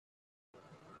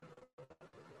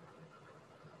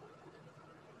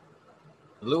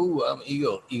Hello, I'm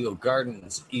Eagle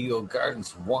Gardens, Eagle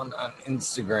Gardens 1 on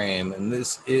Instagram, and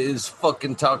this is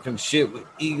fucking talking shit with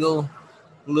Eagle.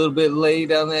 A little bit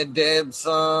late on that dab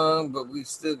song, but we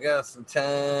still got some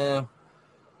time.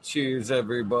 Cheers,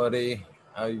 everybody.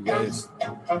 How you guys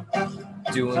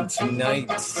doing tonight?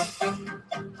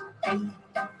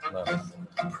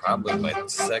 Probably my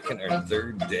second or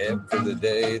third dab for the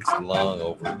day. It's long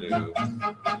overdue.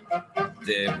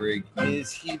 Dab rig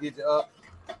is heated up,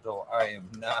 though I am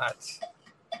not.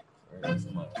 Where's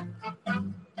my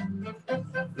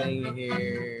thing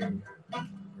here?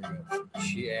 We're gonna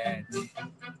chat.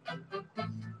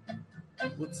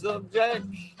 What's up, Jack?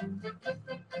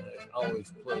 Always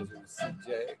a pleasure to see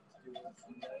Jack doing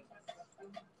tonight.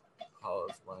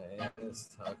 Pause my ass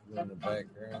talking in the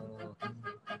background.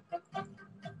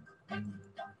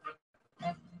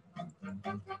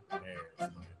 There's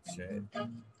my chat.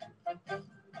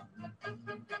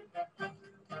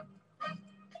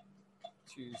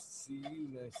 Cheers to see you.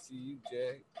 Nice to see you,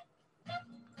 Jack.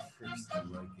 First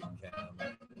liking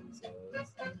comments.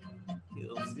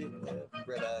 Hills, yeah.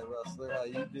 Red Eye Rustler, how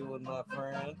you doing, my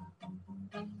friend?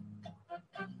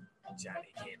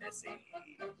 Johnny Tennessee,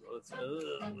 what's up?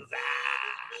 What's up?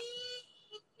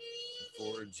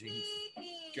 Foraging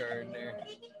Gardner,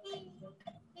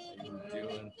 how you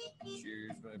doing?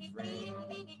 Cheers, my friend.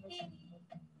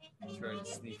 Trying to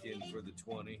sneak in for the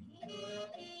 20.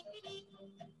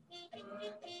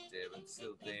 Damn,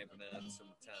 still damping on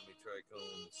some Tommy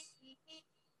Trichomes.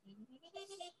 The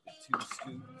 2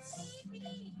 scoops.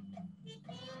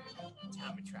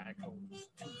 Tommy Trichomes,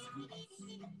 2 scoops.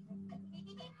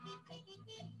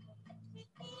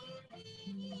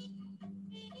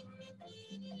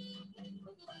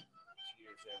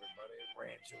 Cheers, everybody.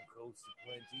 Rancho Coast to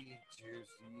plenty. Cheers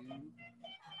to you.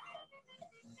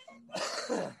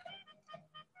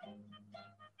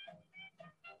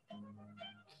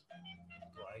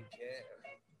 Blind Cat,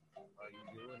 how you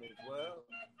doing as well?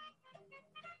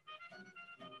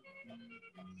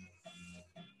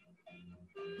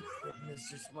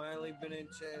 Mr. Smiley been in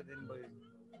chat. Anybody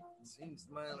seen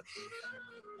Smiley?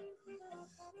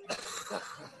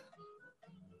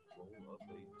 Roll up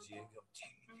a jig of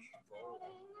TV roll.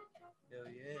 Hell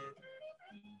yeah.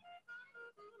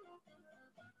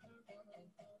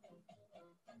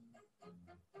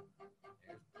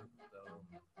 There's Purple Dome.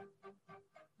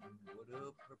 What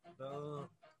up, Purple Dome?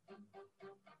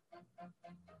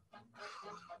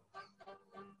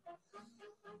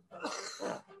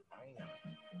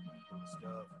 Good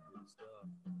stuff, good stuff.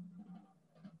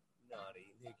 Naughty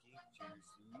Nikki, cheers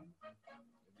to you.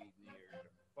 Be near the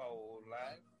fall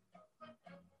life.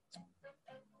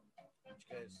 What you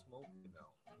guys smoking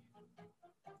on?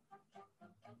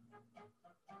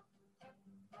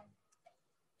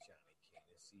 Johnny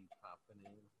Tennessee popping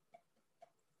in.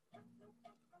 I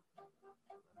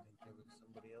think there was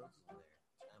somebody else in there.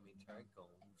 Tommy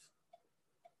Trichomes.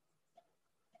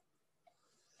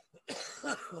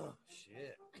 Oh,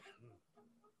 shit.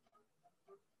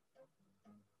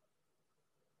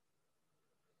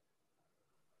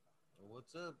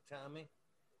 What's up, Tommy?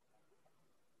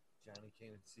 Johnny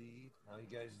Tennessee. How you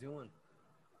guys doing?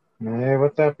 Hey,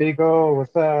 what's up, Eagle?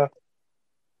 What's up?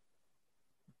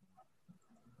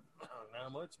 Oh,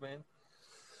 not much, man.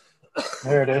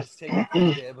 There it is. Just taking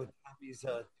a dab of Tommy's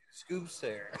scoops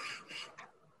there.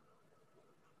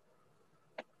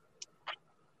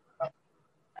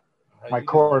 My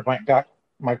cord's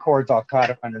all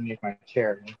caught up underneath my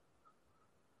chair.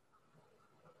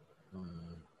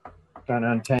 Trying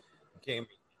to untangle. Came.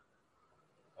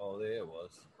 Oh, there it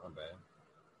was. My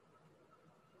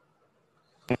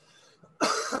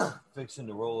bad. Fixing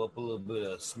to roll up a little bit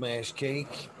of smash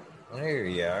cake. There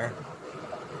you are.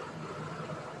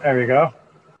 There we go.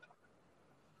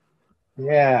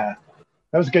 Yeah,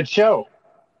 that was a good show.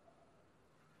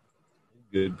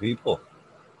 Good people.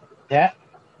 Yeah,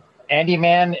 Andy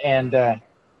Man and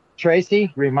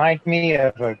Tracy remind me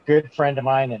of a good friend of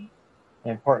mine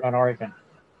in Portland, Oregon.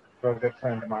 A good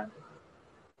friend of mine.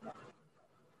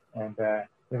 And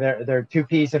they're 2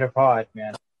 peas in a pod,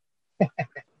 man.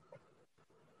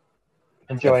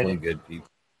 Enjoyed Definitely it. Good people.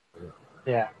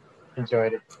 Yeah,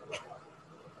 enjoyed it.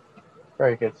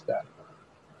 Very good stuff.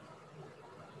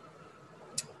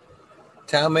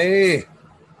 Tommy,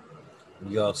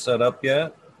 you all set up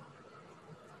yet?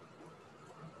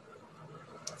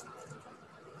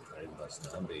 I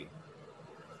must not be.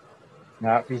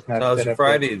 No, he's not. So how's set your up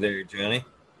Friday yet. there, Johnny?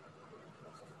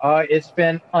 It's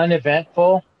been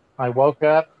uneventful. I woke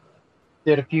up,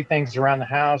 did a few things around the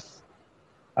house.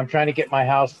 I'm trying to get my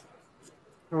house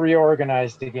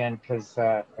reorganized again because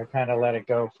I kind of let it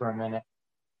go for a minute.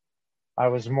 I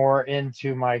was more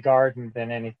into my garden than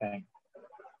anything.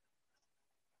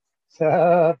 What's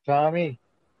up, Tommy?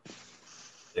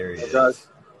 There he Okay. is.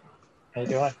 How you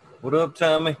doing? What up,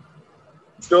 Tommy?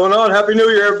 What's going on? Happy New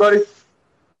Year, everybody.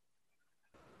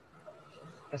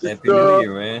 Happy New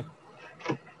Year, man.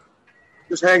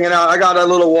 Just hanging out. I got a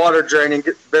little water draining.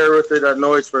 Bear with it, that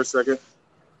noise for a second.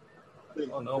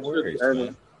 Oh, no worries,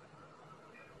 man.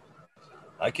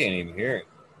 I can't even hear it.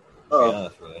 To be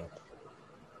honest with you.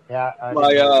 Yeah,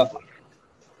 My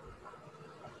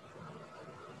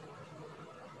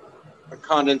a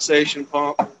condensation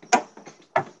pump.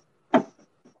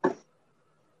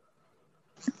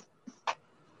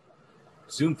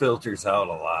 Zoom filters out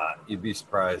a lot. You'd be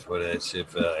surprised what that shit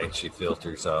actually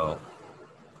filters out.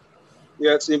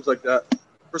 Yeah, it seems like that.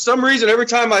 For some reason, every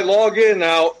time I log in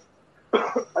now,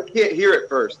 I can't hear it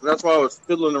first. And that's why I was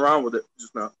fiddling around with it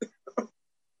just now.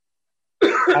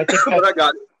 I think but I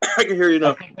got it. I can hear you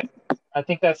now. I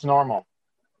think that's normal.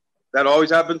 That always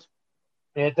happens?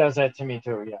 It does that to me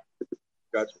too, yeah.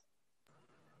 Gotcha.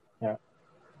 Yeah.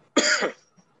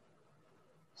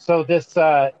 So this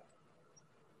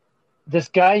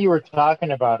guy you were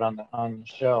talking about on the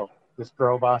show, this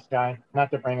Grow Boss guy, not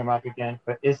to bring him up again,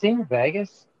 but is he in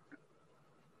Vegas?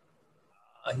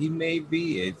 He may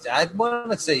be. I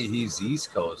want to say he's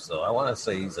East Coast, though. I want to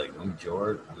say he's like New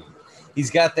York. He's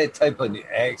got that type of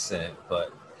accent,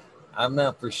 but I'm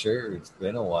not for sure. It's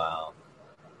been a while.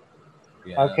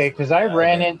 Okay, because I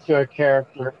ran into a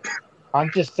character.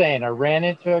 I'm just saying, I ran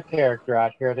into a character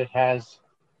out here that has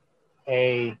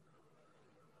he's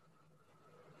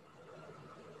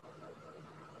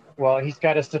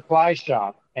got a supply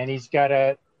shop, and he's got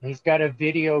a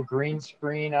video green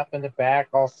screen up in the back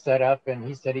all set up, and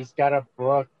he said he's got a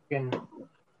book, and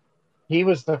he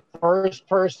was the first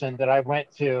person that I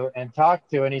went to and talked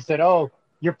to, and he said, "Oh,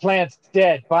 your plant's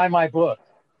dead. Buy my book."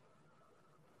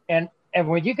 And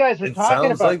when you guys were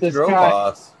talking about this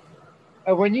guy,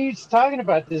 when you was talking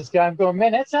about this guy, I'm going,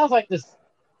 man, that sounds like this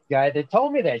guy that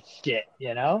told me that shit,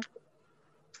 you know?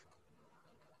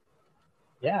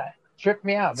 Yeah, it tripped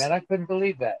me out, man. I couldn't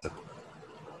believe that.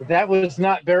 That was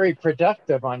not very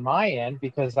productive on my end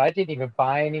because I didn't even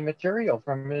buy any material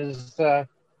from his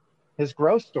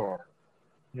grow store,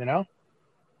 you know?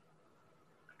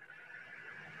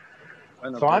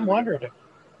 So I'm wondering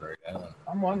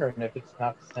if it's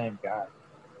not the same guy.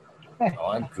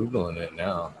 Oh, I'm Googling it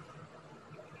now.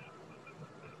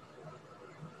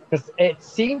 Because it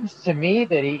seems to me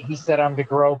that he said I'm the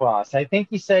grow boss. I think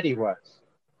he said he was.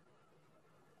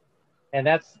 And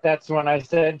that's when I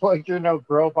said, well, you're no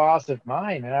grow boss of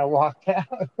mine. And I walked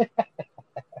out.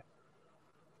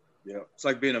 Yeah, it's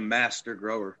like being a master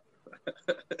grower.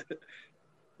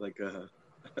 Like it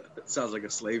sounds like a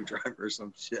slave driver or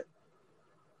some shit.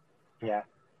 Yeah.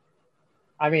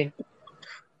 I mean,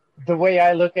 the way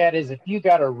I look at it is if you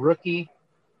got a rookie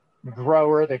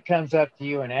grower that comes up to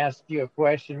you and asks you a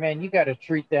question, man, you got to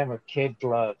treat them with kid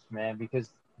gloves, man,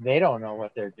 because they don't know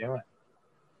what they're doing.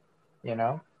 You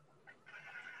know?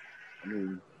 I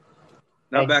mean,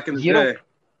 not back in the day.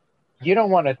 You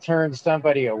don't want to turn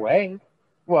somebody away.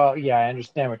 Well, yeah, I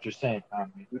understand what you're saying,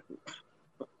 Tommy.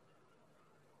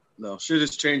 No, shit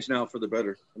has changed now for the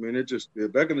better. I mean,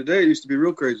 back in the day, it used to be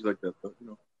real crazy like that. But, you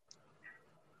know,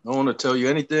 no one to tell you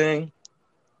anything.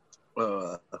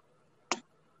 When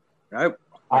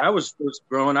I was first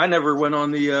growing, I never went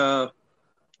on I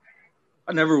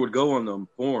never would go on them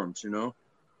forums, you know.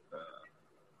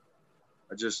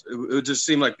 It just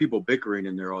seemed like people bickering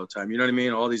in there all the time. You know what I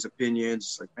mean? All these opinions.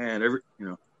 It's like, man,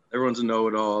 everyone's a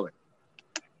know-it-all.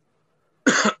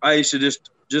 I used to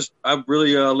I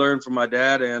really learned from my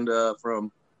dad and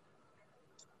from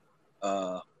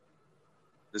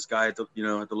this guy at the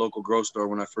local grocery store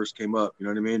when I first came up. You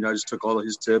know what I mean? I just took all of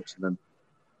his tips and then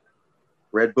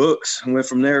read books and went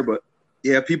from there. But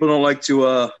yeah, people don't like to,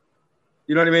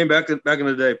 you know what I mean? Back in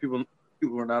the day, people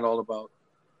were not all about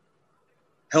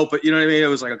help it. You know what I mean? It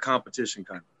was like a competition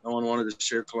kind of. No one wanted to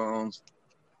share clones.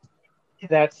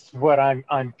 That's what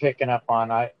I'm picking up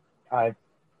on. I've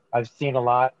seen a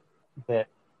lot that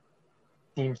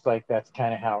seems like that's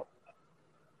kind of how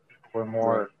we're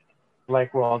more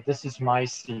like, well, this is my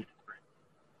secret.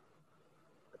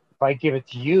 If I give it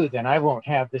to you, then I won't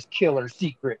have this killer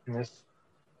secret and this,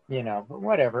 you know, but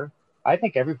whatever. I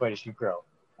think everybody should grow.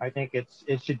 I think it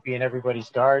should be in everybody's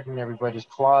garden, everybody's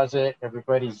closet,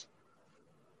 everybody's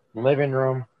living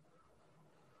room,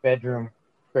 bedroom,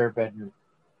 spare bedroom,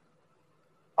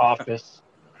 office,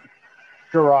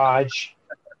 garage.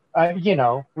 You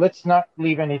know, let's not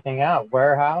leave anything out.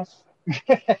 Warehouse.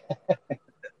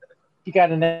 You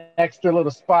got an extra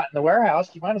little spot in the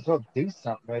warehouse, you might as well do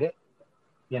something with it,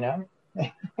 you know?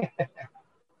 Man,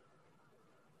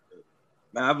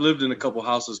 I've lived in a couple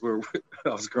houses where I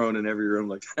was growing in every room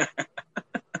like that.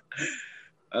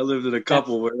 I lived in a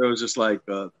couple where it was just like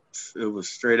it was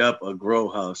straight up a grow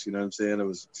house. You know what I'm saying? It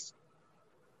was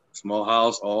a small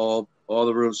house. All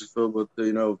the rooms were filled with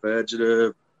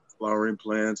vegetative, flowering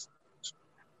plants.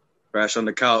 Crash on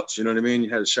the couch. You know what I mean? You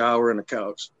had a shower and a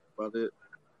couch. About it.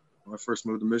 When I first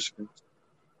moved to Michigan.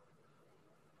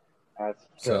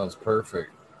 Sounds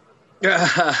perfect. Yeah,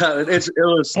 it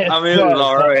was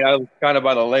all right. I was kind of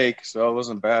by the lake, so it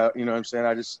wasn't bad. You know what I'm saying?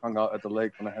 I just hung out at the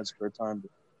lake when I had spare time. But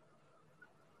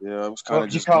yeah, it was kind of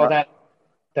just. You call that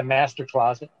the master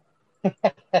closet?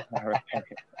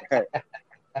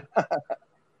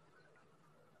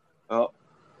 Well,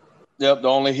 yep. The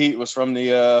only heat was from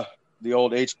the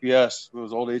old HPS. It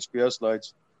was old HPS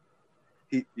lights.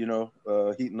 Heat,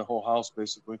 heating the whole house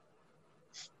basically.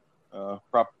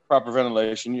 Proper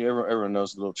ventilation. Everyone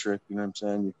knows the little trick. You know what I'm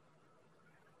saying? You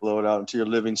blow it out into your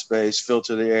living space,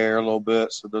 filter the air a little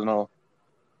bit so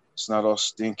it's not all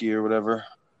stinky or whatever.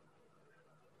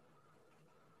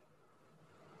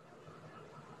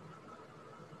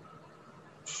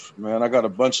 Man, I got a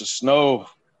bunch of snow.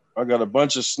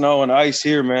 And ice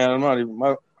here, man. I'm not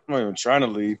even trying to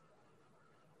leave.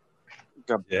 It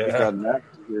got nasty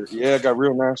here. Yeah, it got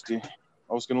real nasty.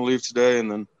 I was gonna leave today,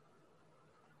 and then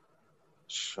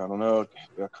I don't know, it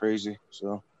got crazy.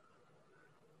 So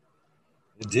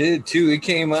it did too. It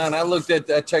came on. I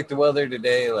checked the weather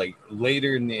today, like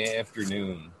later in the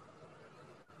afternoon,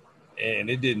 and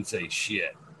it didn't say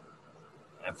shit.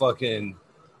 I fucking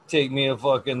take me a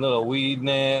fucking little weed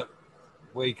nap,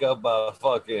 wake up by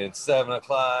fucking 7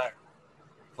 o'clock,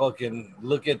 fucking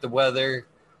look at the weather,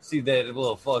 see that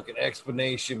little fucking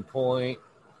explanation point,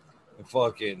 and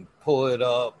fucking pull it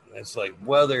up. It's like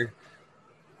weather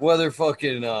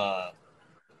fucking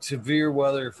severe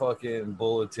weather fucking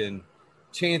bulletin,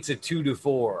 chance of 2 to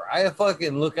 4. I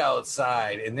fucking look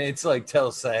outside and it's like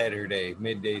till Saturday,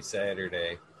 midday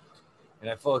Saturday, and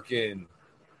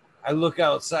I look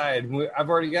outside. I've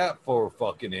already got 4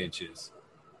 fucking inches.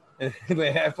 And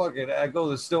I go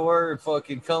to the store and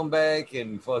fucking come back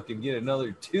and fucking get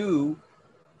another 2.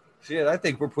 Shit, I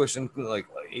think we're pushing like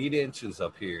 8 inches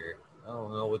up here. I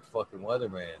don't know what the fucking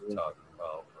weatherman talking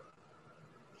about.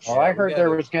 Well, I heard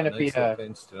there was going to be I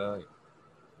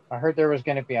heard there was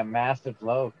going to be a massive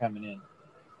low coming in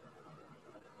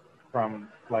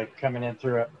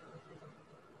through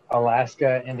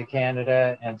Alaska into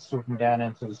Canada and swooping down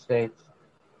into the States.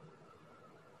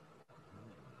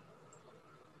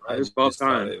 I just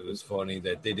thought it was funny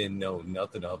that they didn't know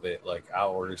nothing of it like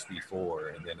hours before,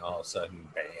 and then all of a sudden,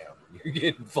 bam, you're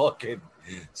getting fucking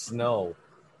snow.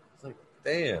 It's like,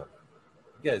 damn,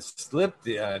 you guys slipped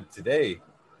today.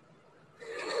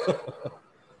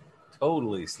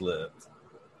 Totally slipped.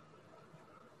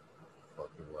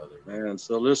 Fucking weather, man.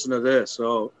 So listen to this.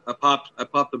 So I popped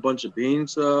a bunch of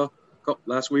beans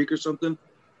last week or something,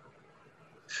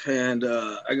 and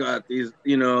I got these.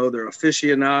 They're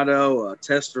aficionado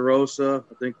Testarossa.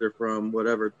 I think they're from 3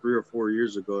 or 4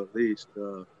 years ago at least.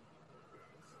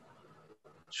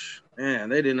 Man,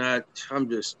 they did not.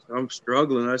 I'm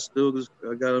struggling. I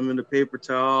got them in the paper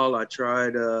towel. I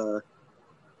tried.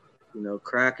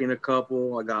 Cracking a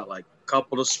couple. I got like a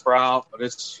couple to sprout, but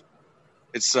it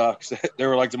sucks. They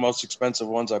were like the most expensive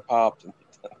ones I popped.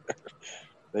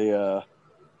 They're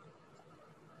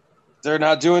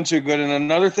not doing too good. And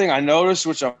another thing I noticed,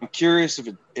 which I'm curious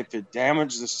if it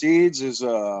damaged the seeds, is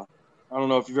I don't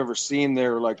know if you've ever seen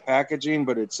their like packaging,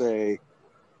 but it's like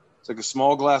a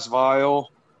small glass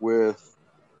vial with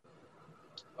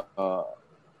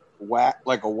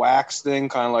like a wax thing,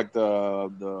 kind of like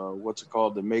the what's it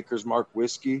called, the Maker's Mark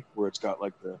whiskey, where it's got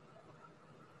like the,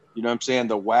 you know what I'm saying,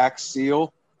 the wax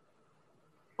seal.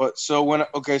 But so when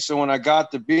I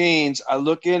got the beans, I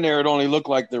look in there, it only looked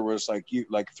like there was like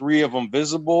 3 of them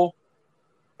visible,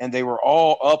 and they were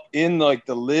all up in like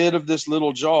the lid of this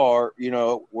little jar,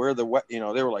 where they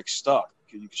were like stuck.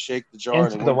 You could shake the jar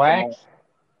into the wax.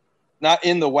 Not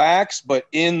in the wax, but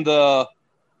in the.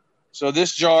 So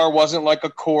this jar wasn't like a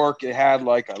cork. It had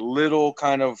like a little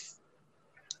kind of,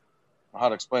 how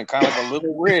to explain, kind of like a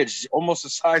little ridge, almost the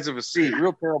size of a seed.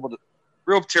 Real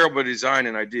terrible design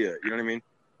and idea. You know what I mean?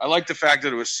 I like the fact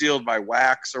that it was sealed by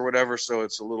wax or whatever, so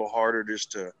it's a little harder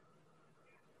just to,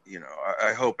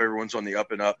 I hope everyone's on the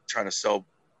up and up trying to sell,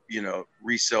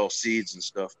 resell seeds and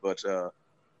stuff. But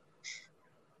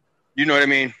you know what I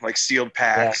mean? Like sealed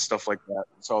packs, stuff like that.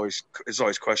 It's always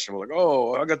questionable. Like,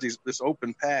 oh, I got this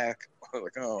open pack.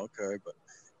 Like, oh, okay. But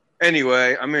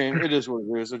anyway, I mean, it is what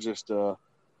it is. It just, it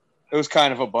was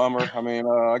kind of a bummer. I mean,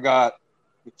 I got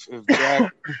If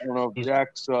Jack, I don't know if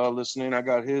Jack's listening. I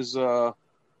got his the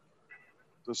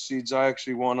seeds I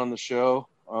actually won on the show.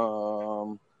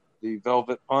 The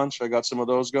Velvet Punch. I got some of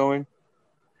those going.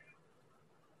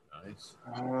 Nice.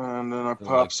 And then I popped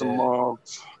like some that. of.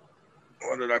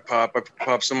 What did I pop? I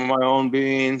popped some of my own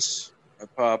beans. I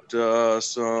popped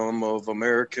some of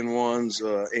American ones.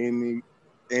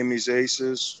 Amy's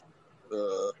Aces.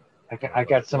 I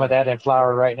got some of that in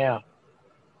flower right now.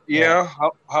 Yeah.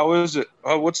 How is it?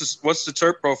 What's the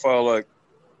terp profile like?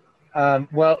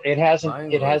 Well, it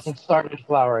Mine hasn't started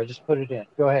flower. I just put it in.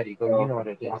 Go ahead, Eagle. You know what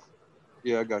it is.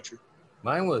 Yeah, I got you.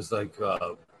 Mine was like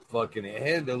fucking. It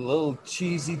had a little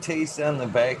cheesy taste on the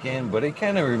back end, but it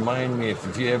kind of reminded me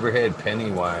if you ever had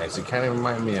Pennywise. It kind of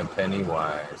reminded me of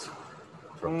Pennywise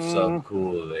from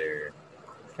Subcool there.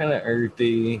 Kind of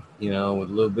earthy, with a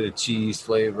little bit of cheese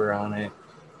flavor on it.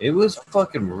 It was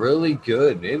fucking really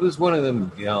good. It was one of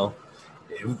them,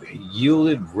 it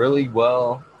yielded really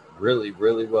well, really,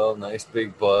 really well. Nice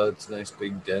big buds, nice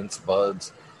big dense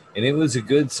buds. And it was a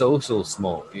good social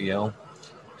smoke,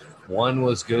 One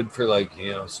was good for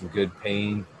some good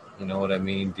pain, you know what I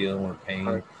mean? Dealing with pain.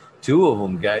 Right. Two of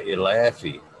them got you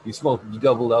laughy. You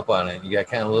doubled up on it. You got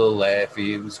kind of a little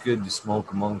laughy. It was good to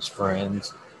smoke amongst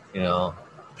friends, kind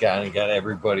of got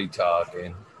everybody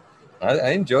talking.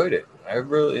 I enjoyed it. I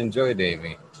really enjoyed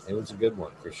Amy. It was a good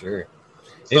one for sure.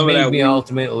 It made me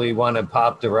ultimately want to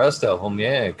pop the rest of them,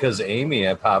 because Amy,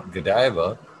 I popped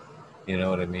Godiva. You know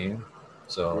what I mean?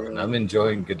 So, and I'm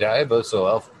enjoying Godiva, so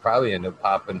I'll probably end up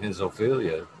popping his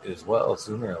Ophelia as well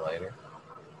sooner or later.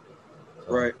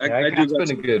 So, Right. It's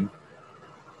been a good.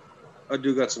 I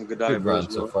do got some Godiva Good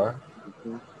run so far.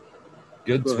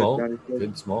 Good smoke.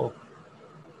 Good smoke.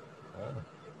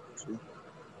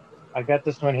 I got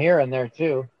this one here and there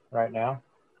too right now.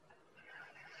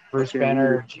 Bruce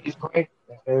Banner Cheesequake.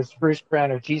 There's Bruce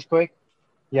Banner Cheesequake.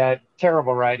 Yeah,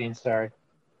 terrible writing. Sorry.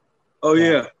 Oh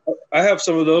yeah, I have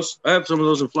some of those. I have some of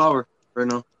those in flower right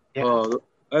now. Yeah.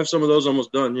 I have some of those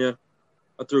almost done. Yeah,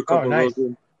 I threw a couple of those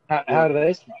in. How do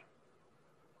they smell?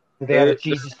 Do they have a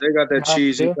cheesy? They got that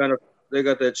cheesy too? kind of. They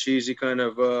got that cheesy kind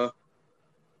of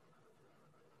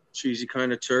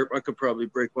terp. I could probably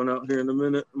break one out here in a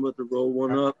minute. I'm about to roll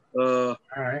one up. All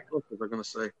right. What was I gonna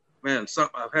say? Man,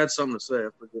 I've had something to say. I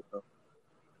forget though.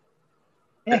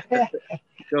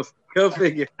 Go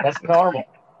figure. That's normal.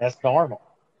 That's normal.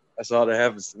 That's all that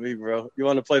happens to me, bro. You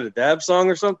want to play the dab song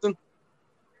or something?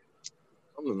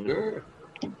 Sure.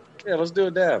 Yeah, let's do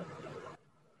a dab.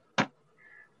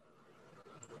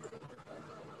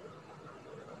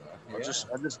 I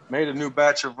just made a new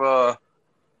batch of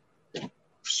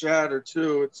shatter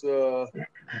too. It's I'll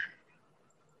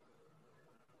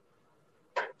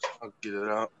get it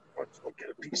out. I'll get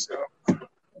a piece out.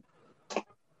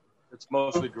 It's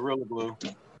mostly Gorilla Glue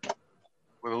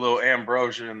with a little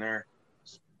ambrosia in there.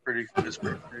 It's pretty crazy.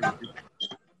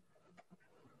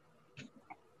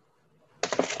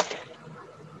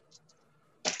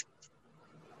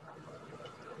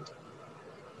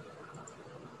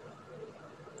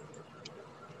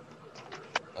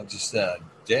 I just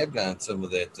dabbed on some of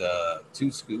that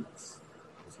 2 scoops.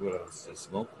 Is what I was just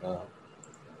smoking on.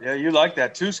 Yeah, you like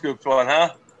that 2 scoops one,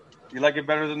 huh? You like it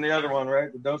better than the other one,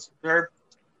 right? The dose of herb.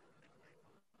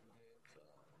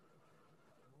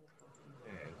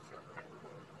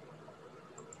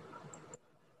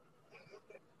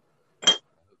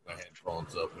 My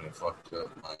headphones up and it fucked up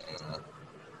my.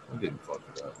 I didn't fuck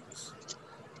it up.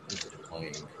 Just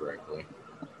playing correctly.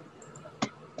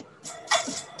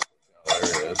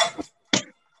 There it is.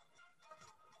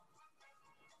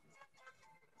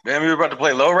 Damn, you were about to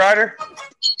play Lowrider?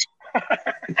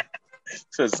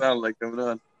 So it sounded like coming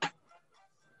on.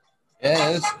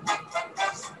 Yeah,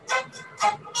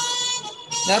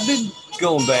 I've been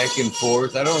going back and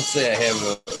forth. I don't say I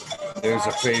have there's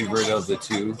a favorite of the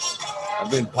two. I've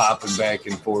been popping back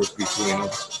and forth between them.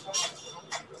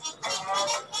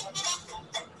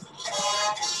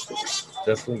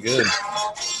 Definitely good.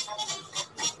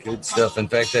 Good stuff. In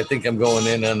fact, I think I'm going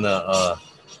in on the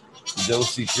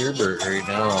Dosey Sherbert right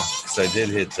now because I did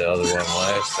hit the other one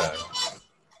last time.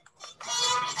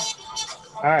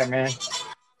 All right, man.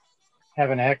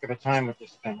 Having a heck of a time with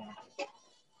this thing.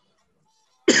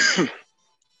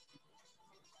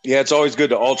 Yeah, it's always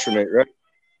good to alternate, right?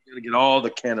 You gotta get all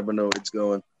the cannabinoids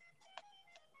going.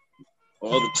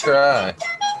 All the try.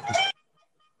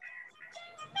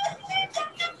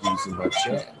 Using my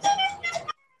chat.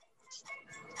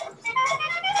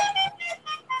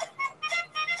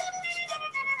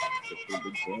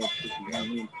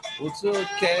 What's up,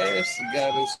 Cass? The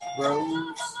Goddess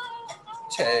Bros.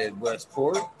 Chad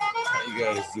Westport. How you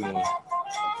guys doing?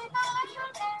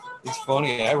 It's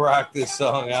funny. I rock this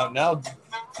song out now.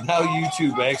 Now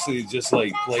YouTube actually just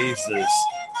like plays this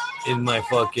in my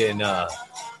fucking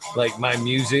like my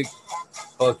music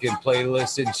fucking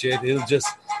playlist and shit.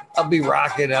 I'll be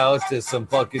rocking out to some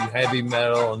fucking heavy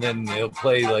metal, and then it'll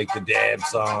play like the dab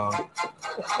song.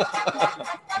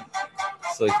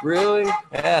 It's like, really?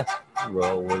 Yeah,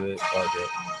 roll with it. Fuck it.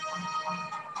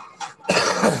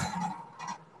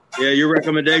 Yeah, your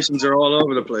recommendations are all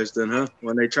over the place then, huh?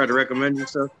 When they try to recommend you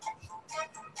stuff.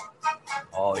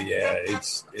 Oh yeah,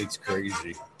 it's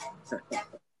crazy.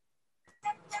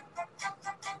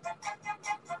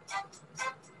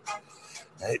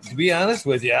 To be honest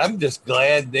with you, I'm just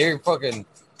glad they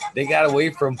got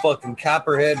away from fucking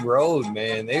Copperhead Road,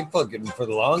 man. They fucking for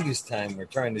the longest time were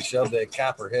trying to shove that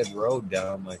Copperhead Road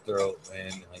down my throat,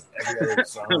 man. Like every other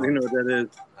song. I don't even know what that is.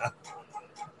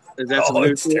 Is that some Oh, new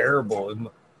it's shit?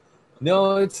 terrible.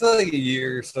 No, it's like a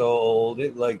year or so old.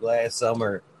 It like last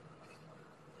summer.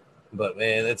 But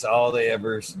man, that's all they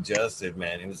ever suggested,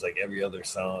 man. It was like every other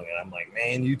song, and I'm like,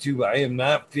 man, YouTube, I am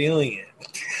not feeling it.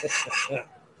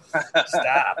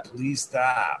 Stop, please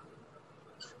stop.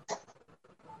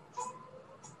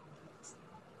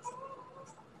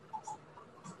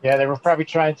 Yeah, they were probably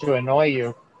trying to annoy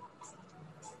you.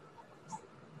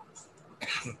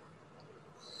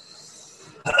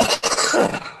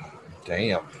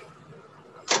 Damn.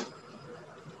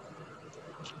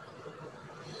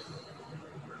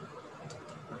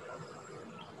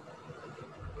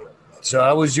 So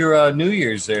how was your New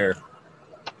Year's there,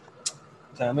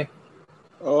 Tommy?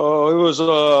 Oh, it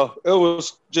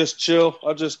was just chill.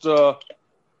 I just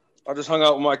hung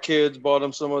out with my kids, bought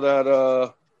them some of that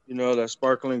that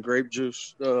sparkling grape juice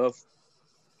stuff.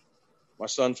 My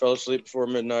son fell asleep before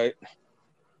midnight.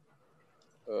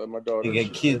 My daughter. You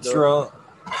get kids throat.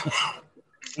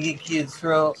 You get kids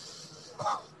throat.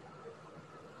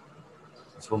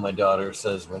 That's what my daughter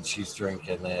says when she's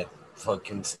drinking that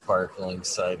fucking sparkling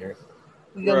cider.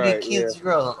 You gonna get kids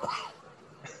throat.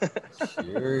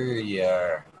 Sure you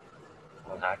are.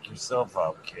 Well, knock yourself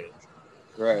out, kid.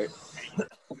 Right.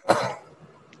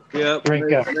 Yep.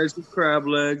 There's some crab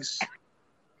legs.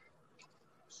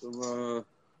 Some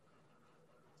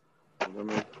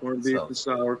corned beef and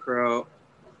sauerkraut.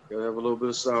 Gotta have a little bit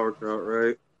of sauerkraut,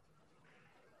 right?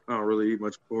 I don't really eat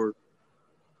much pork.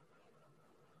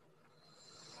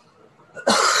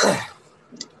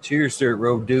 Cheers, Dirt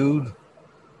Road dude.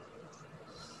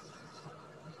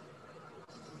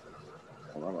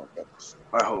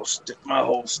 My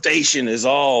whole station is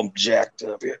all jacked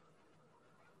up here.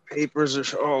 Papers are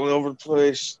all over the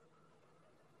place.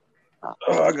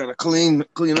 Oh, I gotta clean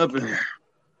up in here.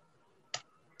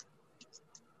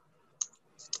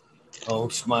 Oh,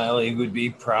 Smiley would be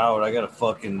proud. I got a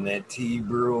fucking that tea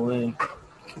brewing.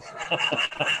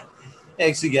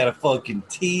 Actually got a fucking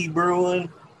tea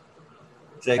brewing.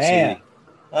 It's actually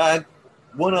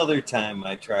one other time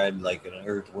I tried like an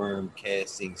earthworm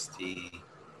castings tea.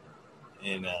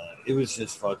 And it was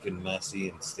just fucking messy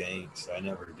and stank, so I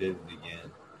never did it again.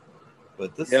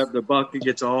 But this, the bucket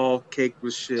gets all caked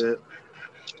with shit.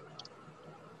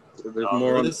 So there's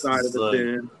more on the side of the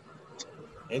bin.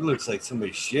 It looks like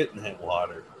somebody shit in that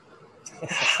water.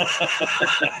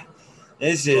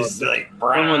 It's just like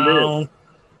brown.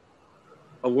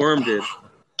 A worm did.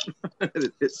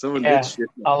 Someone did shit.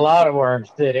 A lot of worms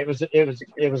did. It was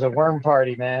a worm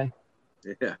party, man.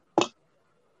 Yeah. It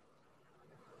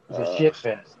was a shit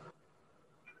fest.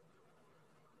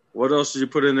 What else did you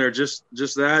put in there? Just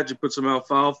that? Did you put some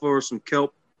alfalfa or some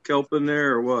kelp in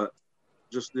there or what?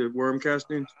 Just the worm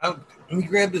castings? Let me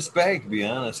grab this bag, to be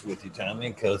honest with you,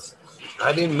 Tommy, because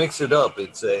I didn't mix it up.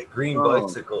 It's Green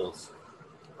Bicycles.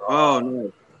 Oh,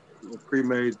 no.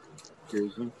 Pre-made.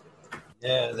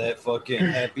 Yeah, that fucking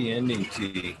happy ending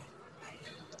tea.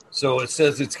 So it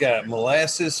says it's got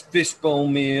molasses,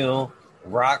 fishbone meal,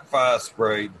 rock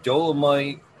phosphorite,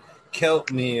 dolomite,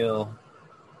 kelp meal,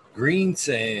 green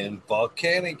sand,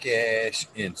 volcanic ash,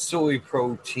 and soy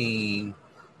protein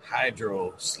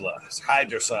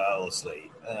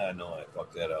hydrosilylate. I know I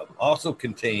fucked that up. Also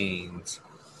contains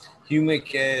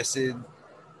humic acid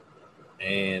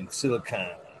and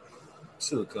silicone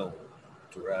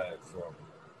derived from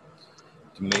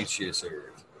dimaceous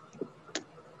earth.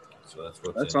 So that's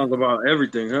what that sounds about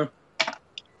everything, huh?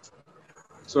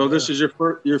 So this is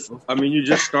you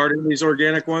just started these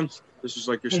organic ones? This is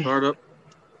like your startup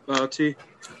tea?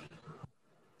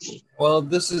 Well,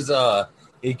 this is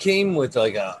it came with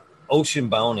like a Ocean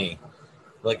Bounty,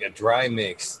 like a dry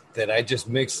mix that I just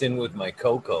mixed in with my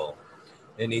cocoa.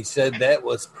 And he said that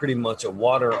was pretty much a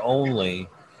water only,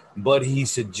 but he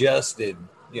suggested,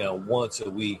 once a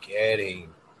week adding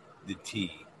the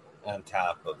tea. on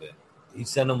top of it. He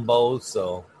sent them both,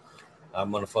 so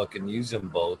I'm gonna fucking use them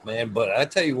both, man. But I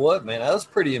tell you what, man, I was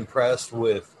pretty impressed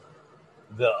with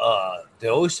the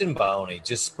Ocean Bounty.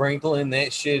 Just sprinkling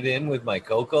that shit in with my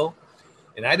cocoa,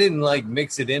 and I didn't like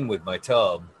mix it in with my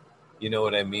tub. You know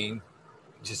what I mean?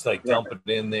 Just like dump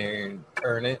it in there and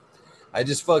turn it. I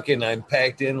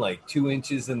packed in like 2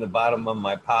 inches in the bottom of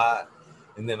my pot,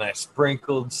 and then I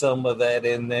sprinkled some of that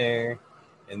in there,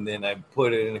 and then I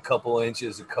put it in a couple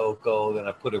inches of cocoa. Then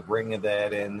I put a ring of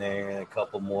that in there, and a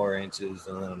couple more inches,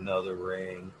 and then another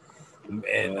ring.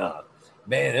 And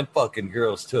man, them fucking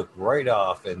girls took right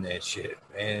off in that shit,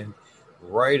 man.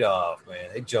 Right off, man.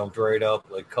 They jumped right up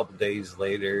like a couple days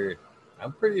later.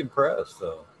 I'm pretty impressed,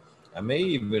 though. I may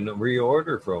even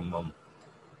reorder from them.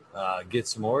 Get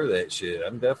some more of that shit.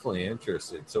 I'm definitely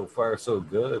interested. So far, so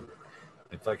good.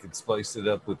 If I could spice it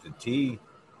up with the tea.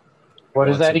 What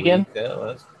is that again?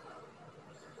 Yeah,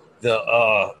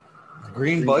 the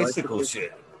green bicycle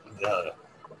shit. The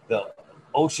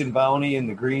Ocean Bounty and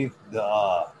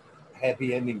the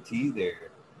happy ending tea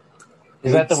there.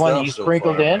 Is that the one you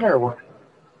sprinkled in, or what?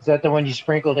 Is that the one you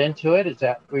sprinkled into it? Is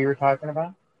that what you were talking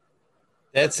about?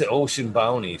 That's the Ocean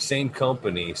Bounty, same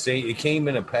company. It came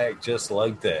in a pack just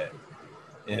like that.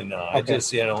 And okay. I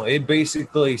just, it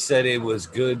basically said it was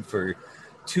good for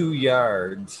 2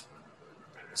 yards.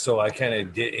 So I kind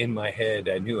of did in my head,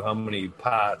 I knew how many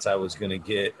pots I was going to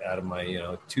get out of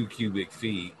my, 2 cubic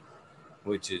feet,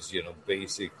 which is,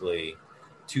 basically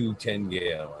 2 10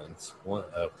 gallons, one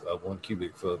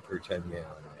cubic foot per 10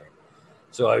 gallon.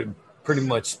 So I pretty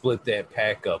much split that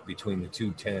pack up between the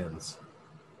 2 10s.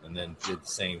 And then did the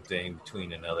same thing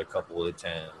between another couple of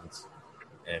 10s.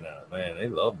 And, man, they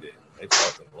loved it. They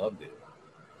fucking loved it.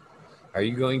 Are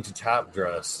you going to top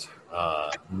dress?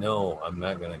 No, I'm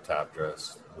not going to top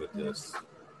dress with this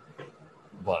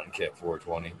Blonde Cat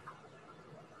 420.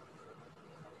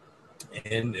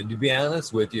 And to be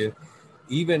honest with you,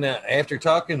 even after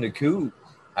talking to Coop,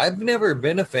 I've never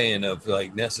been a fan of,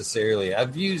 necessarily.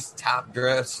 I've used top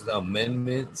dress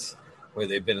amendments where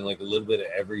they've been like a little bit of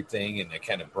everything, and I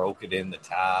kind of broke it in the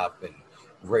top and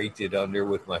raked it under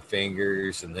with my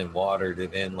fingers and then watered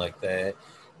it in like that.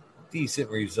 Decent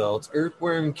results.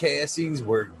 Earthworm castings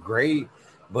were great,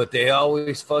 but they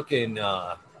always fucking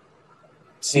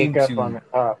seem to on the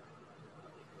top.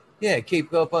 Yeah,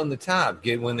 keep up on the top.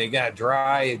 When they got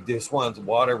dry,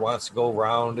 water wants to go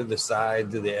around to the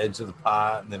side, to the edge of the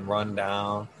pot, and then run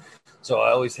down. So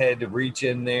I always had to reach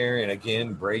in there and,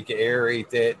 again, aerate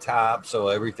that top so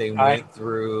everything went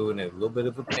through, and a little bit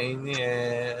of a pain in the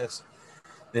ass.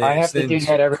 I have to do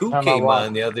that every Coop time came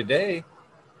on the other day.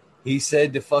 He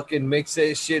said to fucking mix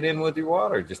that shit in with your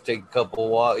water. Just take a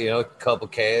couple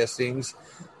castings,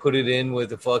 put it in with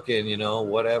the fucking,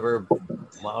 whatever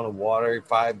amount of water,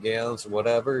 5 gallons,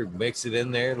 whatever, mix it in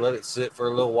there, let it sit for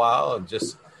a little while, and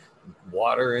just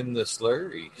water in the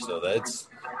slurry. So that's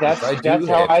how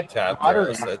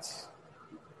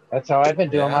I've been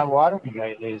doing my watering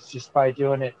lately. It's just by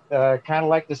doing it kind of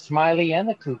like the Smiley and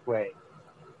the Coop way.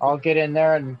 I'll get in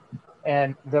there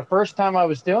and the first time I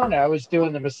was doing it, I was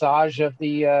doing the massage of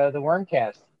the worm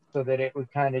cast so that it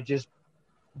would kind of just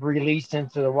release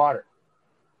into the water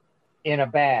in a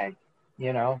bag,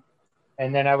 and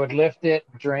then I would lift it,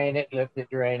 drain it,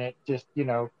 just,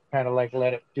 kind of like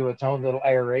let it do its own little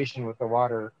aeration with the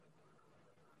water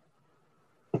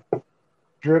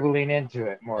dribbling into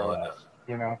it, more or less,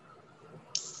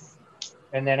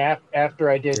 And then after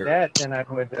I did that, then I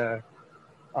would,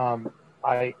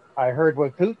 I heard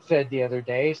what Coop said the other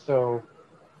day, so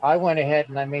I went ahead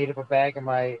and I made up a bag of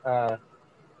my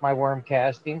my worm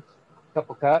castings, a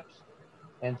couple cups,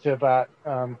 into about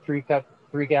 3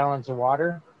 gallons of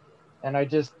water. And I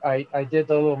did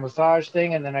the little massage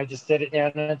thing, and then I just set it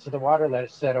down into the water, let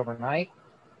it set overnight,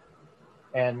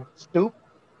 and scoop,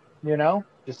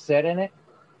 just set in it.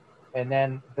 And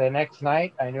then the next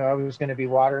night, I knew I was going to be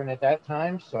watering at that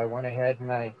time, so I went ahead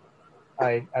and I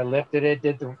lifted it,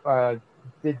 did the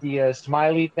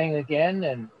Smiley thing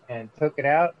again, and took it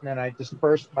out, and then I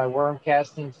dispersed my worm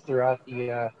castings throughout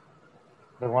the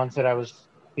ones that I was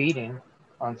feeding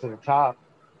onto the top.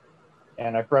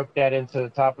 And I broke that into the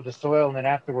top of the soil, and then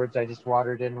afterwards I just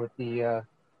watered in with the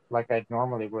like I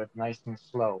normally would, nice and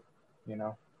slow,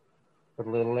 put a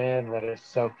little in, let it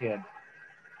soak in,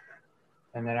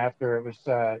 and then after it was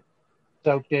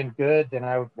soaked in good, then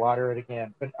I would water it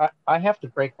again. But I have to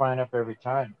break mine up every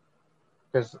time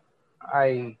because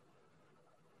I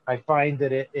find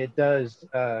that it does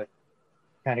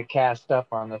kind of cast up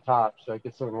on the top, so it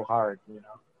gets a little hard,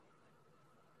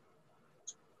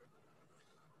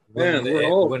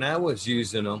 When I was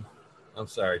using them, I'm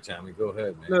sorry, Tommy, go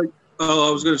ahead, man. Oh,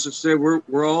 I was going to say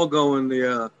we're all going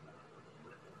we're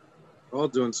all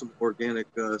doing some organic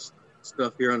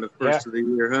stuff here on the first of the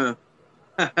year, huh?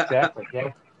 Exactly.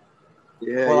 Yeah.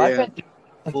 Yeah, Well, I've yeah. been doing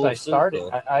since Full I started.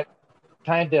 circle. I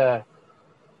kind of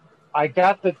I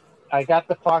got the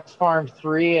Fox Farm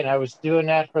 3, and I was doing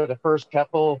that for the first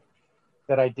couple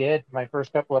that I did, my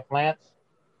first couple of plants.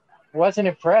 Wasn't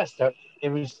impressed. It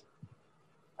was,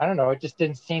 I don't know, it just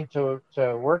didn't seem to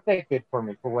work that good for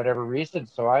me for whatever reason.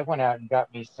 So I went out and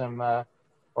got me some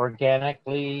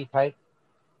organically type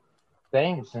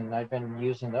things, and I've been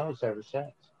using those ever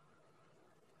since.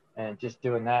 And just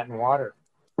doing that in water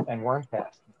and worm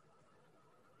casting.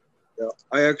 Yeah.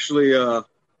 I actually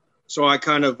so I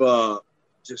kind of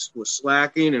just was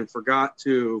slacking and forgot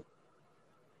to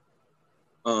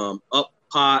up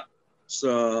pot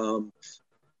some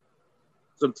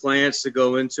plants to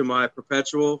go into my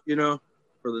perpetual,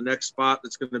 for the next spot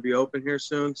that's going to be open here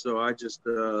soon. So I just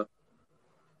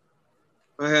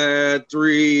I had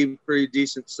 3 pretty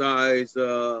decent sized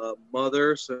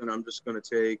mothers, and I'm just going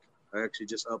to I actually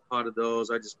just up potted those.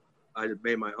 I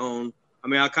made my own. I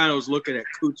mean, I kind of was looking at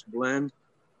Coots Blend,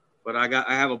 but I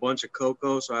have a bunch of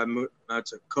cocoa, so I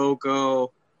took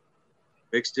cocoa,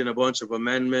 mixed in a bunch of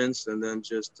amendments, and then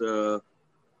just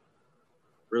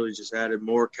really just added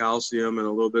more calcium and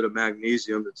a little bit of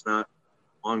magnesium that's not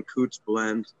on Coots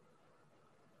Blend.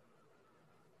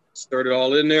 Started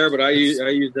all in there, but I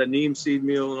use that neem seed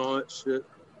meal and all that shit.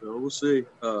 So we'll see.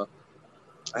 I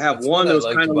have one that was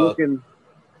kind of looking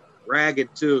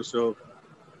ragged too, so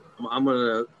I'm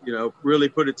gonna really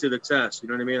put it to the test. You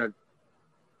know what I mean? I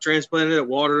transplanted it,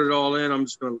 watered it all in. I'm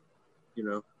just gonna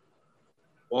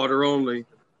water only,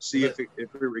 see if it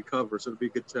recovers. It'll be a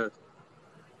good test.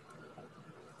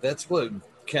 That's what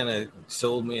kind of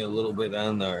sold me a little bit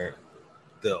on the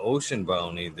Ocean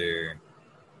Bounty there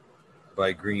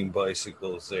by Green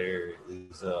Bicycles. There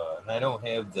is, and I don't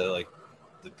have the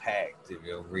pack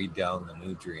to read down the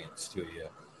nutrients to you,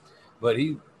 but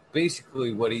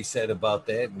what he said about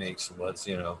that mix was,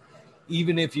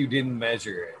 even if you didn't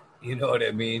measure it, you know what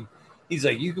I mean? He's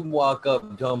like, you can walk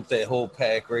up, dump that whole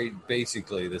pack right.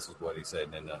 Basically, this is what he said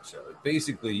in a nutshell.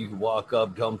 Basically, you can walk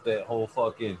up, dump that whole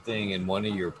fucking thing in one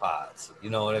of your pots. You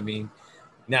know what I mean?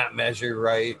 Not measure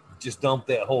right. Just dump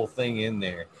that whole thing in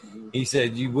there. Mm-hmm. He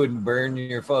said you wouldn't burn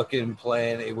your fucking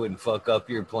plant. It wouldn't fuck up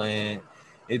your plant.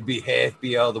 It'd be half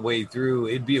all the way through.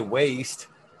 It'd be a waste.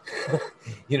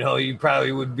 You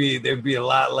probably there'd be a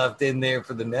lot left in there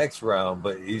for the next round,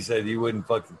 but he said you wouldn't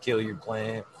fucking kill your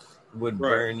plant. Would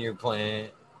burn your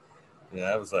plant. And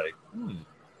I was like,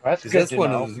 That's good to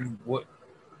know. What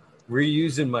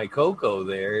reusing my cocoa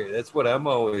there. That's what I'm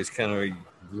always kind of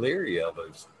leery of,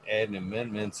 is adding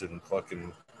amendments and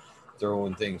fucking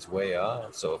throwing things way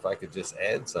off. So if I could just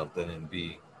add something and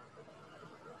be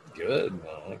good,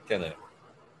 I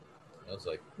was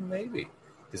like, maybe,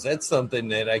 because that's something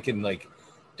that I can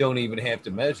don't even have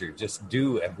to measure, just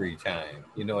do every time.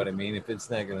 You know what I mean? If it's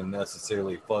not going to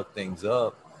necessarily fuck things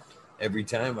up every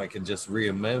time, I can just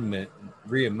re-amend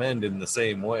in the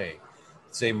same way,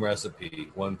 same recipe,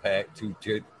 1 pack, 2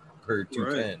 per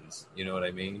 2 tens. You know what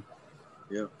I mean?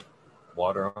 Yeah.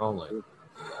 Water only.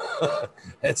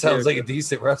 That sounds like a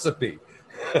decent recipe.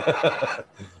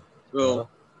 So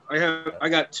I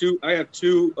have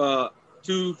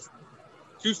two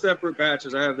separate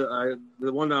batches. I have the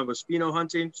one that I was pheno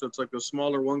hunting, so it's like those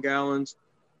smaller 1 gallons,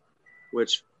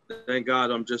 which thank God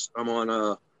I'm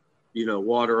on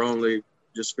water only,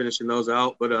 just finishing those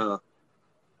out. But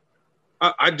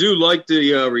I do like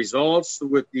the results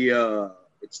with the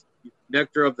it's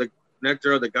nectar of the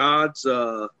gods,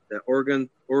 that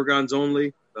Oregon's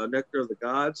only nectar of the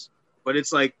gods. But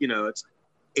it's it's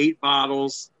 8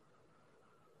 bottles.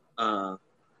 I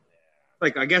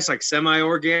guess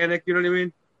semi-organic, you know what I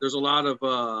mean? There's a lot of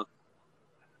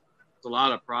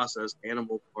processed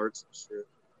animal parts and shit,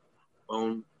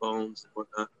 bones and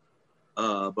whatnot.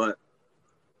 But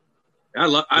I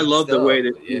love the way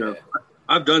that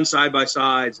I've done side by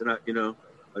sides, and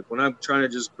when I'm trying to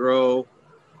just grow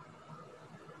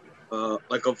a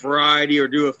variety or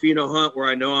do a pheno hunt where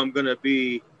I know I'm gonna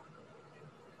be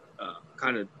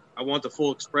I want the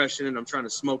full expression, and I'm trying to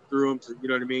smoke through them to, you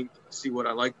know what I mean, see what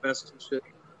I like best and shit.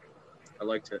 I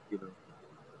like to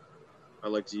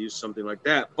use something like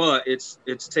that, but it's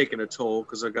taking a toll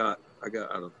because I got I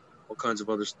don't know, all kinds of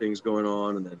other things going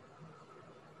on, and then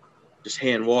just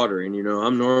hand watering.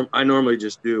 I normally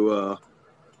just do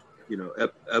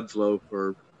ebb flow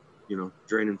for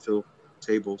drain and fill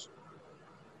tables,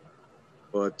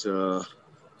 but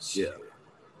yeah.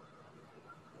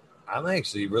 I'm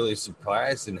actually really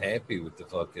surprised and happy with the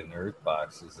fucking earth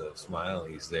boxes of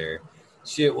Smileys there.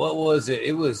 Shit, what was it?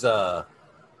 It was the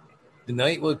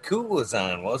night what Cool was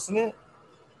on, wasn't it?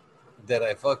 That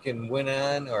I fucking went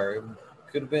on, or it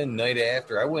could have been night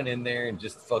after. I went in there and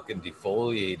just fucking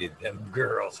defoliated them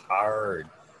girls hard,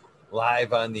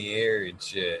 live on the air and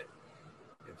shit.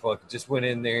 And fuck, just went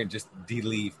in there and just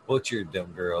butchered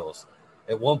them girls.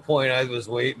 At one point, I was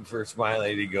waiting for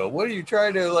Smiley to go, "What are you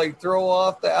trying to like throw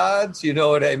off the odds?" You know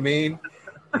what I mean?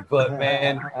 But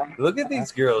man, look at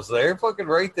these girls. They're fucking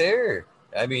right there.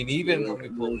 I mean, even let me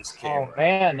pull this camera. Oh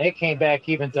man, they came back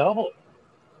even double.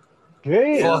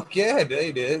 Good. Fuck yeah,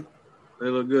 they did. They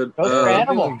look good. Those are They're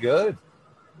animals. doing good.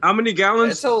 How many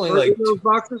gallons? It's only are like in those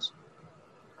boxes.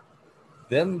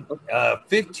 Them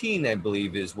 15, I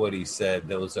believe, is what he said.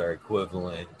 Those are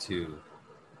equivalent to.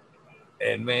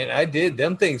 And man, I did.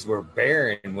 Them things were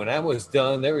barren. When I was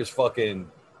done, there was fucking.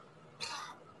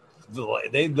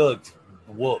 They looked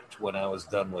whooped when I was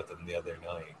done with them the other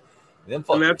night. Them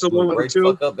fucking that's the one with right two?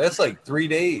 fuck up. That's like 3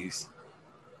 days.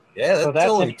 Yeah, that's, So that's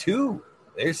only two.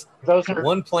 There's Those are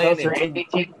one plant those are in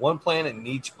 18 one plant in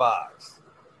each box.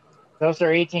 those are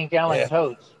 18-gallon Yeah.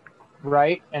 totes,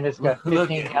 right? And it's got Look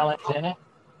 15 at- gallons in it.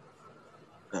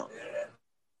 No.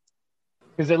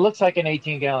 Because it looks like an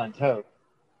 18-gallon tote,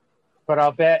 but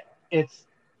I'll bet it's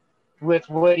with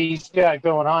what he's got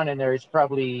going on in there. It's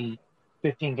probably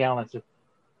 15 gallons.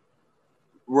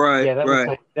 Right, Yeah,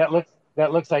 right. that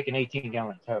looks like an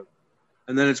 18-gallon tote.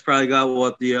 And then it's probably got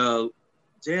what the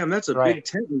damn, that's a Right. big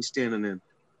tent he's standing in.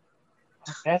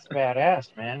 That's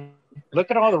badass, man. Look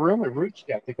at all the room the roots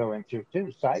got to go into too.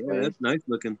 Yeah, Sideways. that's nice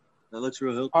looking. That looks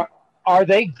real healthy. Are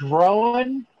they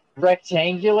growing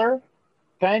rectangular,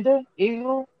 kind of,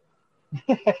 Eagle?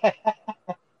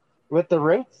 With the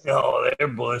roots? No, they're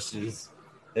bushes.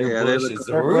 They're Yeah, they bushes. look-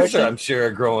 The they're roots, bushes? I'm sure,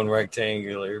 are growing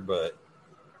rectangular, but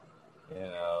you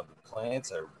know, the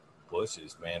plants are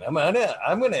bushes, man. I'm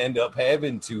gonna end up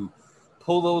having to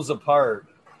pull those apart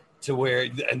to where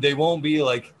and they won't be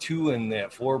like two in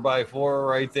that 4x4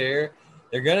 right there.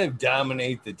 They're gonna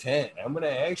dominate the tent. I'm gonna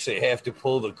actually have to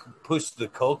push the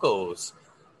cocos,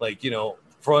 like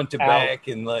front to Out. back,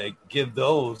 and like give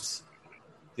those,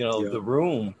 Yeah. the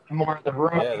room. More of the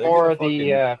room, Yeah, they're more gonna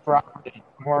of the property,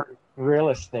 more real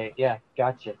estate. Yeah,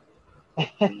 gotcha. Yeah,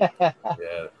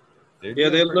 Yeah, doing they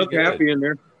pretty look good. happy in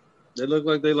there. They look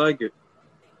like they like it.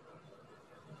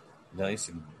 Nice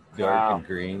and dark Wow. and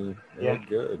green. They Yeah. look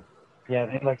good. Yeah,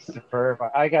 they look superb.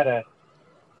 I gotta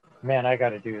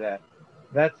do that.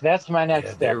 That's my next Yeah,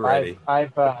 step. they're ready.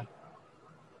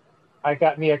 I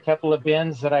got me a couple of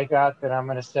bins that I got that I'm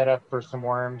gonna set up for some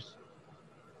worms,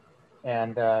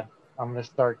 and I'm gonna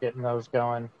start getting those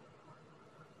going.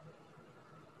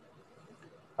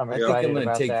 I'm I think excited I'm gonna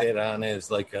about take that. that on as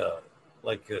like a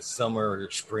summer or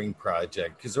spring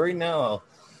project because right now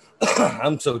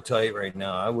I'm so tight right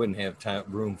now. I wouldn't have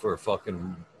room for a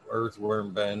fucking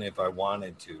earthworm bin if I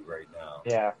wanted to right now.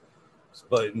 Yeah,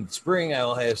 But in spring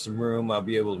I'll have some room. I'll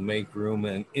be able to make room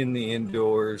in the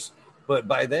indoors. But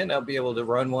by then I'll be able to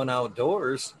run one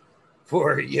outdoors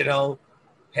for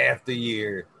half the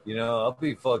year. I'll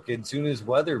be fucking soon as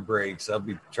weather breaks. I'll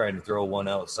be trying to throw one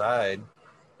outside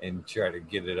and try to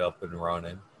get it up and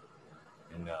running.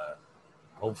 And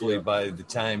hopefully by the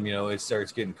time it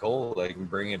starts getting cold, I can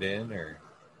bring it in or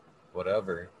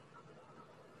whatever.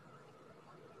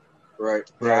 Right,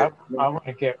 yeah. right. I want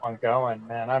to get one going,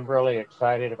 man. I'm really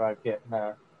excited about getting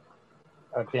a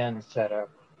bin set up.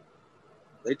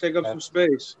 They take up some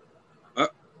space.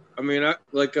 I mean,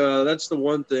 that's the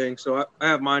one thing. So I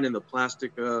have mine in the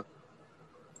plastic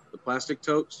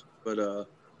totes, but I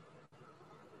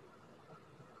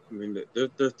mean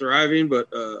they're thriving. But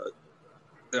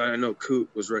I know Coot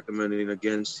was recommending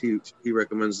against. He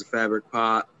recommends the fabric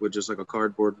pot with just like a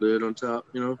cardboard lid on top,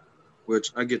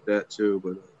 which I get that too.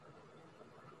 But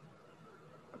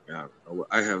yeah,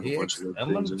 I have a bunch of those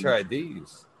I'm things. gonna try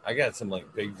these. I got some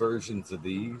like big versions of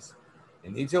these,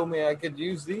 and he told me I could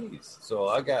use these. So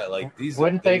I got like these.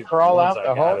 Wouldn't they crawl ones out I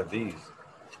the got hole? of these.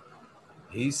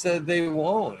 He said they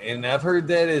won't, and I've heard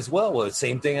that as well. Well,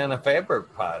 same thing on a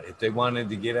fabric pot. If they wanted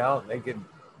to get out, they could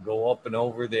go up and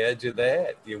over the edge of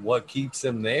that. What keeps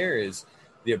them there is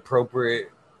the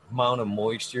appropriate amount of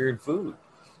moisture and food.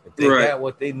 If they Right. got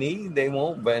what they need, they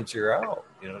won't venture out.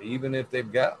 Even if they've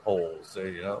got holes,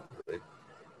 so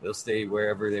they'll stay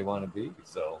wherever they want to be.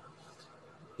 So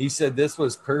he said this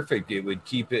was perfect. It would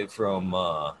keep it from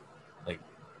like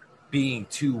being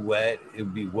too wet. It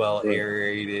would be well Right.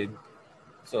 aerated.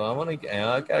 So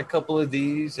I got a couple of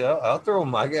these. I'll throw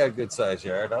them. I got a good size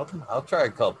yard. I'll try a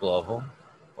couple of them.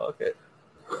 Fuck it.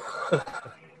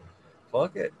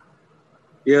 Fuck it.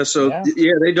 Yeah, so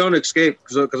Yeah. they don't escape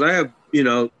because I have,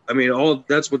 I mean, all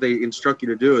that's what they instruct you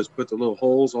to do is put the little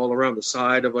holes all around the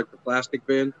side of like the plastic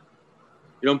bin.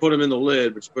 You don't put them in the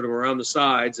lid, but you put them around the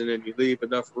sides, and then you leave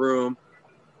enough room.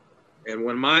 And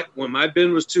when my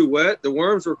bin was too wet, the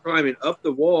worms were climbing up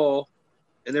the wall,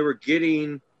 and they were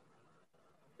getting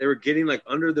like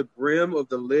under the brim of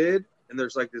the lid, and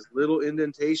there's like this little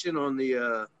indentation on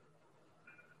the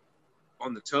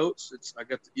totes. It's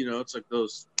like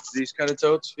these kind of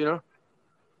totes,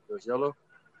 those yellow.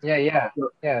 Yeah.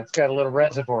 It's got a little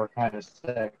reservoir kind of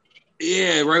stuff.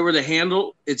 Yeah, right where the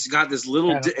handle, it's got this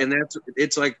little, and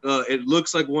it's like it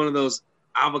looks like one of those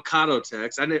avocado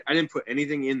tacks. I didn't put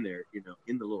anything in there,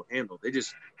 in the little handle. They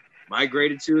just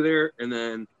migrated to there, and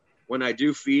then when I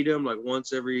do feed them, like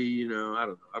once every, I don't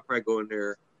know, I probably go in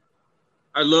there.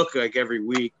 I look like every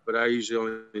week, but I usually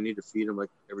only need to feed them like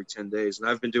every 10 days. And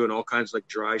I've been doing all kinds of like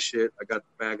dry shit. I got the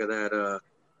bag of that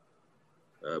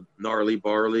gnarly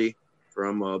barley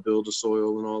from Build a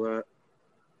Soil and all that.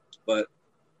 But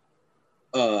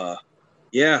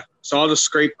yeah, so I'll just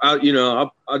scrape out,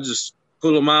 I'll just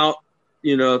pull them out,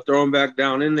 throw them back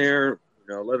down in there,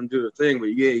 let them do their thing. But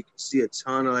yeah, you can see a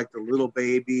ton of like the little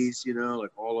babies,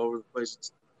 like all over the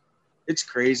place. It's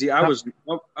crazy. I was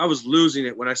losing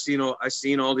it when I seen all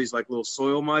these like little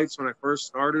soil mites when I first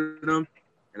started them,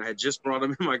 and I had just brought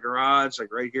them in my garage,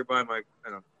 like right here by my.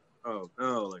 Oh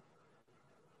no, like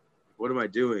what am I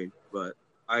doing? But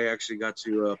I actually got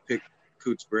to pick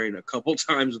Coot's brain a couple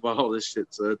times about all this shit,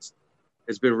 so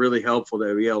it's been really helpful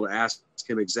to be able to ask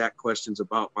him exact questions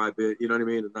about my bit. You know what I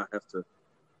mean, and not have to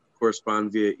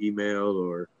correspond via email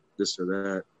or this or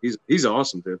that. He's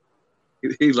awesome, dude.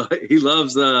 He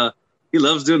loves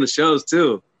doing the shows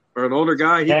too. For an older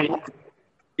guy,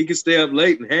 he can stay up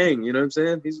late and hang. You know what I'm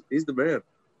saying? He's the man.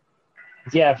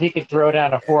 Yeah, if he could throw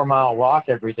down a 4-mile walk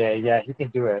every day, yeah, he can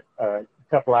do it a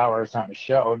couple hours on the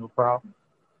show, no problem.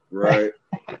 Right.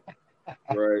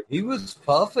 Right. He was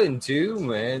puffing too,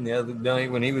 man. The other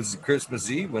night when he was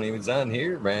Christmas Eve, when he was on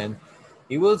here, man,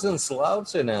 he wasn't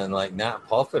slouching on like not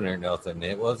puffing or nothing.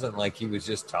 It wasn't like he was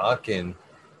just talking.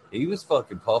 He was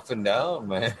fucking puffing down,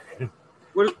 man.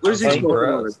 What is he smoking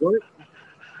on? A joint?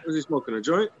 Was he smoking a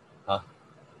joint? Huh?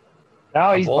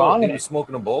 No, he's bonging. He was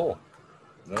smoking a bowl.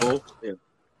 No? Bowl? Yeah.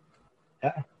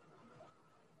 Yeah.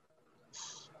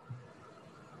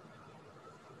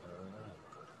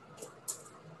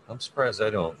 I'm surprised I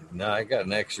don't. No, I got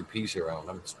an extra piece around.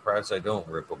 I'm surprised I don't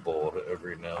rip a bowl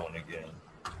every now and again.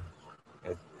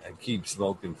 I keep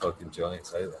smoking fucking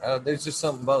joints. There's just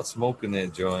something about smoking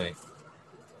that joint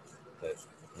that,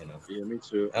 Yeah, me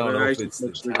too. I don't know if it's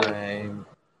the time.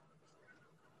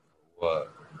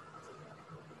 What?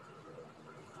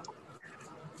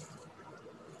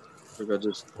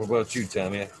 What about you,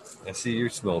 Tommy? I see you're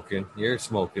smoking. You're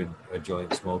smoking a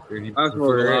joint smoker. You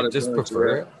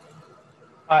prefer it?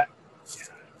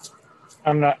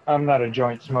 I'm not a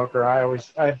joint smoker.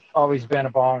 I've always been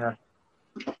a bonger.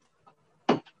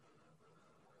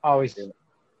 Always,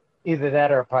 either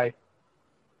that or a pipe.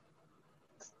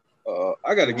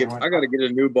 I gotta get a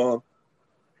new bong.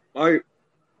 I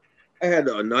had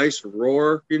a nice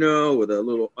roar, with a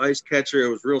little ice catcher. It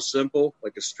was real simple,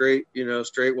 like a straight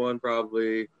one,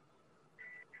 probably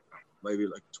maybe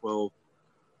like 12.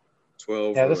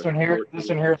 Yeah, this one here,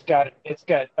 it's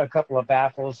got a couple of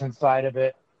baffles inside of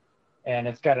it, and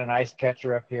it's got an ice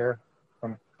catcher up here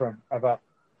from about,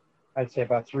 I'd say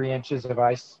about 3 inches of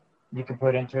ice you can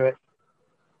put into it.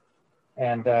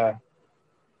 And I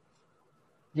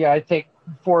take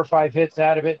 4 or 5 hits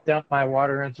out of it, dump my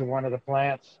water into one of the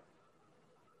plants,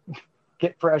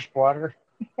 get fresh water.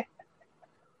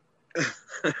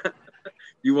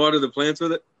 You water the plants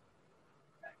with it?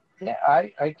 Yeah,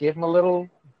 I give them a little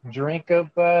drink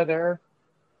of their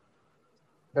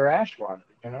ash water,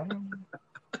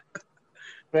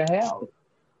 The hell,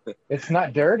 it's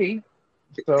not dirty.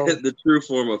 So the true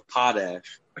form of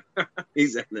potash.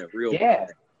 He's in that real. Yeah.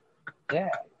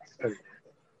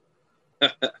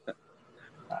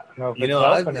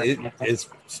 It's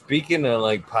speaking of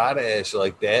like potash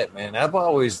like that, man. I've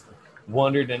always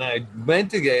wondered, and I meant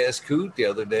to ask Coot the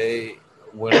other day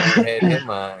when I had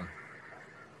him on.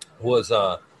 Was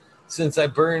since I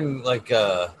burn wood,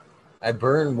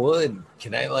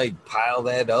 can I like pile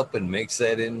that up and mix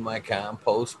that in my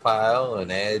compost pile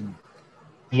and add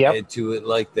to it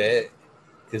like that?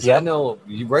 Because I know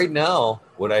right now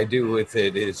what I do with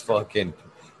it is fucking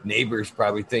neighbors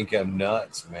probably think I'm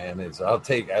nuts, man. I got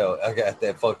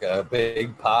that fucking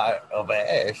big pot of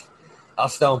ash. I'll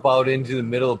stomp out into the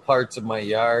middle parts of my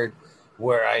yard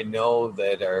where I know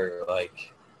that are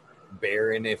like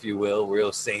barren, if you will,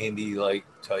 real sandy like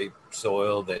type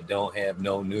soil that don't have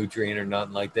no nutrient or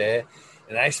nothing like that.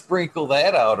 And I sprinkle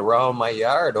that out around my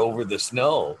yard over the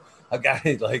snow. I got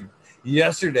it like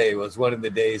yesterday was one of the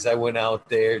days I went out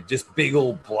there, just big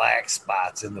old black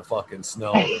spots in the fucking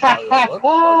snow. Like, what the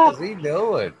fuck is he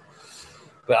doing?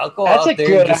 But I'll go That's a out there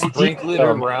good and just idea, sprinkle it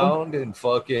though, man. around and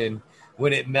fucking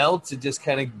when it melts, it just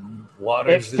kind of It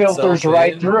waters filters itself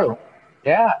right in. through.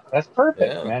 Yeah, that's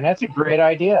perfect, Yeah. man. That's a great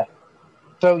idea.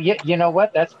 So you know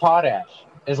what? That's potash.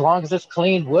 As long as it's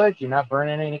clean wood, you're not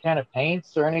burning any kind of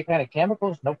paints or any kind of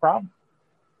chemicals, no problem.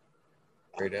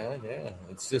 Right on, yeah.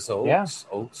 It's just Yeah.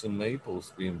 oaks and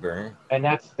maples being burned. And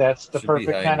that's the Should be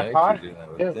perfect high kind of potash. nitrogen, I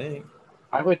would too. think.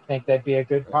 I would think that'd be a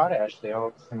good potash, the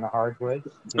oaks and the hardwoods.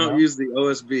 Don't use the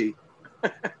OSB.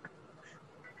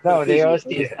 No, the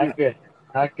OSD is Yeah. not good.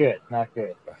 Not good. Not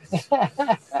good.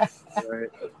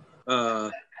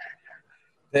 Right.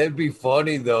 That'd be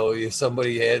funny though if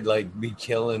somebody had like me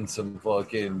killing some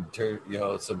fucking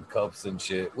some cups and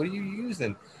shit. What are you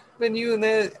using? Been using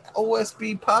that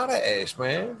OSB potash,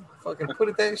 man. Fucking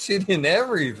put that shit in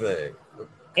everything.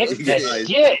 It's You the guys-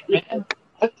 shit, man.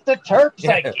 Look at the terps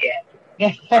I get.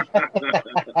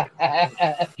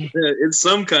 It's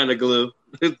some kind of glue.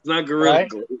 It's not gorilla Right?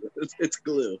 glue. It's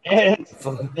glue. Yeah,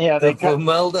 The they cut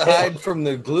formaldehyde from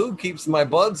the glue keeps my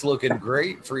buds looking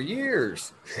great for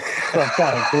years. some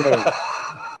kind of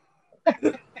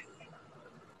glue.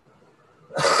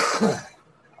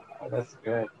 That's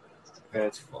good.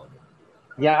 That's funny.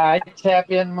 Yeah, I tap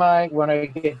in when I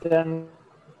get done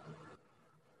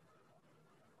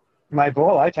my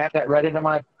bowl, I tap that right into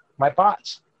my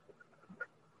pots.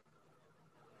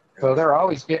 So they're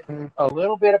always getting a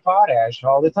little bit of potash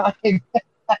all the time.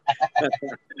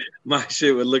 My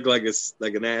shit would look like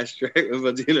an ashtray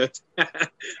with a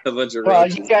bunch of Well,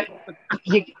 roaches.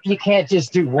 you can't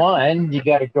just do one. You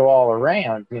got to go all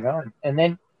around, And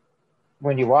then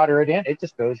when you water it in, it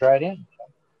just goes right in.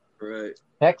 Right.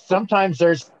 Heck, sometimes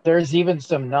there's even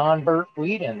some non-burnt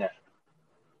wheat in there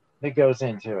that goes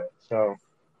into it. So,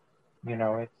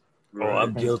 it's Oh,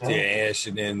 I'm Right. guilty of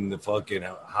ashing in the fucking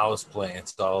house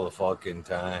plants all the fucking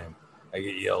time. I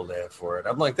get yelled at for it.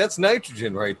 I'm like, that's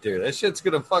nitrogen right there. That shit's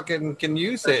gonna fucking can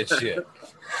use that shit.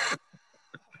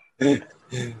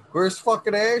 Where's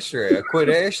fucking ashtray? I quit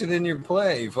ashing in your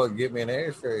plant. You fucking get me an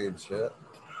ashtray and shit.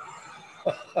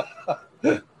 God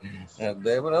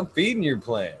damn it, I'm feeding your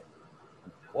plant.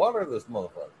 Water this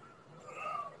motherfucker.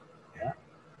 Yeah.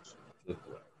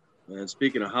 And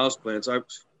speaking of houseplants, I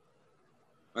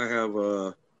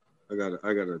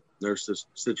gotta nurse this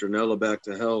citronella back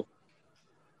to health.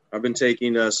 I've been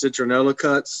taking citronella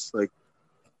cuts, like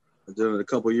I've done it a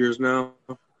couple years now.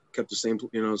 Kept the same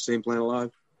plant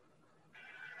alive.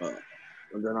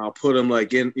 And then I'll put them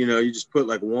like in, you just put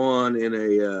like one in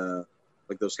a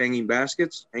like those hanging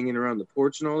baskets hanging around the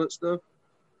porch and all that stuff.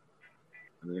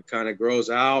 And then it kind of grows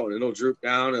out and it'll droop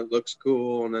down and it looks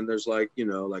cool. And then there's like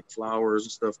flowers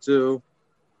and stuff too.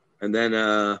 And then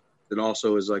it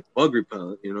also is like bug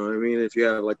repellent, you know what I mean? If you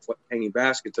have like hanging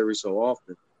baskets every so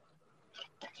often.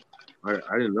 I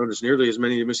didn't notice nearly as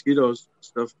many mosquitoes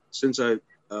stuff since I've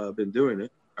been doing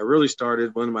it. I really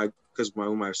started when my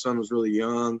son was really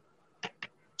young,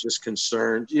 just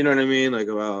concerned, you know what I mean? Like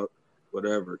about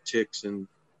whatever, ticks and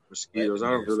mosquitoes. I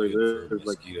don't really live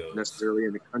like necessarily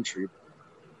in the country.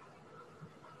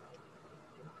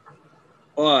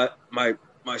 But my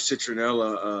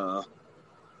citronella,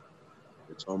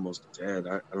 it's almost dead.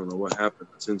 I don't know what happened.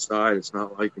 It's inside. It's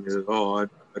not liking it at all.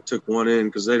 I took one in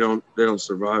because they don't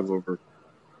survive over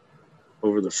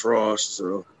the frost.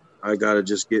 So I gotta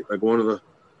just get like one of the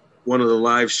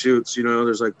live shoots.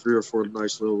 There's like 3 or 4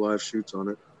 nice little live shoots on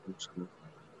it. I'm just gonna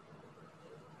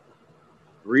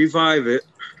revive it.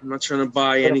 I'm not trying to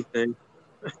buy anything.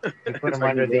 You put them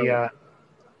under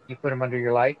you put them under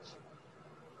your lights.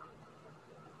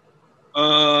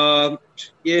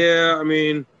 Yeah. I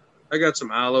mean, I got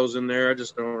some aloes in there. I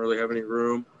just don't really have any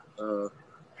room.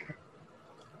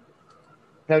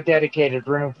 No dedicated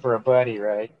room for a buddy,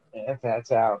 right? Yeah,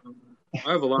 that's out.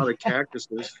 I have a lot of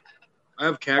cactuses. I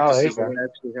have cactuses that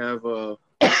actually have.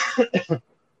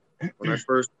 When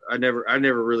I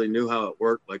never really knew how it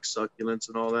worked, like succulents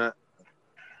and all that.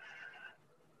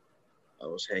 I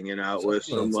was hanging out with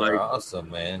some Succulents are awesome,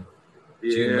 man.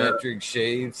 Geometric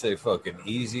shapes, they fucking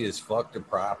easy as fuck to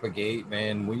propagate,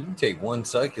 man. When you take one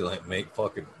succulent and make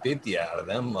fucking 50 out of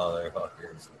them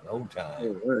motherfuckers in no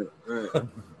time.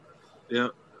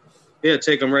 Right. Yeah,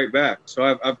 take them right back. So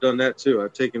I've done that too.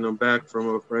 I've taken them back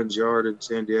from a friend's yard in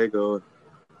San Diego. And,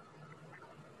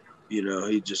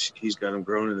 he's got them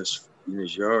grown in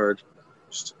his yard.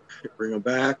 Just bring them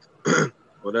back.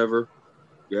 whatever.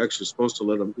 You're actually supposed to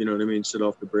let them, you know what I mean, sit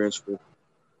off the branch for a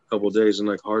couple of days and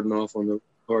like harden off on the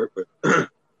part. But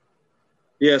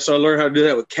yeah, so I learned how to do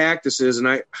that with cactuses, and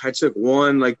I took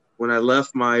one like when I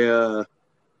left my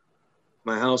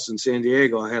my house in San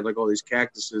Diego. I had like all these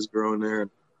cactuses growing there.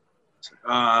 And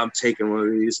I'm taking one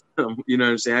of these. You know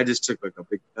what I'm saying? I just took like a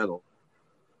big petal,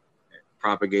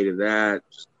 propagated that,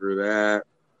 just grew that.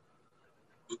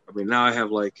 I mean, now I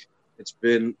have like, it's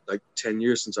been like 10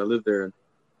 years since I lived there, and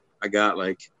I got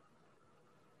like,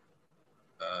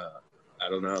 I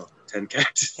don't know, 10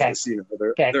 cactuses. You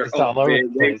know, they're all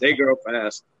big. They grow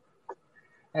fast.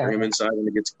 Bring them inside when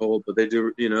it gets cold, but they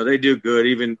do, you know, they do good.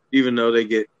 Even though they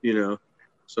get, you know,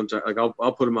 sometimes like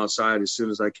I'll put them outside as soon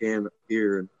as I can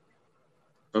here, and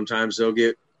sometimes they'll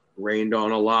get rained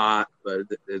on a lot, but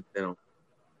they don't.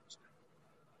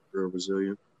 They're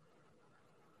resilient.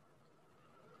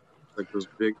 Like those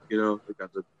big, you know, they got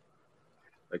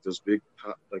like those big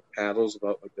like paddles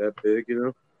about like that big, you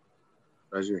know,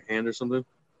 as your hand or something,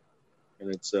 and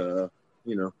it's you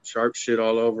know, sharp shit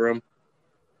all over them.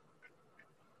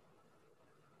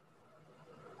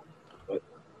 But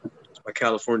it's my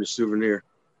California souvenir.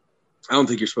 I don't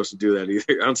think you're supposed to do that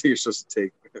either. I don't think you're supposed to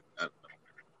take.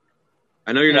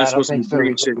 I know you're not supposed to be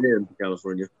bringing shit in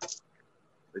California.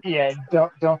 Yeah,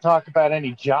 don't talk about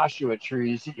any Joshua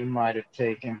trees that you might have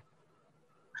taken.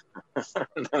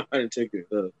 No, I didn't take it.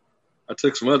 I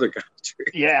took some other kind of trees.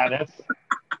 Yeah, that's.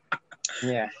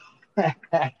 Yeah.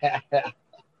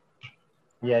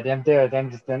 Yeah,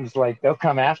 them just like they'll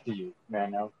come after you,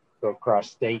 man. They'll go across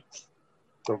states,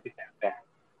 go get that back.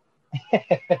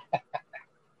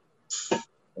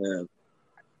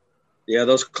 Yeah,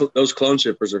 those clone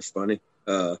shippers are funny.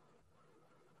 I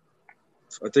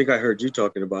think I heard you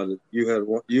talking about it. You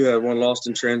had one lost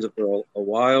in transit for a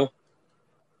while.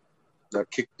 Got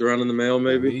kicked around in the mail,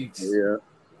 maybe. Weeks. Yeah.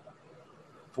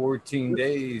 14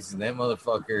 days, and that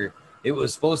motherfucker. It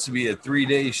was supposed to be a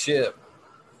 3-day ship,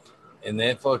 and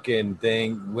that fucking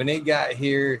thing, when it got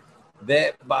here,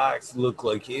 that box looked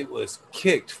like it was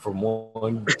kicked from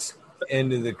one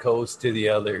end of the coast to the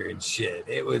other and shit.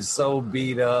 It was so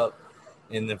beat up,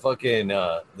 and the fucking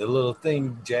the little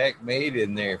thing Jack made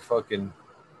in there, fucking,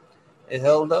 it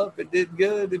held up. It did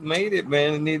good. It made it,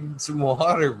 man. It needed some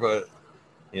water, but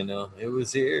you know, it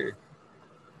was here.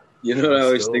 You know what I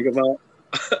always think about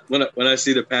when I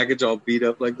see the package all beat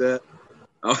up like that?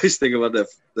 I always think about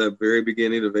the very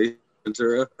beginning of Ace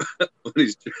Ventura when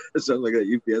he's dressed up like that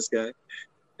UPS guy,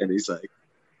 and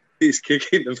he's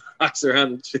kicking the box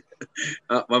around and shit.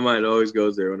 My mind always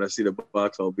goes there when I see the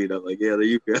box all beat up. Like, yeah,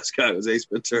 the UPS guy was Ace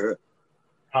Ventura.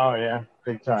 Oh yeah,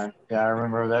 big time. Yeah, I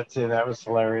remember that too. That was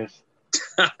hilarious.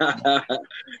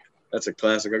 That's a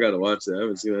classic. I gotta watch that. I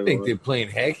haven't seen that. I think they're playing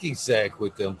hacky sack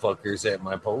with them fuckers at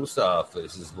my post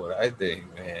office. Is what I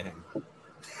think, man.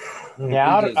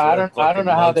 Yeah, I don't know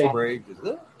how they.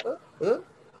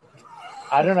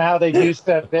 I don't know how they do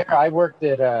stuff there. I worked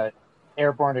at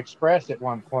Airborne Express at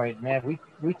one point. Man,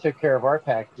 we took care of our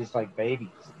packages like babies.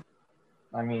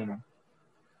 I mean,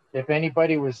 if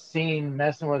anybody was seen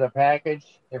messing with a package,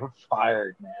 they were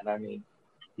fired, man. I mean,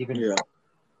 even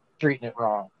treating it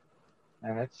wrong.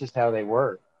 And that's just how they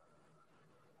were.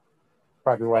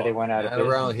 Probably why they went out of business.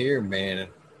 Around here, man.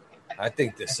 I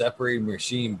think the separating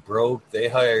machine broke. They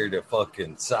hired a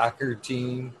fucking soccer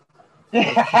team. They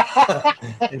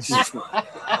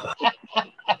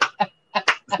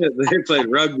played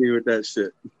rugby with that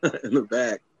shit in the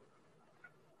back.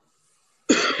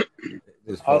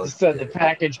 All of a sudden, the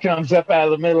package comes up out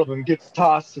of the middle of them and gets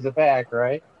tossed to the back,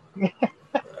 right? Yeah.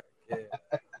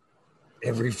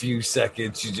 Every few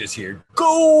seconds, you just hear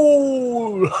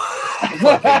goal,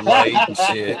 fucking light and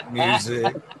shit,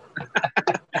 music.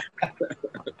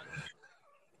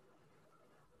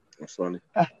 That's funny.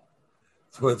 That's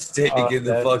what's taking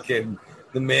the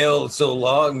mail so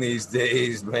long these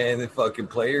days, man. The fucking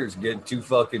players get too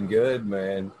fucking good,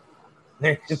 man.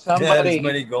 Not as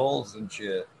many goals and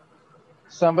shit.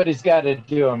 Somebody's got to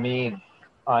do a meme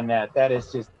on that. That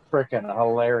is just freaking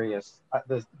hilarious.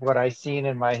 What I seen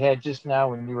in my head just now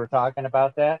when you were talking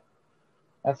about that,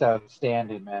 that's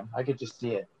outstanding, man. I could just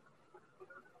see it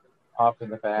off in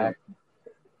the back.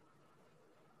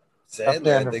 Sad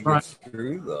that they get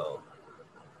through, though.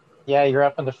 Yeah, you're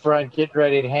up in the front, getting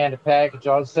ready to hand a package.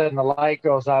 All of a sudden, the light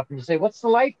goes off, and you say, "What's the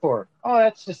light for?" "Oh,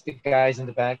 that's just the guys in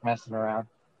the back messing around."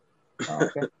 Oh,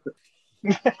 okay.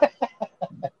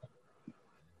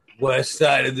 West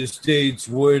side of the state's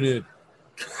winning.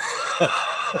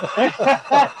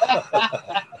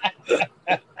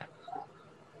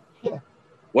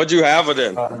 What'd you have it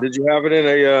in? Did you have it in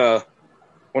a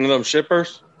one of them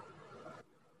shippers?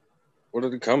 What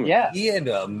did it come in? Yeah. He had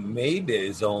made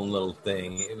his own little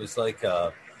thing. It was like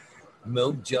a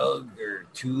milk jug or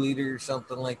 2 liter or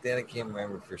something like that. I can't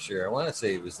remember for sure. I want to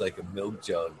say it was like a milk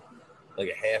jug, like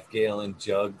a half-gallon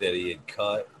jug that he had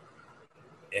cut,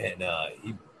 and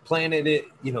he planted it,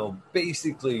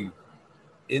 basically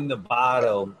in the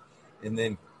bottom, and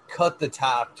then cut the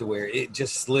top to where it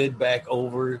just slid back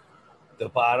over the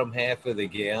bottom half of the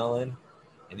gallon,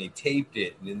 and he taped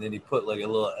it, and then he put like a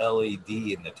little LED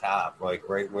in the top, like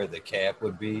right where the cap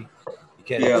would be. He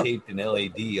kind of taped an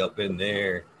LED up in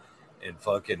there, and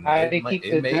fucking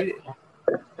it made it.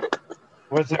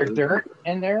 Was there dirt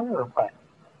in there or what?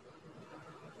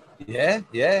 Yeah.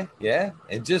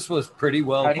 It just was pretty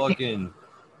well fucking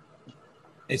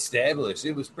established.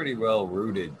 It was pretty well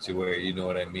rooted to where, you know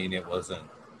what I mean? It wasn't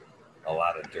a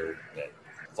lot of dirt that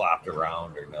flopped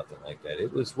around or nothing like that.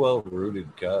 It was well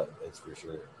rooted cut, that's for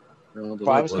sure. Well,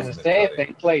 I was going to say, if they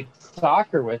played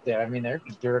soccer with it, I mean, there'd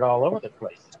be dirt all over the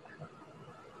place.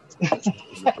 It was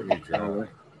pretty dry.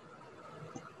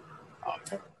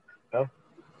 Oh.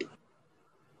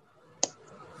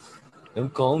 Them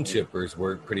cone chippers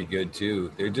work pretty good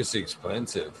too. They're just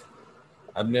expensive.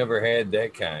 I've never had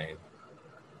that kind.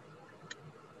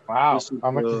 Wow.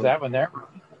 How much is that one there?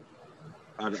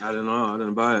 I don't know. I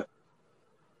didn't buy it.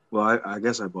 Well, I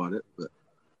guess I bought it, but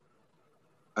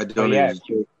I donated.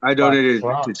 I donated it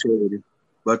to charity.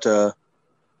 But there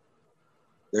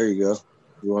you go.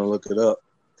 You want to look it up?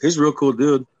 He's a real cool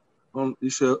dude. You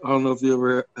should. I don't know if you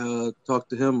ever talked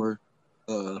to him or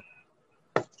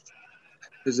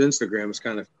his Instagram is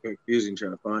kind of confusing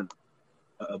trying to find.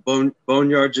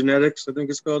 Boneyard Genetics, I think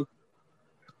it's called.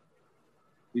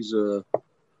 He's a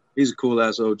cool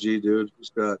ass OG dude.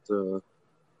 He's got a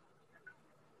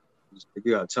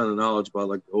ton of knowledge about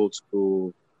like the old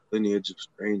school lineage of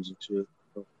strains and shit.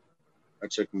 So I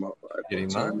check him out. Get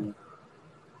him on.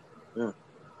 Yeah.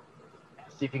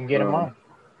 See if you can get him on.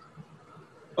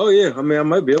 Oh yeah, I mean I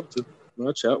might be able to.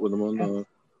 I'll chat with him on the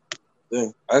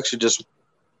thing. I actually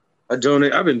I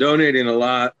donate. I've been donating a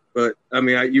lot, but I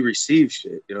mean you receive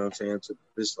shit. You know what I'm saying? So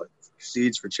this like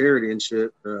seeds for charity and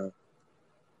shit.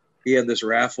 He had this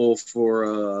raffle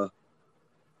for.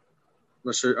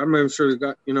 I'm sure the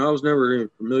guy. I was never even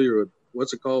familiar with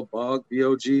what's it called,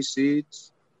 BOG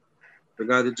Seeds. The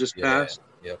guy that just passed.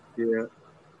 Yep. Yeah.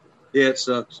 Yeah, it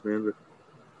sucks, man.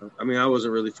 But I mean, I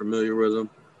wasn't really familiar with him,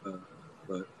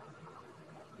 but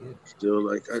still,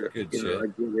 like, I get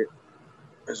it.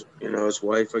 As, his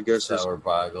wife, I guess. Sour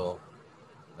boggle.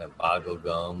 That boggle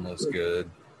gum was good.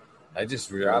 I just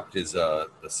dropped his the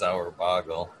sour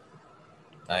boggle.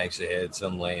 I actually had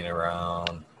some laying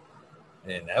around,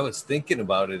 and I was thinking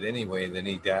about it anyway. Then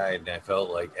he died, and I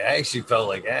actually felt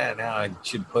like, now I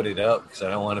should put it up because I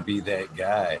don't want to be that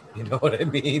guy. You know what I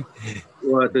mean?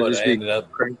 But I ended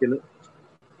up cranking it.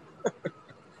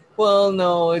 Well,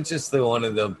 no, it's just one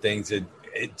of them things that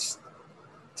it's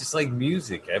just like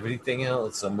music. Everything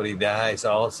else, somebody dies,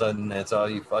 all of a sudden that's all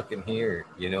you fucking hear.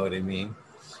 You know what I mean?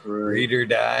 Right. Reader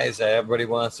dies, everybody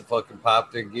wants to fucking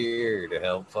pop their gear to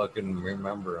help fucking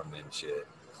remember them and shit.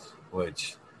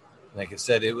 Which, like I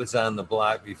said, it was on the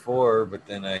block before, but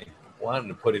then I wanted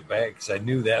to put it back because I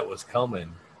knew that was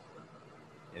coming.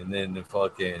 And then the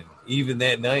fucking, even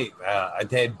that night,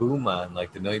 I'd had Boom on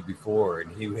like the night before,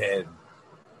 and he had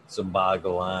some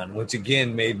boggle on, which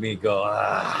again made me go,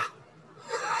 I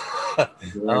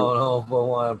don't know if I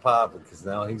want to pop it because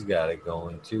now he's got it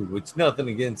going too, which nothing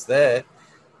against that,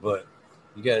 but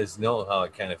you guys know how I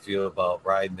kind of feel about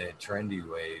riding that trendy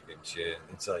wave and shit.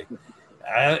 It's like,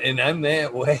 I'm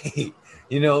that way.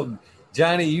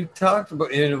 Johnny, you talked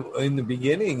about in the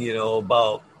beginning,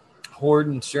 about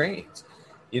hoarding strains.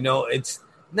 It's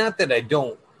not that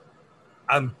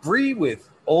I'm free with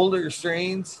older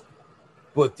strains,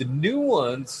 but the new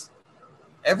ones,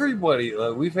 everybody,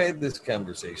 we've had this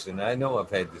conversation. I know I've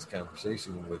had this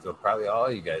conversation with probably all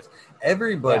you guys.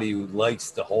 Everybody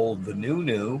likes to hold the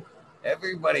new.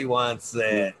 Everybody wants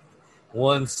that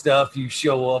one stuff you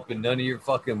show up and none of your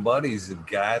fucking buddies have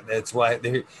got. That's why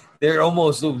they're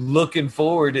almost looking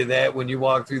forward to that when you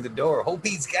walk through the door. Hope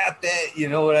he's got that. You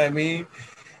know what I mean?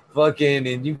 Fucking,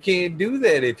 and you can't do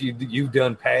that if you've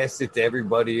done passed it to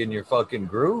everybody in your fucking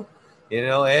group.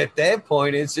 At that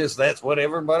point, it's just that's what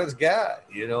everybody's got.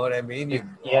 You know what I mean?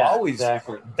 You always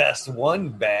best one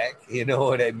back. You know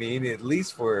what I mean? At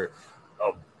least for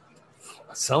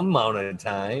some amount of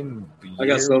time, I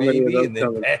got so many maybe, of and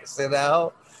then pass it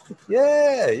out.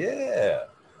 Yeah.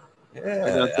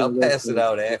 I'll pass it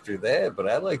out after that, but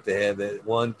I like to have that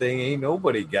one thing ain't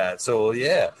nobody got. So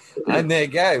I'm that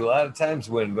guy. A lot of times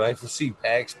when I see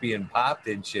packs being popped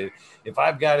and shit, if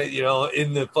I've got it,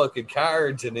 in the fucking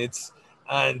cards and it's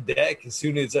on deck. As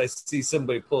soon as I see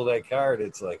somebody pull that card,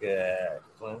 it's like,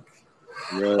 clunk.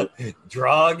 Right.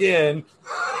 Draw again.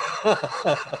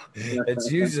 It's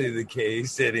usually the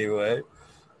case anyway.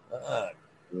 Oh,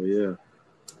 yeah.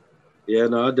 Yeah,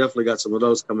 no, I definitely got some of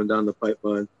those coming down the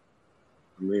pipeline.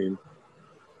 I mean,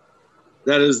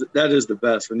 that is the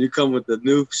best when you come with the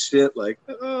new shit. Like,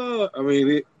 I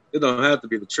mean, it don't have to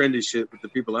be the trendy shit with the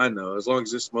people I know, as long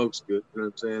as it smokes good. You know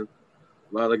what I'm saying?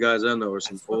 A lot of the guys I know are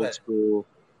some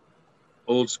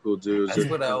old school dudes. That's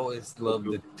what I always love,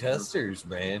 the testers,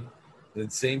 man. The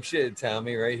same shit,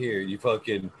 Tommy, right here. You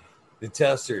fucking, the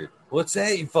tester. What's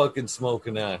that you fucking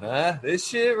smoking on, huh? This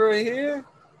shit right here?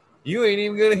 You ain't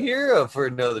even gonna hear of for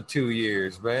another 2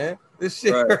 years, man. This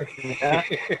shit right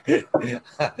here.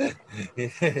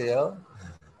 Yeah.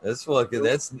 That's fucking,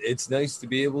 it's nice to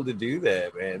be able to do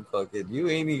that, man. Fucking, you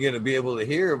ain't even gonna be able to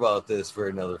hear about this for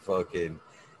another fucking,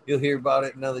 you'll hear about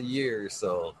it another year or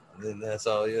so. And then that's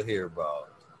all you'll hear about.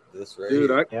 This right Dude,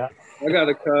 here. I got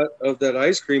a cut of that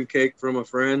ice cream cake from a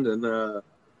friend, and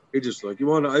he just like, you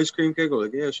want an ice cream cake? I'm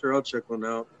like, yeah, sure, I'll check one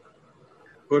out.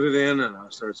 Put it in, and I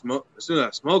start smoking. As soon as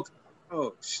I smoked,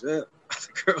 oh shit,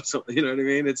 girls, you know what I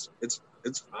mean? It's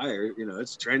fire, you know,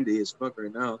 it's trendy as fuck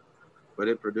right now, but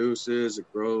it produces, it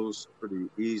grows pretty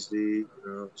easy, you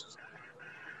know.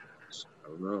 I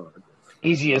don't know.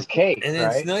 Easy as cake, and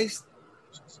right? It's nice.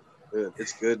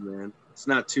 It's good, man. It's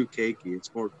not too cakey. It's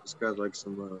got like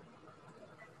some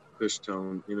kush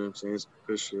tone. You know what I'm saying? It's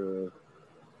kush. There's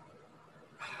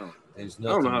I don't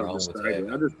know nothing how to wrong with describe it.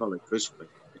 having. I just call it kush flavor.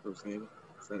 You know what I'm saying?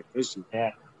 It's that cushy.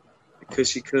 Yeah. The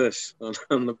cushy kush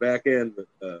on the back end, but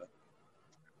a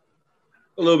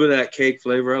little bit of that cake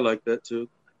flavor. I like that too.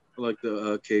 I like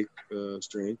the cake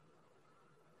strain.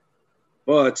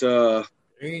 But there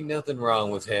ain't nothing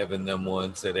wrong with having them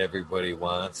ones that everybody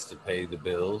wants to pay the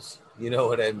bills. You know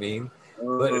what I mean?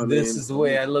 But this is the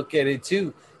way I look at it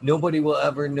too. Nobody will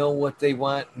ever know what they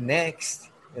want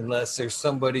next unless there's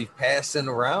somebody passing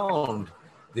around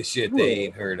the shit they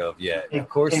ain't heard of yet. Of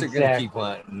course, they're going to keep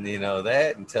wanting, you know,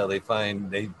 that until they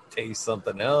taste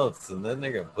something else, and then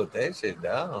they're going to put that shit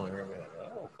down. They're going to be like,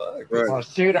 oh, fuck. Right. Well,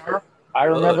 shoot, I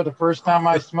remember the first time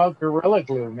I smoked Gorilla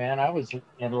Glue, man. I was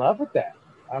in love with that.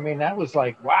 I mean, that was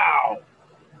like, wow.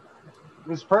 It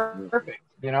was perfect,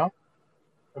 you know?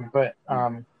 But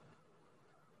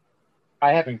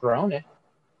I haven't grown it.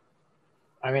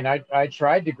 I mean, I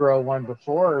tried to grow one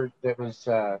before that was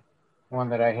one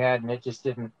that I had, and it just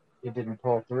didn't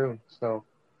pull through. So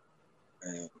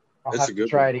I'll have to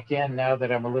try it again now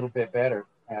that I'm a little bit better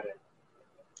at it.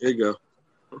 There you go.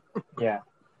 Yeah.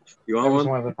 You want one?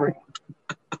 One of the first.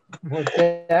 What's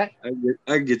that? I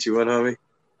can get you one, homie.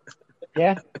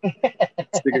 Yeah.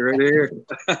 Stick it right here.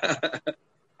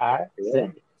 All right. Yeah.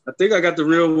 I think I got the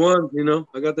real one. You know,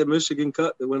 I got that Michigan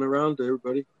cut that went around to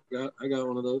everybody. I got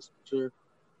one of those for sure.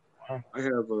 I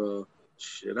have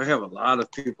I have a lot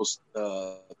of people,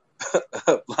 a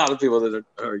lot of people that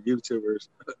are YouTubers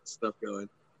stuff going.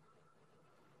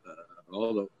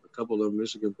 A couple of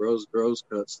Michigan Bros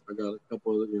cuts. I got a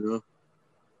couple of, you know, a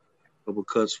couple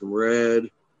cuts from Red.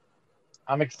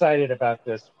 I'm excited about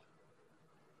this.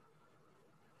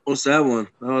 What's that one?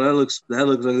 Oh, that looks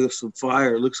like some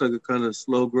fire. It looks like a kind of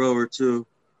slow grower too.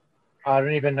 I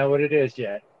don't even know what it is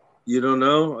yet. You don't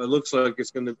know? It looks like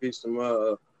it's going to be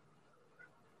some.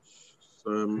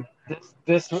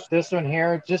 This one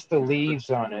here, just the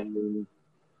leaves on it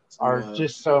are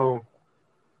just so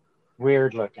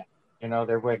weird looking. You know,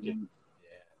 they're wicked.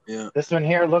 Yeah. This one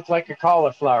here looked like a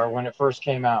cauliflower when it first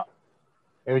came out.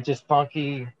 It was just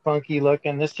funky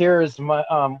looking. This here is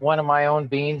one of my own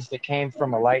beans that came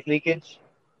from a light leakage,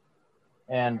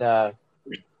 and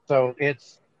so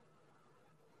it's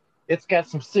got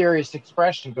some serious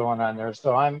expression going on there.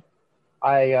 So I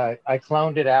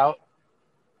cloned it out,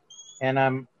 and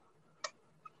I'm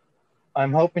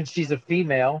hoping she's a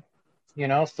female, you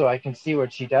know, so I can see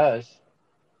what she does.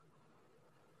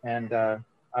 And I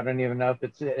don't even know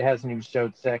if it hasn't even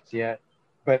showed sex yet.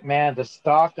 But man, the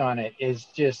stalk on it is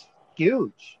just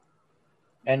huge.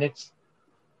 And it's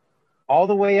all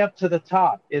the way up to the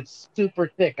top. It's super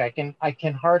thick. I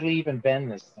can hardly even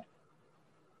bend this thing.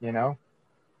 You know?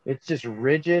 It's just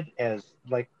rigid as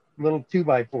like little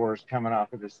 2x4s coming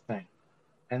off of this thing.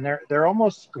 And they're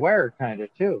almost square kind of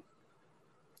too.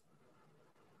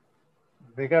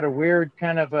 They got a weird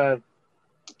kind of a,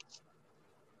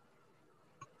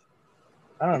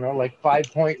 I don't know, like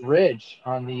 5-point ridge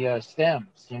on the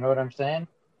stems. You know what I'm saying?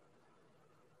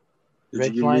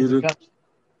 Ridge lines.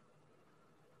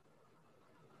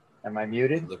 Am I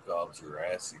muted? Look all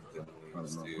Jurassic,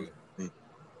 dude.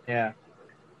 Yeah.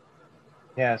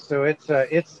 Yeah, so it's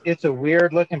a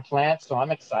weird looking plant, so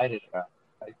I'm excited about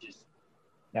it.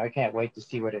 I can't wait to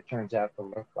see what it turns out to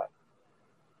look like.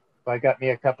 So I got me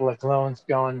a couple of clones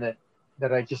going that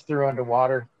I just threw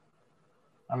underwater.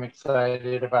 I'm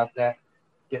excited about that,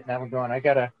 getting that one going. I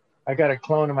got a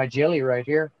clone of my jelly right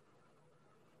here,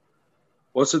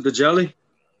 What's it? The jelly?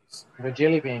 the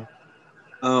jelly bean.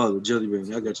 Oh, the jelly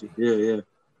bean. I got you. Yeah, yeah,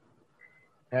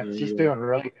 Yeah, yeah, she's yeah. doing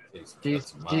really good. Takes She's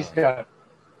cuts of she's mine. got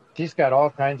she's got all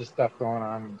kinds of stuff going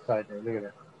on inside there. Look at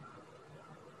her.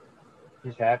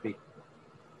 She's happy.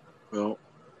 Well,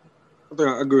 I think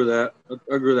I grew that.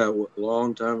 I grew that a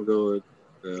long time ago. It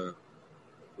was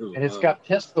And it's wild. got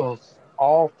pistils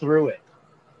all through it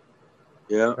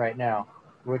Yeah. right now,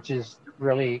 which is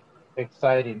really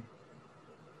exciting.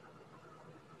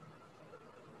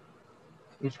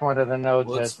 Each one of the nodes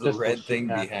What's has the pistols red shooting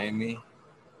thing out. behind me?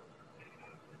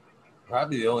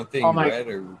 Probably the only Oh thing my, red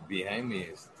or behind me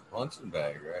is the punching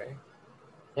bag, right?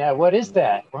 yeah, what is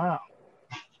that? Wow.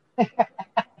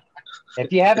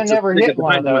 If you haven't It's a never stick hit of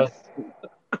one of dynamite. those,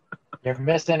 you're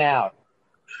missing out.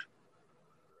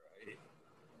 Right.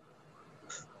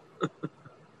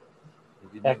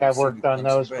 Have you Heck, never I seen the worked on punching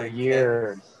those for bag, Ken?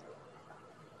 years.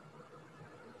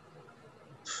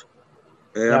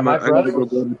 Hey, Yeah, my I gotta brother go was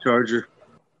grab a charger.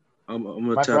 I'm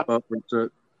gonna my tap brother. out for a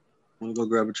sec. I'm gonna go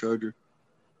grab a charger.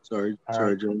 All right.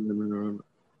 Sorry, Joe. Let me interrupt.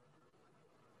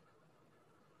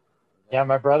 Yeah,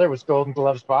 my brother was Golden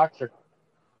Gloves boxer.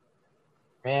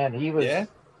 Man, Yeah?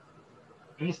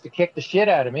 he used to kick the shit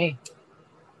out of me.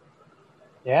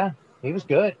 Yeah, he was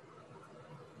good.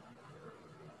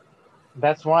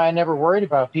 That's why I never worried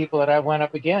about people that I went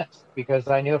up against because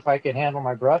I knew if I could handle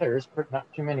my brothers, not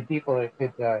too many people that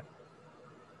could,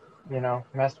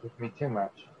 mess with me too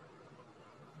much.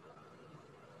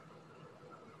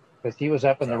 Because he was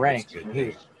up It's in the always a ranks good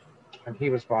thing. when he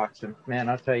was boxing. Man,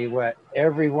 I'll tell you what,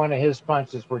 every one of his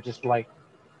punches were just like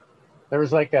there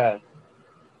was like a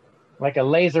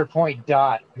laser point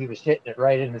dot. He was hitting it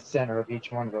right in the center of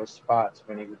each one of those spots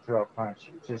when he would throw a punch.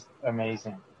 It was just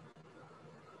amazing.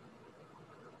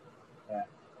 Yeah,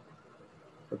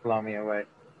 it blew me away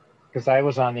because I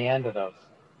was on the end of those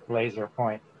laser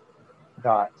point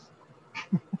dots.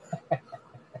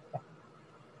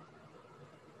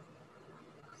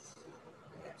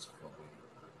 That's funny.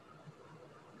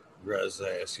 Russ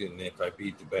asking if I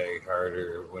beat the bag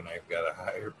harder when I've got a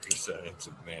higher percentage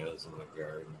of males in the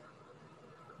garden.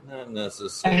 Not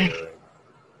necessarily.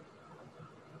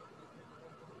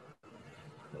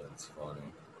 That's funny.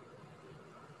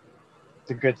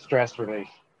 It's a good stress relief.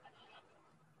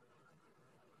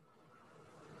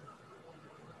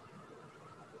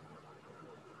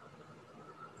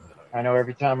 I know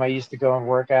every time I used to go and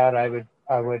work out, I would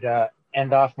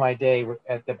end off my day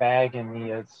at the bag in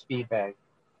the speed bag.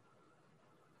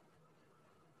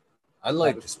 I That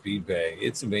like was the speed bag.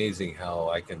 It's amazing how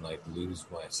I can like lose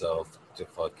myself to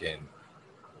fucking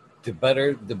the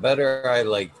better I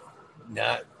like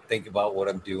not think about what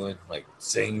I'm doing, like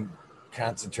sing,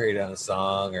 concentrate on a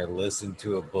song or listen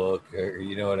to a book or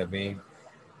you know what I mean.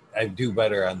 I do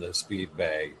better on the speed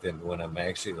bag than when I'm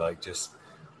actually like just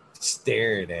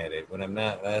staring at it. When I'm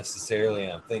not necessarily,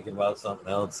 I'm thinking about something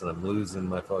else and I'm losing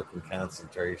my fucking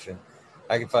concentration.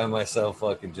 I can find myself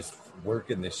fucking just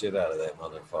working the shit out of that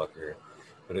motherfucker.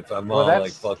 But if I'm well, all like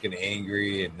that's fucking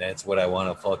angry and that's what I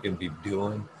want to fucking be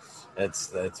doing,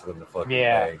 that's when the fucking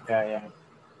yeah, bag yeah, yeah.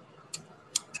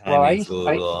 Well, timing's a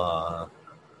little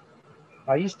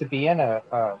I used to be in a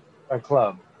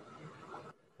club,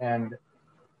 and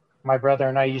my brother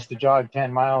and I used to jog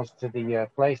 10 miles to the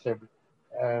place every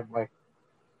like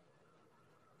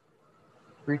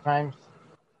three times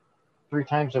three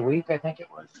times a week. I think it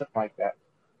was something like that,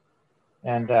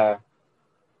 and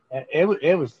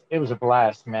it was a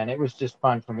blast, man. It was just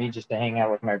fun for me just to hang out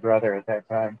with my brother at that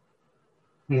time.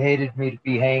 He hated me to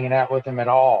be hanging out with him at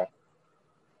all,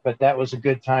 but that was a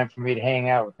good time for me to hang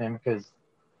out with him because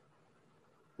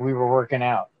we were working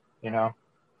out, you know.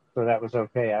 So that was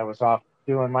okay. I was off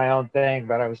doing my own thing,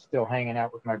 but I was still hanging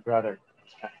out with my brother.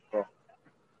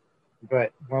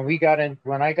 But when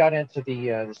I got into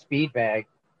the speed bag,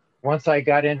 once I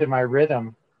got into my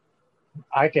rhythm,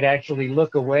 I could actually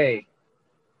look away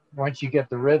once you get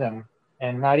the rhythm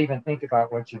and not even think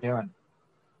about what you're doing,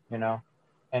 you know,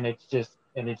 and it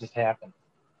just happened.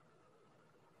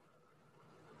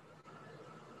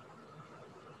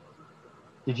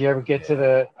 Did you ever get to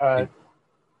the? yeah.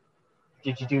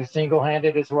 Did you do single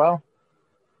handed as well?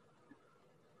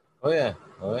 Oh yeah,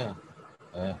 oh yeah.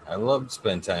 I love to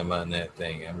spend time on that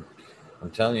thing. I'm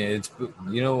telling you, it's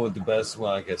you know what the best.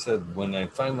 Well, like I said, when I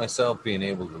find myself being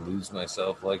able to lose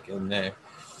myself like in there,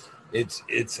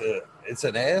 it's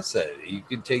an asset. You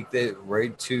can take that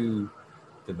right to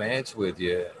the match with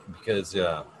you because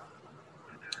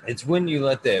it's when you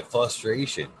let that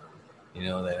frustration,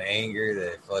 that anger,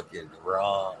 that fucking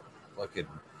raw fucking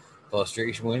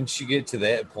frustration. Once you get to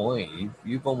that point,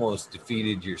 you've almost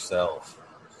defeated yourself.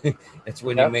 That's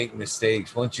when you make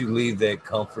mistakes. Once you leave that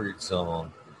comfort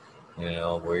zone,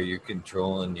 where you're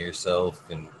controlling yourself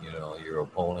and your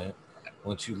opponent.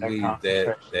 Once you leave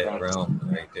that realm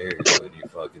right there is when you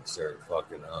fucking start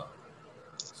fucking up.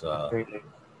 So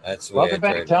that's the way Welcome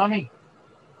back, Tommy.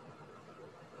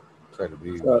 Try to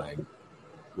be when I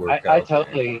work I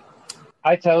out.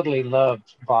 I totally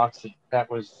loved boxing. That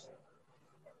was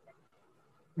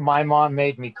my mom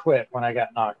made me quit when I got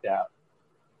knocked out.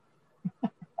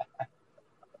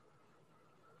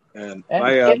 And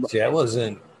that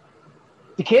wasn't.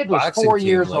 The kid was 4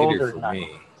 years older than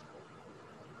me.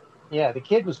 Yeah, the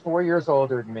kid was 4 years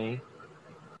older than me,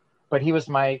 but he was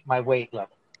my weight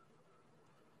level.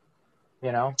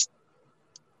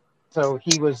 So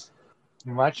he was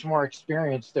much more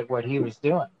experienced at what he was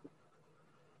doing.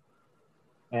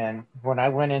 And when I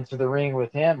went into the ring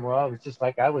with him, well, it was just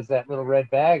like I was that little red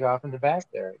bag off in the back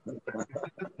there.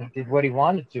 He did what he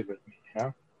wanted to with me,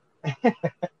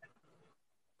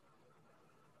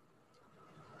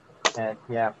 And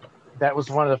yeah, that was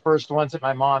one of the first ones that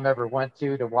my mom ever went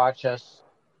to watch us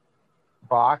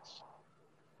box,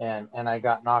 and I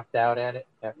got knocked out at it.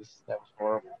 That was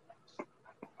horrible.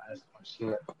 I just want to see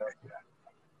it.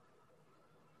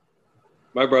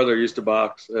 My brother used to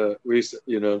box. We used to,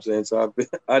 what I'm saying? So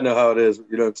I know how it is,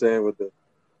 you know what I'm saying, with the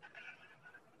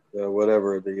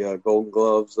Golden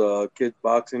Gloves, kids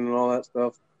boxing and all that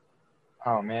stuff.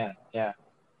 Oh, man, yeah.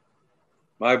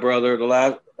 My brother,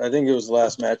 I think it was the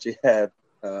last match he had,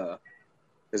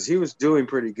 because he was doing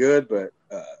pretty good, but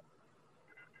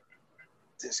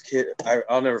this kid,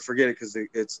 I'll never forget it because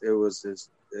it was this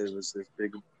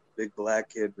big black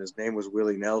kid, and his name was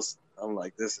Willie Nelson. I'm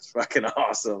like, this is fucking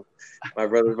awesome. My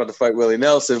brother was about to fight Willie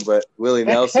Nelson, but Willie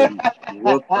Nelson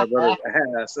whooped my brother's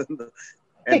ass.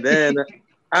 And then,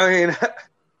 I mean,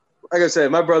 like I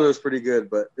said, my brother was pretty good,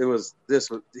 but he was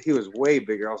way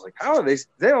bigger. I was like, how are they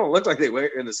don't look like they were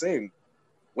in the same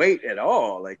weight at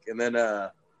all. Like, and then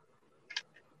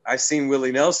I seen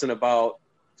Willie Nelson about,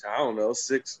 I don't know,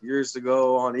 6 years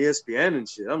ago on ESPN and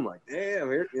shit. I'm like, damn,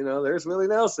 here, there's Willie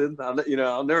Nelson.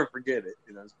 I'll never forget it.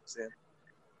 You know what I'm saying?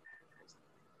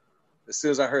 As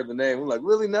soon as I heard the name, I'm like,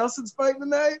 Willie Nelson's fighting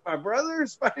tonight? My brother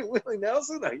is fighting Willie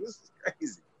Nelson? Like, this is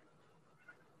crazy.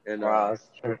 And wow, that's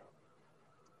true.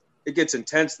 It gets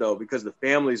intense, though, because the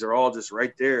families are all just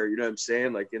right there. You know what I'm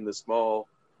saying? Like, in the small,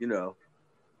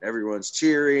 everyone's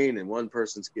cheering, and one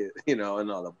person's and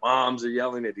all the moms are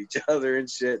yelling at each other and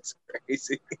shit. It's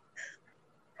crazy.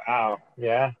 Wow.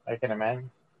 Yeah, I can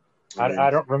imagine. I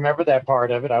don't remember that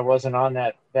part of it. I wasn't on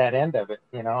that end of it.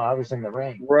 I was in the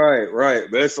ring. Right.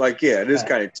 But it's like, yeah, it is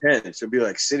kind of tense. It'd be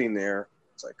like sitting there.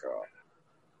 It's like,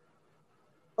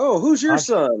 oh, who's your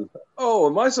son? Oh,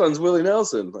 my son's Willie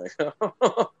Nelson. Like,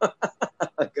 oh,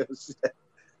 shit.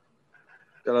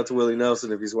 Shout out to Willie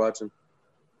Nelson if he's watching.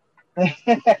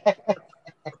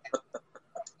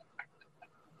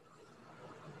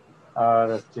 Oh,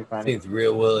 that's too funny. I think the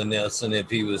real Willie Nelson, if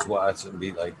he was watching,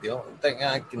 be like, the only thing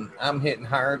I'm hitting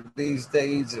hard these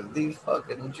days are these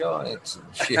fucking joints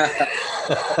and shit.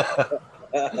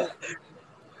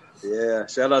 Yeah,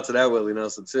 shout out to that Willie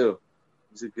Nelson too.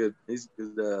 He's a good.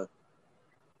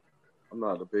 I'm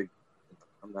not a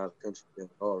country fan at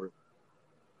all.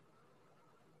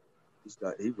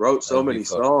 He wrote so many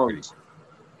songs.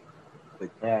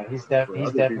 Yeah, he's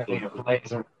definitely a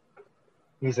blazer.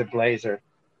 He's a blazer.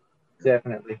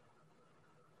 Definitely.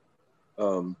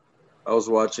 I was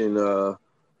watching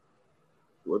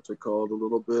what's it called a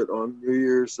little bit on New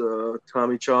Year's.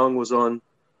 Tommy Chong was on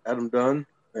Adam Dunn,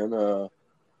 and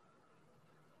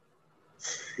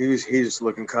he's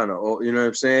looking kind of old. You know what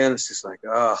I'm saying? It's just like,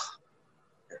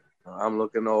 I'm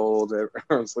looking old.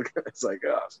 Everyone's looking. It's like,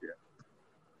 shit.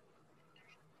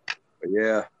 But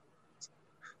yeah.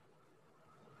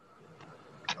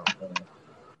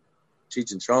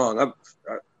 Cheech and Chong,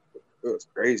 it was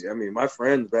crazy. I mean, my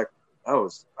friends back, I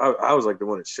was like the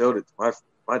one that showed it. My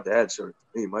dad showed it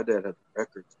to me. My dad had the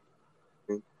records,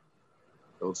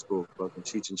 old school fucking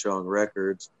Cheech and Chong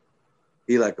records.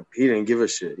 He didn't give a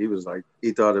shit. He was like,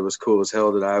 he thought it was cool as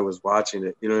hell that I was watching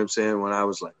it. You know what I'm saying? When I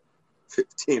was like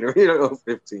 15 or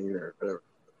 15 or whatever.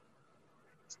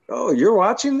 Oh, you're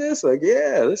watching this? Like,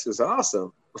 yeah, this is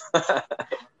awesome.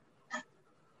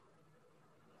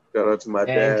 Shout out to my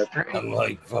dad. I'm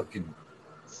like fucking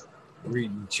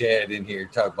reading chat in here,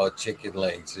 talk about chicken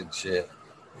legs and shit.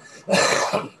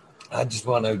 I just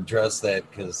want to address that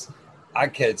because I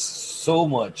catch so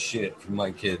much shit from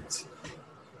my kids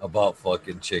about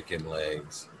fucking chicken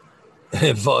legs.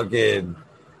 And fucking,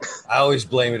 I always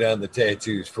blame it on the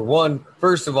tattoos. For one,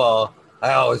 first of all,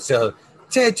 I always tell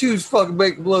tattoos fucking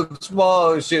make them look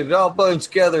small and shit. It all blends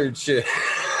together and shit.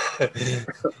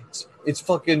 it's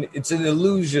fucking, it's an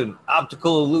illusion,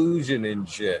 optical illusion and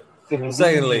shit.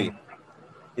 Secondly,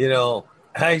 you know,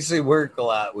 I actually work a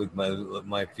lot with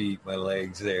my feet, my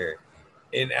legs there.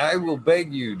 And I will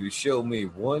beg you to show me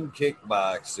one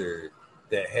kickboxer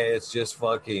that has just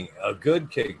fucking a good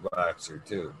kickboxer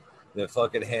too. That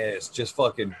fucking has just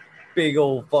fucking big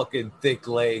old fucking thick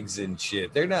legs and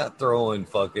shit. They're not throwing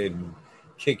fucking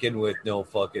kicking with no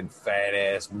fucking fat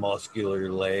ass muscular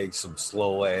legs, some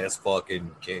slow ass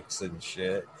fucking kicks and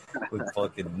shit with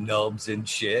fucking nubs and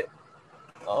shit.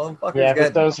 All the fuckers Yeah, got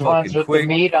but those ones fucking with quick, the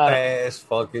meat on, fast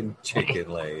fucking chicken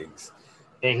legs.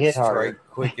 they hit Strike harder.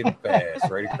 quick and fast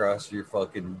right across your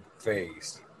fucking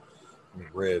face,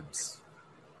 ribs.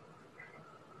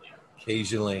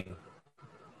 Occasionally,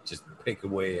 just pick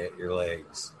away at your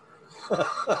legs.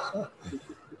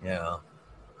 Yeah,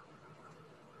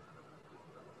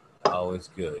 always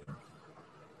good.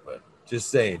 But just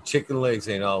saying, chicken legs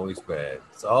ain't always bad.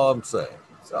 That's all I'm saying.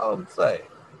 That's all I'm saying.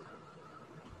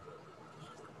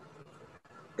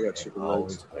 I got chicken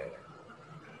Always legs. bad.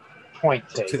 Point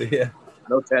taken. Yeah.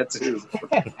 No tattoos.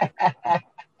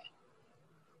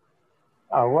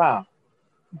 Oh, wow.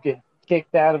 Get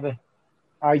kicked out of the.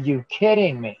 Are you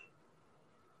kidding me?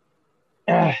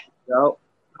 No.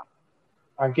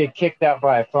 I'm getting kicked out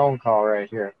by a phone call right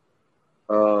here.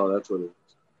 Oh, that's what it is.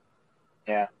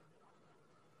 Yeah.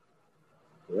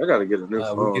 I got to get a new We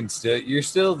phone. can still. You're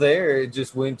still there. It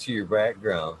just went to your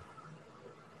background.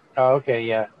 Oh, okay,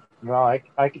 yeah. Well,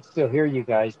 I can still hear you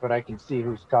guys, but I can see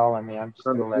who's calling me. I'm just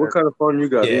going to let her. What kind of phone you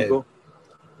got, Yeah. Eagle?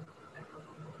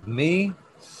 Me,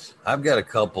 I've got a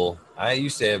couple. I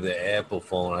used to have the Apple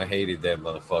phone. I hated that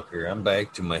motherfucker. I'm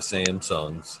back to my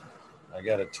Samsungs. I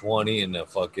got a 20 and a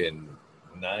fucking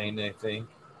 9, I think.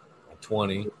 A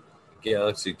 20,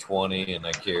 Galaxy 20, and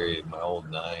I carried my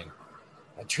old 9.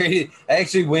 I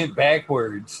actually went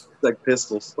backwards It's like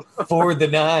pistols. for the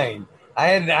 9. I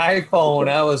had an iPhone.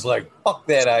 I was like, fuck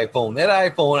that iPhone. That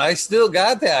iPhone, I still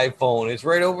got the iPhone. It's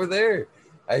right over there.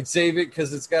 I'd save it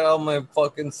because it's got all my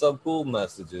fucking Subcool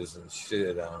messages and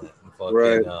shit on it. And fucking,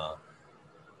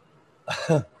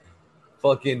 Right.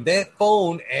 fucking that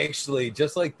phone actually,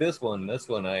 just like this one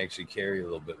I actually carry a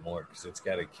little bit more because it's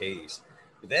got a case.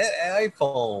 But that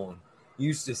iPhone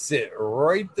used to sit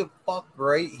right the fuck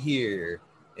right here.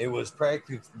 It was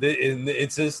practically, and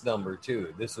it's this number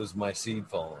too. This was my seed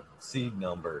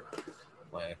number,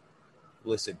 my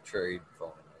illicit trade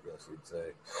phone, I guess you'd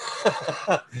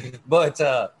say. But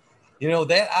you know,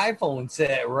 that iPhone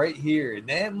sat right here, and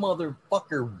that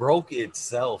motherfucker broke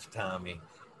itself, Tommy.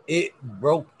 It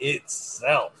broke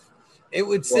itself. It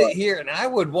would sit What? here, and I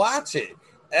would watch it.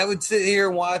 I would sit here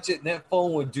and watch it, and that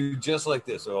phone would do just like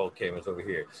this. Oh, okay, it's over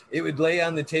here. It would lay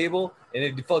on the table, and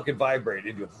it'd fucking vibrate.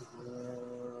 It'd go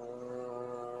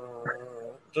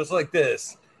just like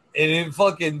this, and it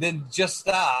fucking then just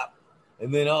stop,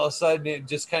 and then all of a sudden it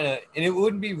just kind of, and it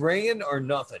wouldn't be ringing or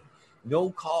nothing, no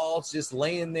calls, just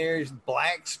laying there,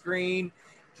 black screen.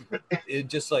 It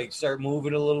just like start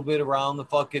moving a little bit around the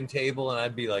fucking table, and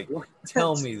I'd be like,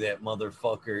 tell me that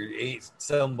motherfucker ain't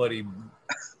somebody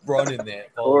running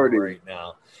that phone right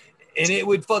now. And it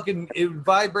would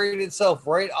vibrate itself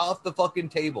right off the fucking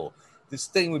table. This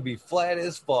thing would be flat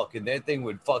as fuck, and that thing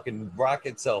would fucking rock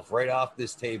itself right off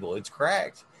this table. It's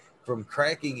cracked from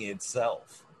cracking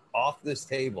itself off this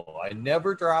table. I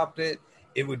never dropped it.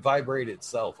 It would vibrate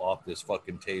itself off this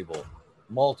fucking table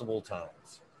multiple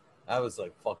times. I was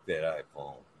like, fuck that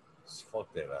iPhone.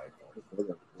 Fuck that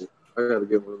iPhone. I got to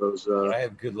get one of those. But I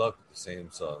have good luck with the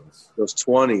Samsungs. Those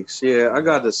 20s. Yeah, I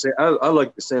got the. I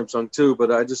like the Samsung too,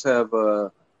 but I just have. I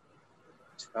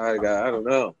don't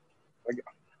know.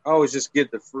 I always just get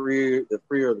the free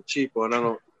or the cheap one. I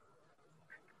don't.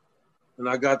 And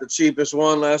I got the cheapest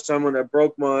one last time when I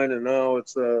broke mine, and now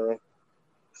it's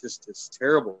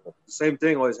terrible. The same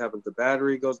thing always happens. The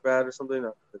battery goes bad or something.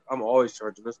 I'm always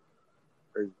charging this.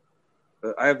 Crazy.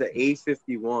 But I have the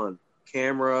A51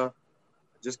 camera.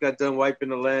 Just got done wiping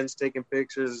the lens, taking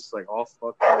pictures. It's like all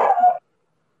fucked up.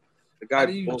 The guy. How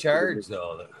do you charge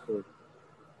though?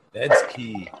 That's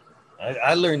key.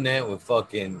 I learned that with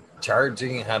fucking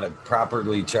charging, how to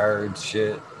properly charge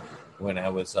shit when I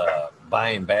was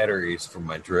buying batteries for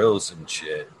my drills and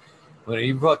shit. When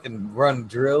you fucking run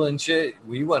drill and shit,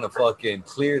 we want to fucking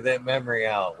clear that memory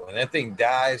out. When that thing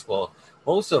dies, well,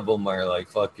 most of them are like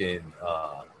fucking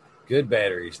good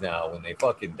batteries now. When they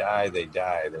fucking die, they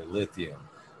die. They're lithium.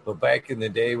 But back in the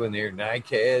day when they were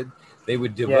NiCad, they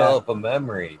would develop a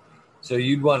memory. So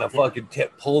you'd want to fucking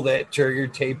pull that trigger,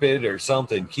 tape it or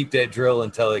something, keep that drill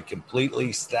until it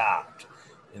completely stopped.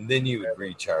 And then you would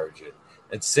recharge it.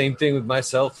 It's the same thing with my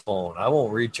cell phone. I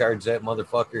won't recharge that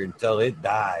motherfucker until it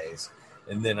dies.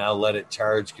 And then I'll let it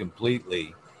charge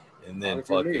completely. And then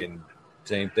fucking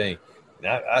same thing. And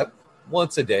I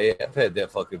once a day, I've had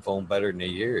that fucking phone better than a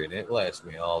year, and it lasts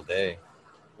me all day.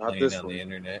 Not Playing this on one. the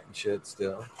internet and shit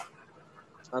still.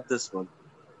 Not this one.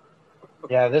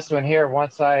 Yeah, this one here.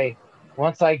 Once I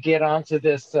get onto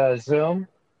this Zoom,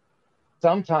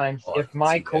 sometimes if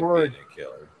my cord,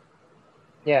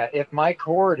 if my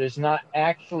cord is not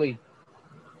actually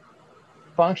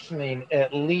functioning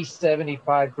at least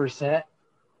 75%,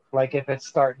 like if it's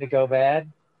starting to go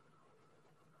bad,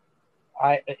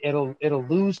 it'll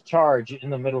lose charge in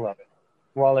the middle of it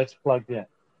while it's plugged in.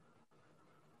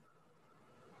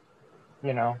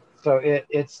 You know, so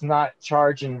it's not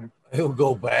charging. It'll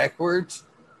go backwards.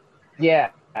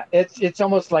 Yeah, it's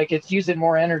almost like it's using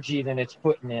more energy than it's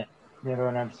putting in. You know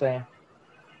what I'm saying?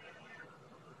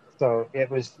 So it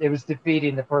was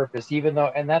defeating the purpose, even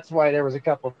though, and that's why there was a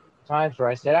couple times where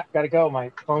I said, I gotta go,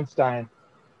 my phone's dying.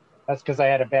 That's because I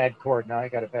had a bad cord. Now I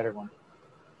got a better one,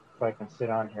 so I can sit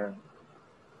on here.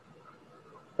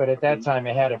 But at that time,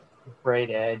 it had a frayed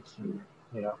edge, and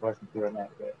it wasn't doing that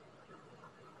good.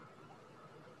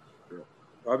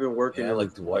 I've been working. I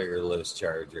like the wireless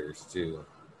chargers too.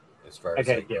 As far as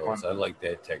that goes, I like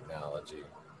that technology.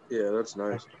 Yeah, that's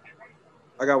nice.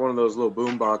 I got one of those little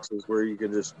boom boxes where you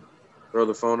can just throw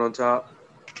the phone on top.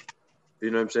 You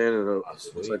know what I'm saying?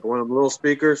 It's like one of the little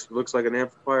speakers. It looks like an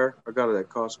amplifier. I got it at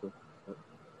Costco.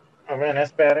 Oh man,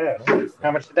 that's badass.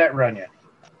 How much did that run you?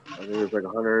 I think it was like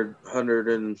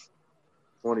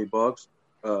 $120.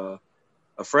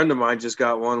 A friend of mine just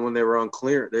got one when they were on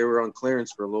clearance. They were on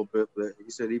clearance for a little bit, but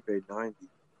he said he paid $90.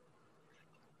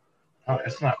 Oh,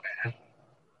 that's not bad.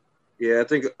 Yeah, I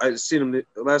think I seen them.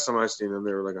 Last time I seen them,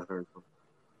 they were like $120.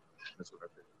 That's what I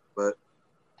paid. But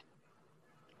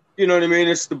you know what I mean?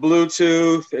 It's the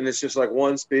Bluetooth, and it's just like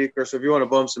one speaker. So if you want to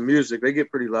bump some music, they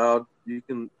get pretty loud. You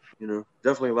can,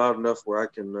 definitely loud enough where I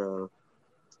can,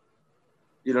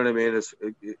 you know what I mean? It's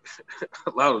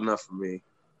loud enough for me,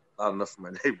 loud enough for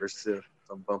my neighbors too. If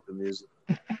I'm bumping music.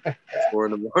 4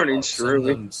 a.m. Some of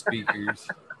them speakers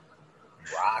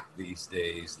rock these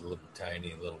days. Little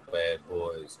tiny little bad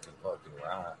boys can fucking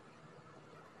rock.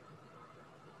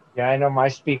 Yeah, I know my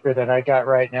speaker that I got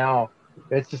right now.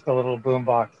 It's just a little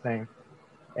boombox thing,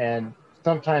 and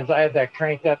sometimes I have that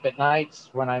cranked up at nights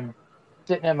when I'm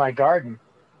sitting in my garden,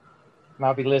 and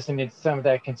I'll be listening to some of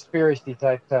that conspiracy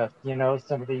type stuff.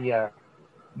 Some of the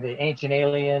ancient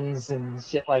aliens and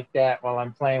shit like that while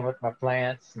I'm playing with my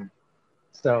plants, and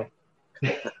so.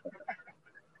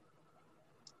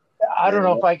 I don't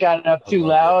know if I got it up too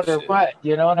loud or what.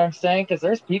 You know what I'm saying? Because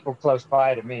there's people close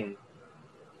by to me.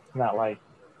 It's not like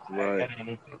I got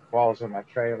any walls in my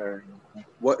trailer.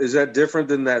 What is that different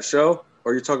than that show?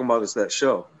 Or are you talking about that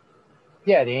show?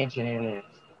 Yeah, the Ancient Aliens.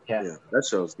 Yeah, that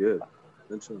show's good.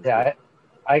 Good.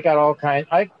 I got all kinds.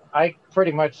 I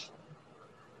pretty much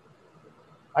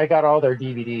I got all their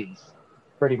DVDs,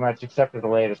 pretty much except for the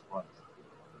latest ones.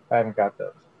 I haven't got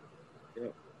those. Yeah,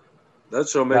 that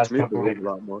show makes me believe a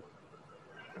lot more.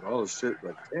 All the shit,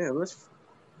 like, damn, this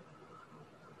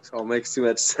all makes too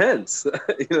much sense. You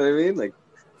know what I mean? Like,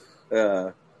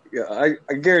 I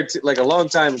guarantee, like a long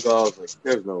time ago, I was like,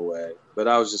 there's no way. But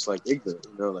I was just like ignorant,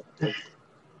 like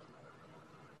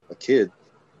a kid.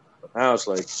 But now it's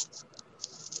like, just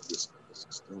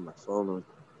on my phone on.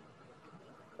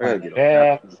 I gotta get on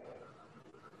that.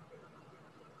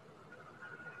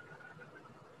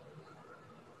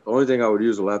 The only thing I would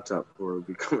use a laptop for would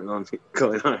be going on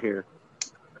here.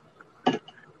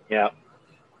 Yeah.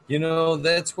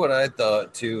 That's what I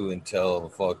thought too until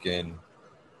fucking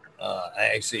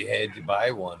I actually had to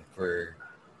buy one for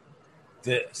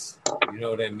this. You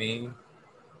know what I mean?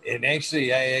 And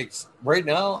actually, right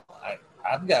now,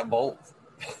 I've got both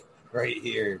right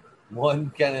here.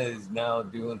 One kind of is now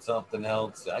doing something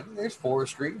else. There's 4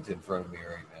 screens in front of me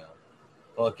right now.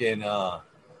 Fucking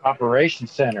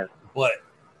Operations Center. But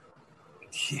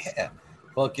yeah,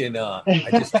 fucking I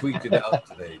just tweaked it out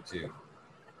today too.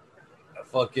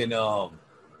 But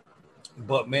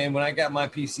man, when I got my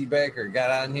PC back or got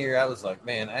on here, I was like,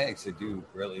 man, I actually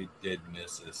really did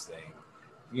miss this thing.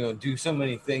 Do so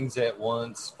many things at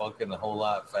once, fucking a whole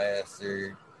lot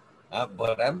faster.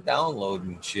 But I'm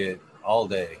downloading shit all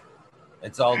day.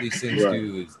 That's all these things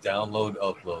do is download,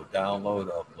 upload,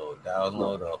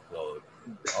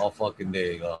 all fucking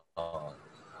day long.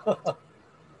 You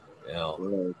know,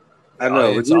 Well, I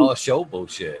know, but it's all show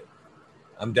bullshit.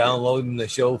 I'm downloading the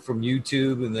show from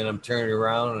YouTube, and then I'm turning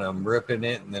around and I'm ripping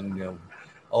it, and then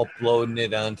uploading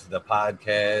it onto the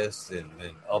podcast, and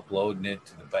then uploading it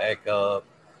to the backup,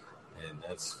 and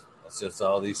that's just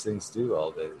all these things do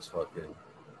all day is fucking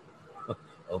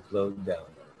upload down.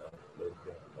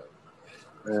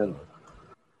 man.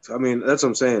 So, I mean, that's what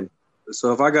I'm saying.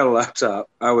 So if I got a laptop,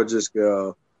 I would just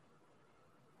go.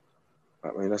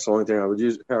 I mean, that's the only thing I would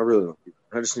use. I really don't.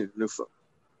 I just need a new phone.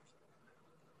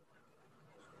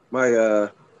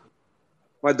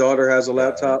 My daughter has a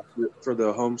laptop for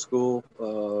the homeschool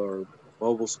or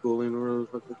mobile schooling, or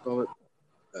what they call it.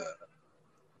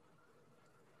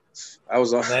 I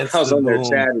was on there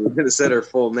chatting. It said her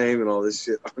full name and all this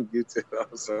shit on YouTube. I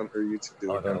was on her YouTube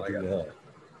doing that.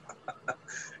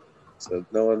 So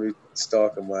no one be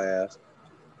stalking my ass.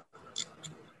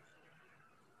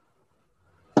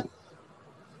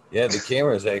 Yeah, the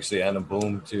camera is actually on a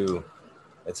boom too.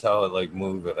 That's how it like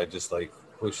move it. I just like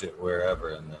push it wherever,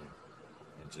 and then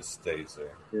it just stays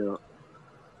there. Yeah.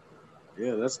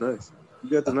 Yeah, that's nice.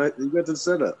 You got the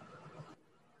setup.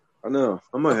 I know.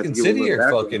 I might have to get sit here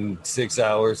fucking 6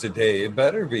 hours a day. It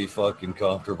better be fucking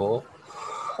comfortable.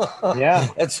 Yeah.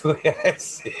 That's the way I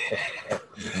see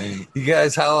it. You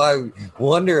guys, how I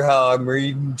wonder how I'm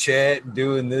reading chat and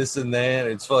doing this and that.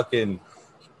 It's fucking,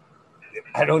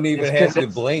 I don't even have to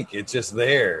blink. It's just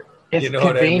there. It's you know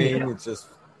convenient. what I mean?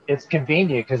 It's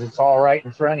convenient because it's all right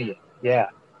in front of you. Yeah.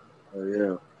 Oh,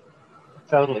 yeah.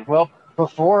 Totally. Well,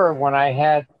 before when I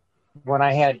had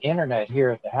internet here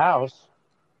at the house,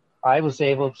 I was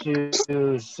able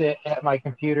to sit at my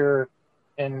computer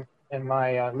in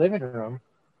my living room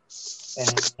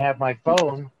and have my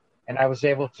phone, and I was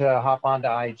able to hop onto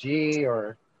IG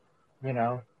or,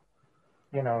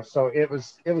 so it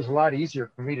was a lot easier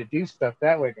for me to do stuff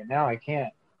that way. But now I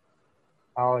can't.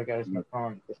 All I got is my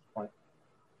phone at this point.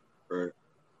 Right.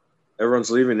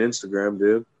 Everyone's leaving Instagram,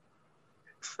 dude.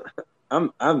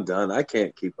 I'm done. I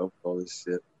can't keep up with all this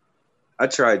shit. I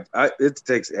tried. It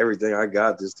takes everything I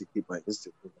got just to keep my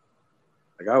Instagram.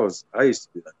 Like I used to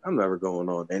be like, I'm never going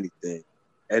on anything,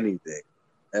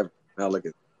 ever. Now look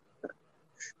at that.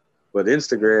 But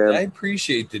Instagram. I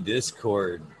appreciate the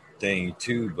Discord thing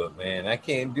too, but man, I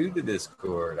can't do the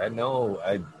Discord. I know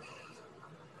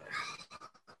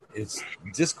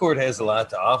Discord has a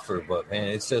lot to offer, but man,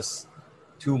 it's just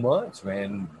too much,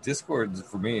 man. Discord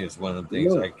for me is one of the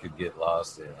things I could get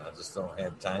lost in. I just don't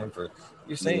have time for.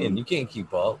 You're saying you can't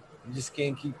keep up. You just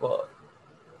can't keep up.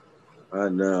 I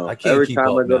know. I can't keep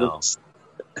up now.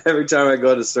 Every time I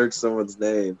go to search someone's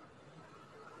name,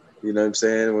 you know what I'm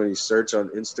saying? When you search on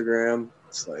Instagram,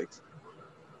 it's like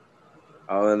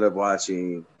I'll end up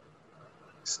watching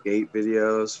skate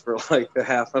videos for like a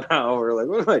half an hour. Like,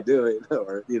 what am I doing?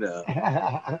 Or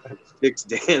chicks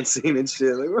dancing and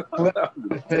shit. Like,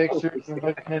 what pictures and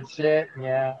looking at shit.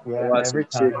 Yeah. Every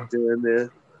time. Chicks doing this.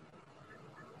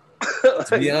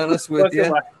 To be honest with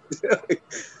you,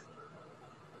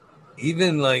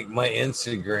 even like my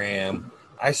Instagram,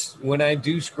 when I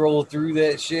do scroll through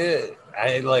that shit,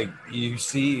 I like you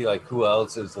see like who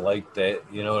else is like that.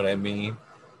 You know what I mean?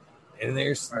 And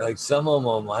there's like some of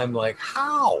them, I'm like,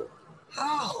 how?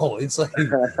 It's like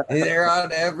they're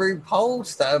on every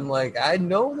post. I'm like, I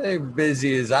know they're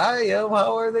busy as I am.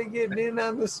 How are they getting in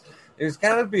on this? There's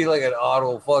got to be like an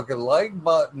auto fucking like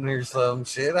button or some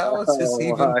shit. How is this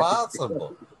even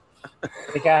possible?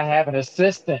 They gotta have an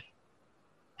assistant.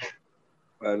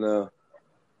 I know.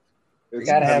 You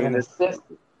gotta have an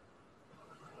assistant.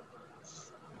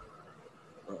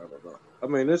 I don't know. I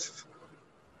mean,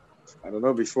 I don't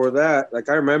know. Before that, like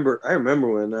I remember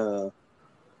when I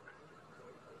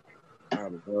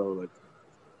don't know,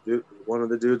 like one of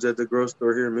the dudes at the grocery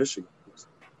store here in Michigan.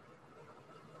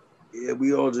 Yeah,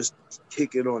 we all just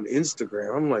kick it on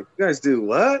Instagram. I'm like, you guys do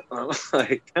what? I'm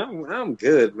like, I'm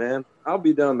good, man. I'll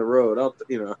be down the road. I'll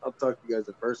talk to you guys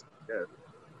in person. Yeah.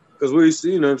 Because we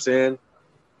see, you know what I'm saying?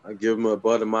 I give him a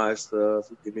butt of my stuff.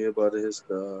 He give me a butt of his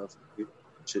stuff.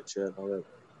 Chit chat and all that.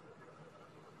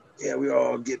 Yeah, we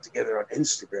all get together on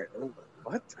Instagram. I'm like,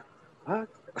 what the fuck?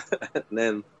 And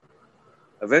then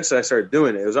eventually I started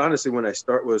doing it. It was honestly when I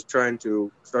was trying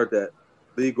to start that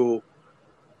legal,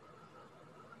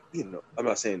 I'm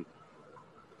not saying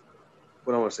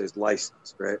what I want to say is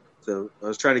licensed, right? So I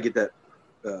was trying to get that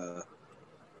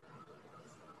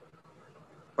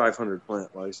 500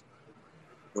 plant license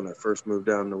when I first moved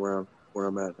down to where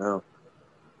I'm at now.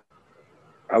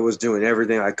 I was doing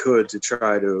everything I could to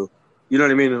try to, you know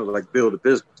what I mean, like build a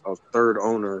business. I was third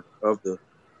owner of the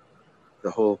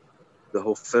whole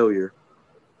failure.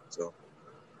 So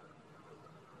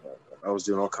I was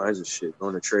doing all kinds of shit,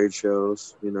 going to trade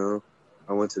shows. You know,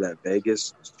 I went to that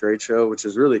Vegas trade show, which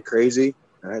is really crazy.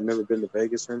 I had never been to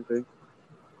Vegas or anything,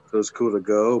 so it was cool to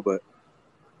go. But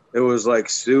it was like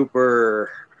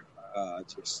super,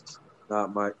 just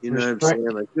not my. You know what I'm saying?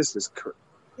 Like this is,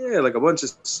 yeah, like a bunch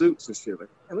of suits and shit. Like,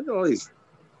 man, look at all these.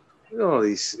 Look at all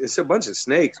these. It's a bunch of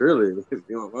snakes, really. If you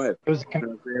don't mind. It was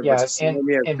in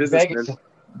businessmen. Vegas.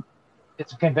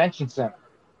 It's a convention center.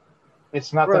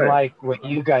 It's nothing Right. like what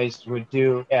you guys would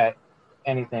do at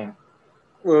anything.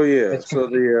 Well, yeah. So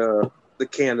the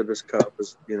Cannabis Cup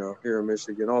is, you know, here in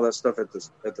Michigan. All that stuff at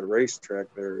the racetrack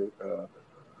there. How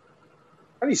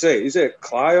do you say it? You say it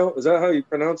Clio? Is that how you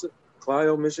pronounce it?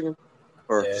 Clio, Michigan?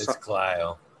 Or Yeah, it's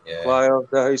Clio. Yeah. Clio, is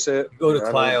that how you say it? You go to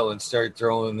Clio and start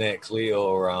throwing that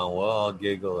Clio around. Well, I'll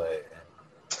giggle at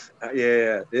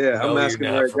it. Yeah. No, I'm asking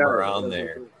you're not from around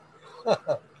there.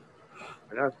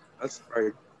 And that's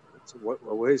probably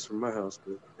a ways from my house,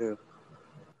 but yeah.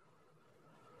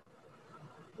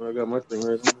 Well, I got my thing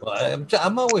right now. Well,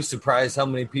 I'm always surprised how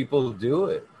many people do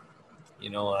it.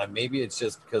 You know, maybe it's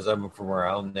just because I'm from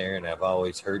around there and I've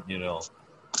always heard it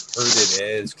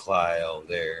as Clio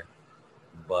there.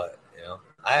 But, you know,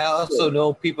 I also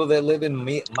know people that live in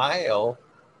Mayo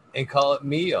and call it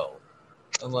Mio.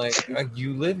 I'm like,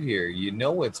 you live here. You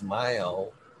know it's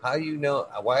Mayo. How you know?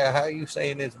 How are you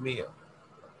saying it's Mio?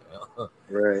 You know?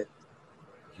 Right.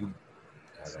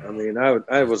 I mean,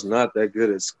 I was not that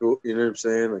good at school. You know what I'm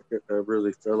saying? Like, I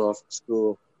really fell off of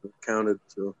school. It counted,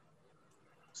 so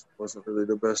it wasn't really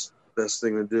the best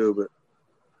thing to do. But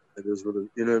it is what it,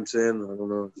 you know what I'm saying? I don't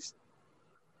know.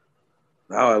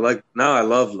 Now I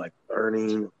love like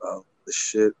learning about the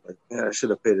shit. Like, man, I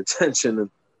should have paid attention and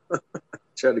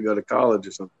tried to go to college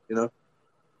or something. You know.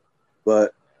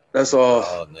 But that's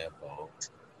all.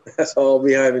 That's all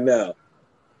behind me now.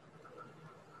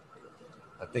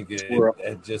 I think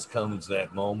it just comes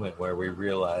that moment where we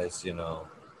realize, you know,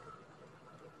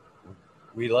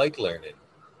 we like learning.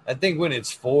 I think when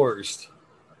it's forced,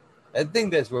 I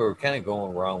think that's where we're kind of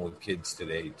going wrong with kids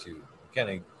today too.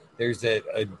 There's that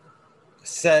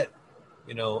set,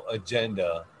 you know,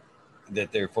 agenda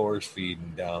that they're force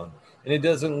feeding down, and it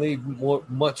doesn't leave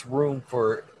much room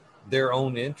for their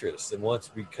own interests. And once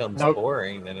it becomes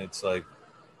boring, then it's like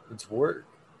it's work.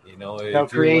 You know,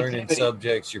 if you're learning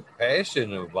subjects you're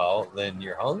passionate about, then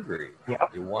you're hungry.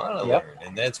 Yep. You want to learn.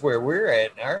 And that's where we're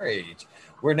at in our age.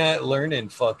 We're not learning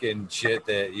fucking shit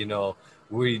that, you know,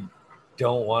 we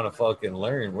don't want to fucking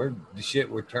learn. The shit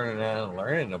we're turning on and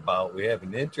learning about, we have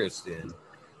an interest in.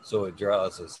 So it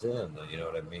draws us in. You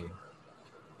know what I mean?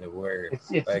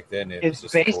 Back then it's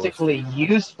basically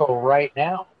useful right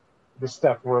now, the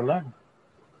stuff we're learning.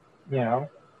 You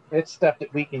know, it's stuff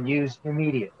that we can use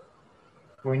immediately.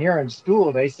 When you're in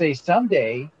school, they say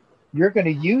someday you're going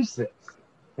to use this.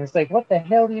 And it's like, what the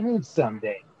hell do you mean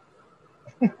someday?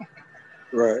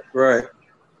 Right.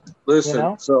 Listen, you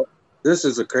know? So this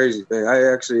is a crazy thing.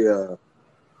 I actually,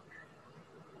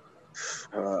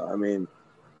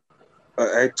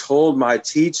 I told my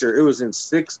teacher, it was in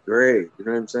 6th grade. You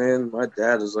know what I'm saying? My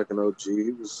dad is like an OG.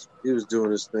 He was doing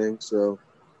his thing. So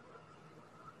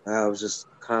I was just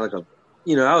kind of like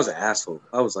I was an asshole.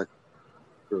 I was like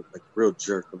real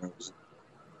jerk when I was in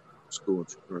school.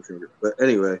 But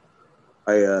anyway,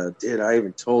 I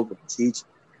even told the teacher,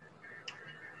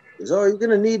 he goes, you're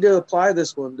gonna need to apply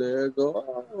this one day. I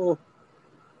go,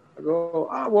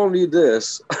 I won't need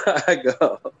this. I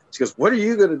go, she goes, what are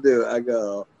you gonna do? I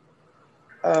go,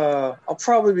 I'll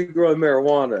probably be growing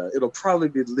marijuana. It'll probably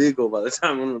be legal by the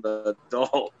time I'm an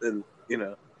adult. And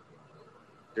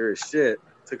sure as shit, it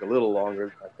took a little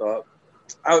longer than I thought.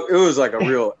 It was like a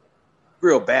real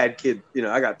bad kid. You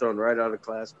know, I got thrown right out of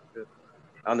class.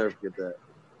 I'll never forget that.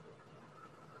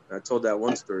 I told that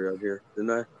one story out here,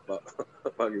 didn't I?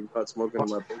 About getting caught smoking in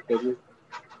my book.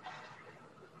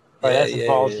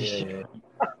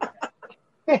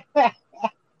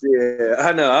 Yeah,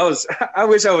 I know. I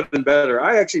wish I would have been better.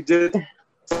 I actually did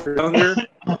younger,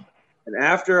 and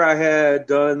after I had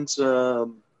done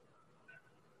some,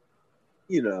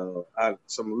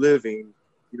 some living,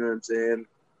 you know what I'm saying,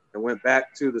 and went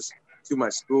back to my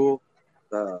school.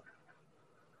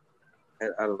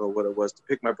 I don't know what it was, to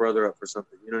pick my brother up for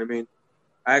something. You know what I mean?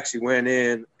 I actually went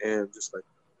in and just like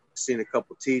seen a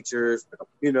couple teachers. I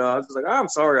was just like, I'm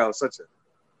sorry, I was such a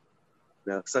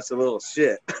little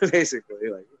shit, basically,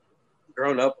 like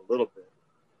grown up a little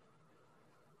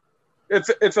bit.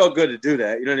 It felt good to do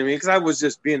that. You know what I mean? Because I was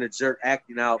just being a jerk,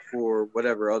 acting out for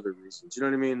whatever other reasons. You know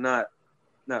what I mean? Not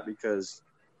because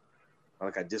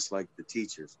like I disliked the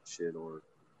teachers and shit, or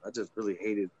I just really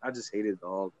hated. I just hated the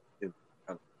whole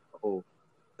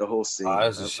scene. I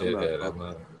was a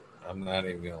shithead. I'm not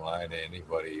even gonna lie to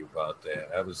anybody about that.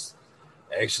 I was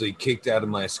actually kicked out of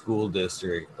my school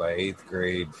district by 8th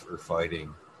grade for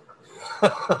fighting.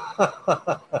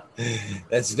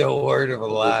 That's no word of a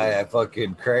lie. I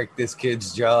fucking cracked this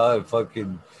kid's jaw and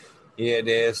fucking he had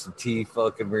to have some teeth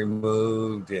fucking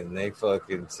removed, and they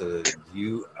fucking said,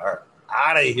 "You are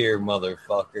out of here,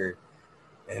 motherfucker."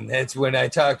 And that's when I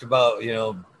talked about,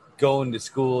 going to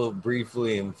school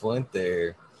briefly in Flint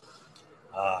there.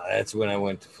 That's when I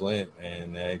went to Flint,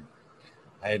 and it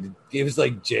was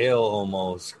like jail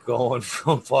almost, going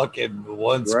from fucking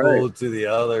one school to the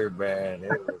other, man.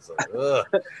 It was like, ugh,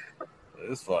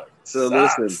 this fucking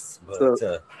sucks.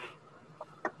 But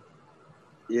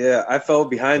yeah, I fell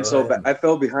behind so bad. I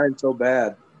fell behind so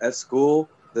bad at school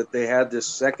that they had this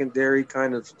secondary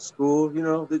kind of school,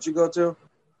 that you go to,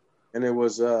 and it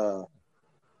was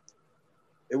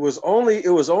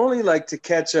only like to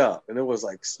catch up, and it was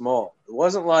like small. It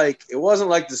wasn't like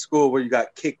the school where you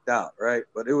got kicked out, right?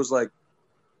 But it was like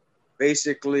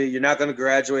basically you're not going to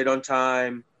graduate on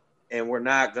time, and we're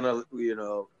not going to,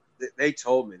 they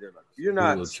told me, they're like, you're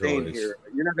not staying here.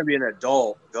 You're not going to be an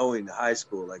adult going to high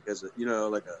school, like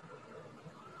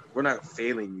we're not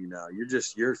failing you now.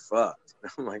 You're fucked.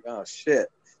 I'm like, oh shit.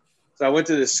 So I went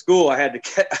to this school. I had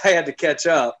to catch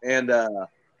up, and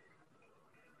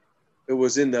it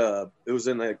was in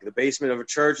like the basement of a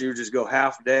church. You would just go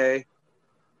half day,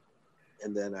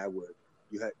 and then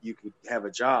you could have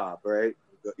a job, right?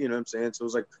 You know what I'm saying? So it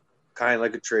was like kind of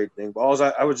like a trade thing. But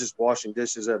I was just washing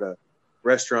dishes at a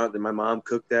restaurant that my mom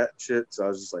cooked that shit. So I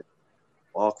was just like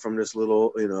walk from this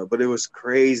little, but it was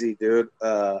crazy, dude.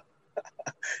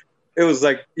 It was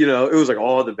like, it was like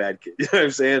all the bad kids. You know what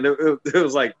I'm saying? It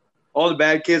was like all the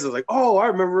bad kids. I was like, oh, I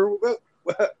remember.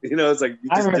 It's like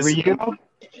I remember you.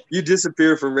 You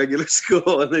disappear from regular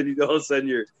school, and then all of a sudden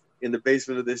you're in the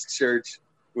basement of this church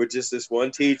with just this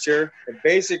one teacher. And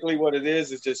basically, what it is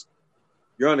just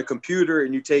you're on a computer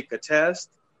and you take a test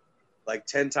like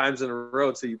 10 times in a row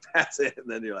until you pass it, and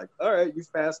then you're like, all right,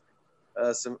 you've passed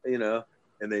some, and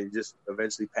then you just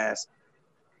eventually pass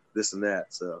this and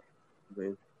that. So, I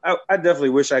mean, I definitely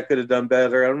wish I could have done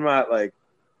better. I'm not like,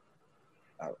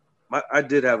 I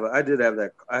did have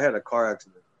that. I had a car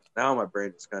accident. Now my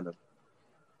brain is kind of,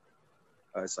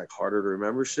 it's like harder to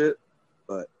remember shit,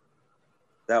 but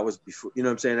that was before, you know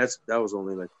what I'm saying? That was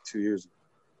only like 2 years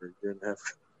or a year and a half.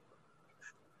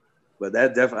 But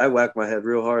that definitely, I whacked my head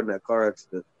real hard in that car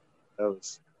accident. That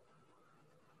was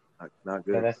not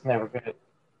good. Yeah, that's never good.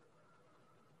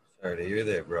 Sorry to hear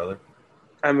that, brother.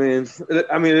 I mean,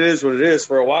 it is what it is.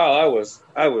 For a while,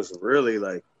 I was really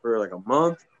like, for like a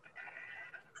month.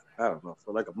 I don't know,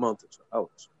 for like a month or so, I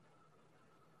was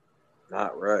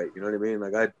not right. You know what I mean?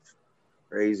 Like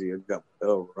crazy. I got my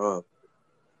bell wrong.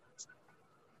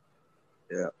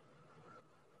 Yeah,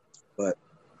 but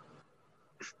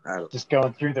I don't. Just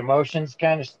going through the motions,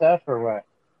 kind of stuff, or what?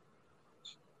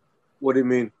 What do you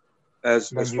mean? As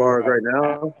far as right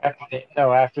now?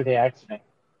 After the accident.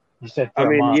 You said.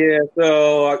 Yeah.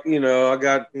 So I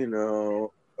got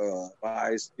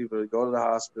advised people to go to the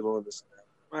hospital and this.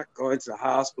 I'm not going to the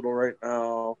hospital right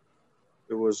now.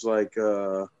 It was like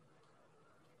I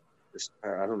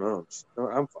don't know.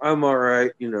 I'm all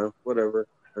right, whatever.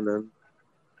 And then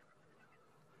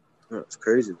it's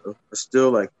crazy though. I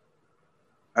still like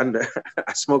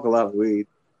I smoke a lot of weed,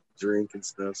 drink and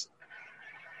stuff. So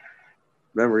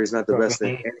memory's not the best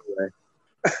thing anyway.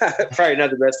 Probably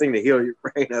not the best thing to heal your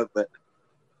brain up, but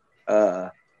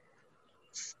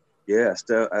yeah,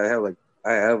 still I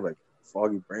have like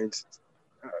foggy brains.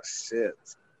 Oh shit!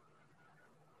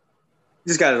 You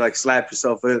just gotta like slap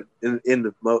yourself in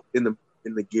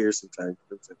the gear sometimes.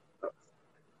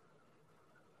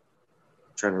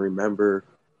 Trying to remember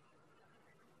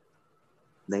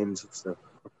names of stuff.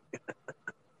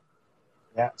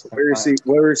 Yeah. So wear your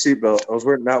seatbelt. I was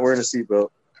not wearing a seatbelt.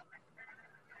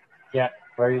 Yeah,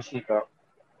 wear your seatbelt.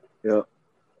 Yeah.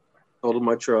 Totaled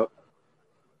my truck.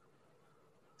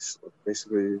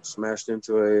 Basically smashed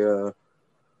into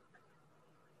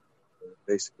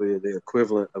basically the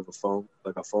equivalent of a phone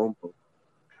pole.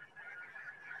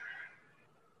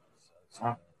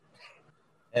 Huh.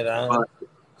 Head on.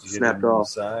 Snapped off.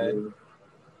 Side?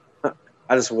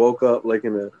 I just woke up like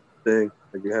in a thing,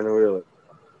 like behind the wheel. Like,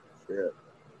 shit.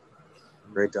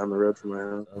 Right down the road from my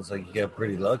house. Sounds like you got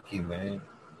pretty lucky, man.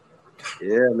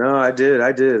 Yeah, no, I did.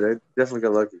 I definitely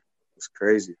got lucky. It was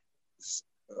crazy.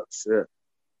 Shit.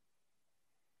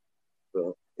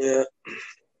 So, yeah.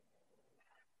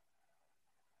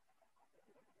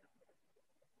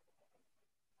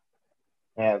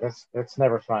 Yeah, that's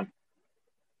never fun.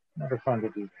 Never fun to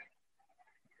do.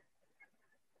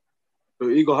 So,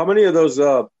 Eagle, how many of those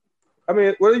I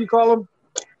mean, what do you call them?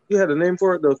 You had a name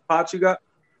for it? Those pots you got?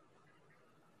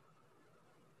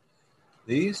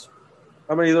 These?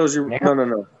 How many of those you? Yeah.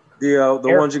 No. The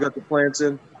Air- ones you got the plants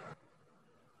in.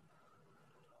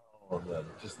 Oh, the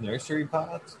just nursery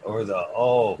pots or the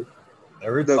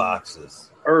earth The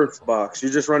boxes. Earth box. You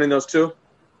just running those two?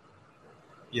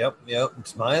 Yep.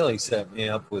 Smiley set me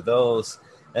up with those.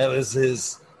 That was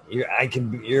his.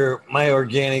 My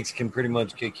organics can pretty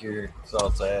much kick your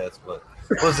salt's ass, but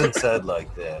it wasn't said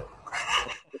like that.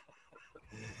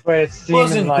 But it's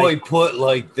Wasn't like, quite put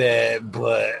like that,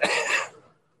 but.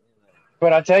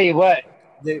 But I'll tell you what,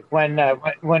 They,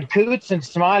 when Coots and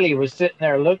Smiley was sitting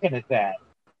there looking at that,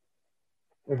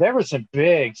 there were some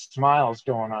big smiles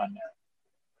going on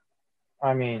there.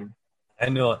 I mean, I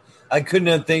know I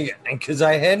couldn't think because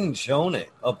I hadn't shown it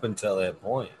up until that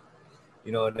point.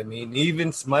 You know what I mean?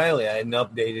 Even Smiley, I hadn't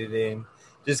updated him.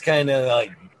 Just kind of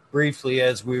like briefly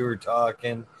as we were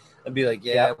talking, I'd be like,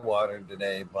 "Yeah, Yep. I watered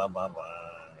today." Blah blah blah.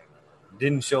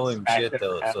 Didn't show him Smacked shit it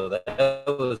though, around. so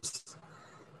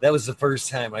that was the first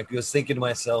time I was thinking to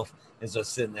myself as I was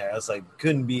sitting there. I was like,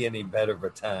 couldn't be any better of a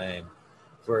time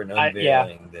for an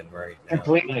unveiling than right now.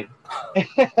 Completely.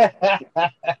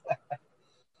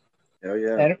 Hell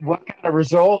yeah. And what kind of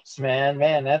results, man?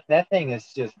 Man, that thing is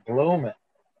just blooming.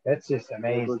 That's just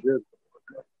amazing.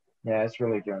 Yeah, it's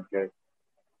really doing good.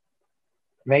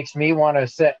 Makes me want to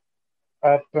set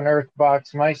up an earth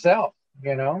box myself,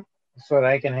 so that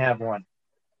I can have one.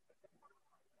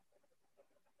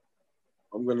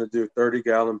 I'm gonna do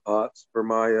 30-gallon pots for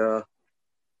my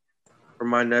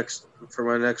next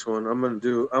one. I'm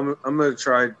gonna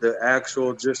try the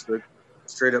actual, just the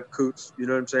straight up Coots. You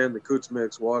know what I'm saying? The Coots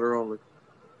mix, water only,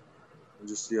 and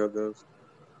just see how it goes.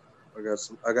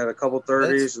 I got a couple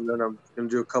 30s, and then I'm gonna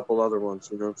do a couple other ones.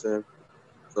 You know what I'm saying?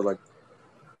 So like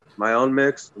my own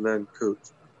mix, and then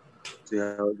Coots. See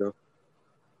how it goes.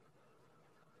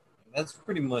 That's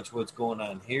pretty much what's going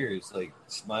on here. Is like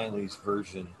Smiley's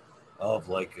version of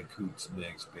like a Coots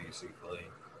mix, basically,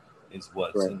 is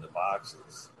what's in the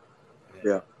boxes.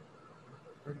 Yeah.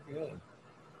 Pretty good.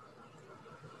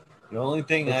 The only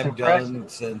thing It's I've impressive. done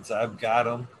since I've got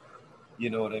them,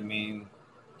 you know what I mean,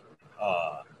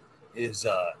 is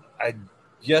I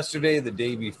yesterday, the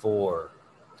day before,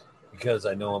 because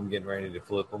I know I'm getting ready to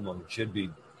flip them. I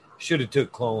should have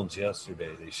took clones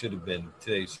yesterday. They should have been,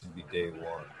 today should be day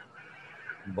one.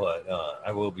 But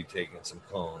I will be taking some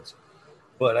clones.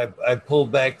 But I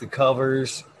pulled back the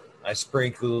covers. I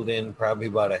sprinkled in probably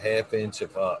about a half inch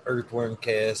of earthworm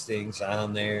castings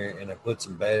on there, and I put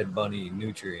some Bad Bunny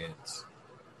nutrients,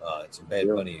 some Bad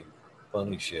Bunny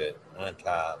shit on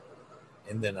top.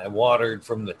 And then I watered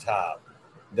from the top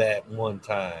that one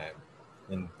time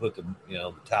and put the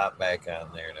top back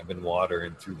on there, and I've been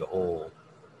watering through the hole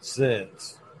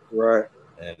since. Right.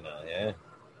 And yeah,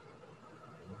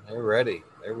 they're ready.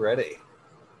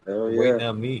 Hell yeah. Waiting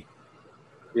on me.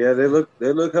 Yeah, they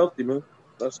look healthy, man.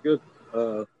 That's good.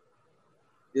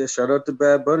 Yeah, shout out to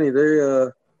Bad Bunny. They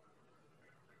I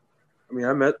mean,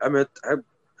 I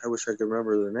wish I could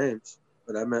remember their names,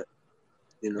 but I met,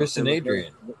 Chris and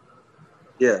Adrian.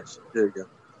 Yes, there you go.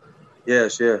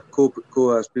 Yes, yeah, cool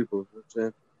ass people. You know what I'm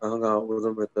saying? I hung out with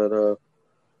them at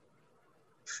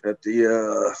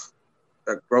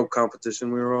that rope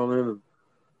competition we were all in.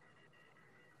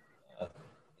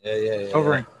 Yeah.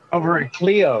 Over in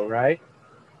Clio, right?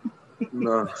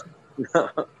 No,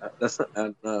 that's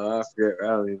not, no, I forget. I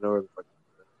don't even know where the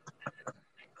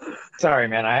fuck. Sorry,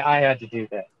 man. I had to do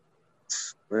that.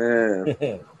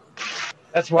 Man,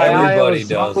 that's why everybody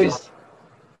does it.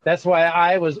 That's why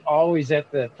I was always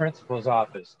at the principal's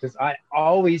office, because I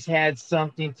always had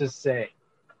something to say.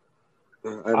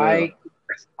 I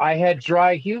had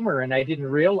dry humor, and I didn't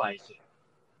realize it.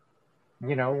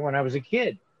 When I was a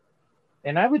kid,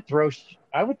 and I would throw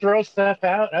stuff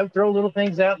out. I would throw little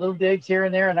things out, little digs here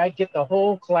and there, and I'd get the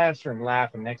whole classroom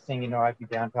laughing. Next thing you know, I'd be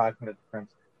down talking to the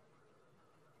principal.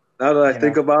 Now that I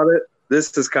think about it,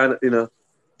 this is kind of,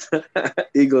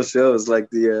 Eagle shows like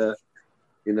the,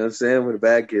 you know what I'm saying, with the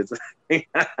bad kids.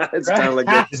 It's kind of like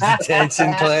a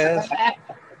detention class.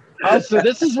 Oh, so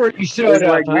this is where you showed up.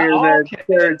 Like being in that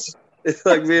church. It's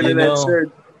like being in that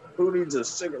church. Who needs a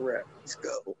cigarette? Let's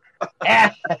go.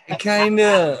 Kind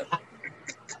of,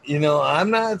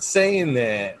 I'm not saying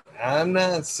that,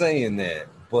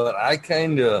 but I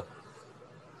kind of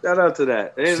shout out to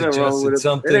that. Ain't nothing wrong with it.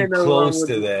 Something close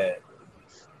to that.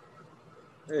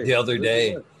 Hey, the other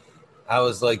day, I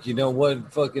was like, you know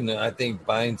what? Fucking, I think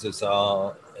binds us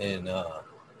all. And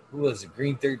who was it?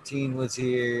 Green 13 was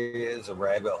here. It was a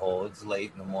rabbit hole. It's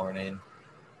late in the morning.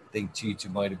 I think Chicha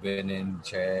might have been in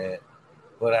chat.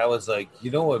 But I was like, you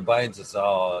know what binds us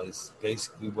all is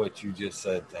basically what you just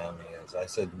said, Tommy. Is I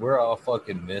said we're all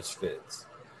fucking misfits.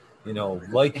 You know,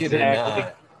 like it or Exactly.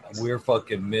 not, we're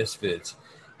fucking misfits.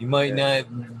 You might not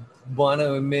want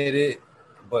to admit it,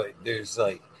 but there's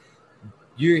like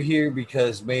you're here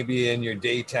because maybe in your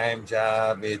daytime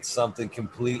job it's something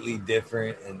completely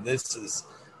different, and this is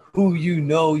who you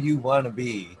know you want to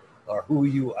be or who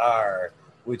you are,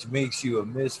 which makes you a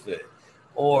misfit.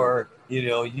 Or, you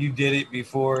know, you did it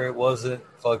before it wasn't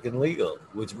fucking legal,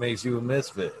 which makes you a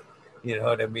misfit. You know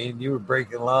what I mean? You were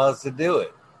breaking laws to do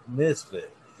it.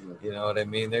 Misfit. You know what I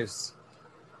mean? There's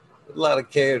a lot of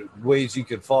ways you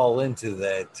could fall into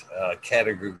that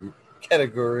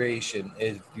categorization,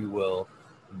 if you will.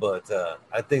 But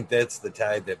I think that's the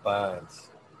tide that bonds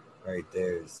right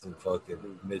there. Is the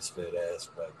fucking misfit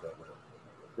aspect of it.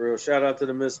 Real shout out to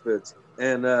the misfits.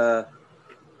 And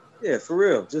yeah, for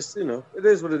real. Just, you know, it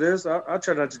is what it is. I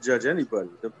try not to judge anybody.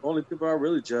 The only people I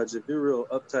really judge, if you're a real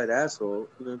uptight asshole,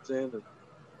 you know what I'm saying?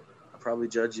 I'll probably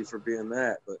judge you for being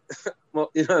that. But, well,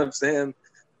 you know what I'm saying?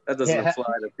 That doesn't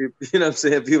apply to people, you know what I'm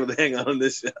saying? People that hang on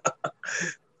this show.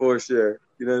 For sure.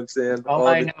 You know what I'm saying? All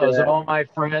I know is all my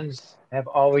friends have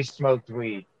always smoked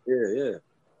weed. Yeah.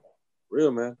 Real,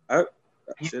 man. I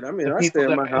stay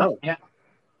in my house. Yeah.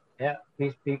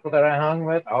 These people that I hung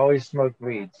with always smoked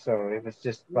weed. So it was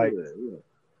just like,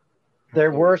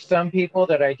 there were some people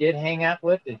that I did hang out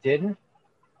with that didn't,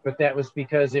 but that was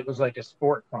because it was like a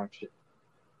sport function.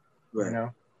 Right. You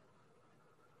know?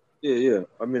 Yeah.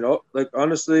 I mean, like,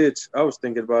 honestly, I was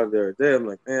thinking about it the other day. I'm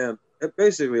like, man,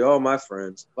 basically all my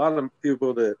friends, a lot of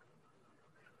people that,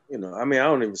 you know, I mean, I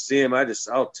don't even see them.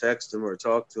 I'll text them or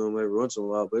talk to them every once in a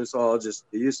while, but it's all just,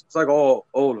 it's like all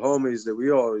old homies that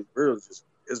we're just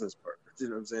business partners, you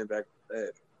know what I'm saying, back in the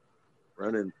day,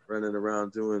 running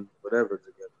around doing whatever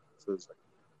together. So it's like,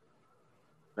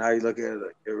 now you look at it,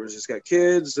 like, everyone's just got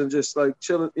kids and just like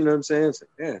chilling, you know what I'm saying? It's like,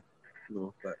 yeah, you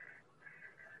know, but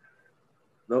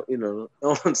no, you know,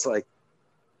 no one's like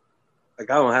I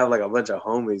don't have like a bunch of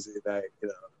homies that I, you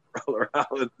know, roll around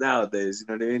with nowadays, you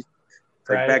know what I mean?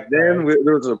 Like back then,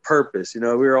 there was a purpose, you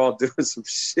know. We were all doing some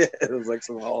shit. It was like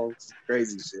some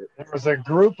crazy shit. There was a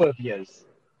group of yous.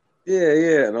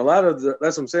 Yeah, and that's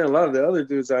what I'm saying. A lot of the other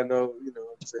dudes I know, you know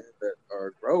what I'm saying, that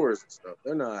are growers and stuff,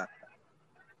 they're not.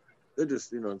 They're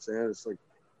just, you know what I'm saying. It's like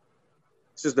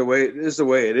it's just the way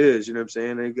it is. You know what I'm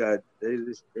saying? They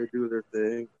do their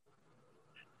thing.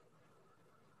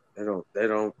 They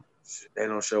don't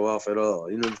show off at all.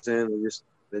 You know what I'm saying?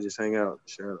 They just hang out in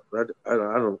the shadow. But I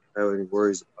don't have any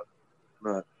worries about it.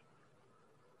 I'm not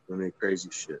doing any crazy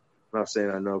shit. I'm not saying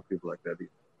I know people like that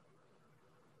either.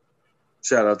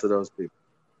 Shout out to those people.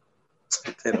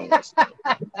 They don't listen.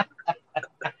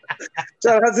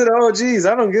 Shout out to the OGs.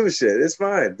 I don't give a shit. It's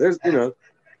fine. There's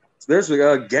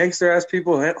gangster ass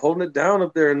people holding it down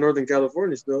up there in Northern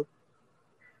California still.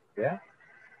 Yeah.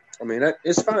 I mean,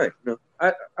 it's fine. You know,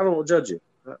 I don't judge you.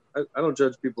 I don't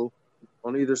judge people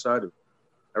on either side of it.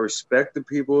 I respect the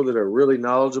people that are really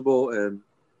knowledgeable and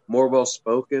more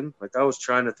well-spoken. Like, I was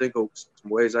trying to think of some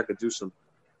ways I could do some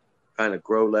kind of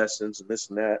grow lessons and this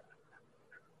and that.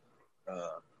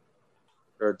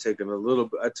 I took a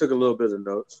little bit of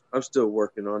notes. I'm still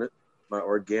working on it. My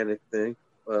organic thing,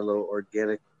 a little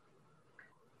organic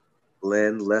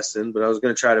blend lesson. But I was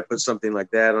going to try to put something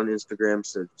like that on Instagram,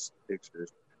 so just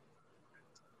pictures.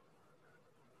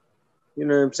 You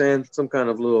know what I'm saying? Some kind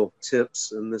of little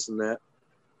tips and this and that.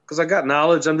 Because I got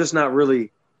knowledge. I'm just not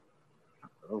really,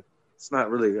 I don't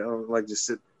like just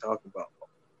sitting and talking about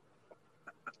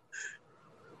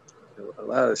a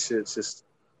lot of shit's just,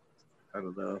 I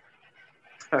don't know.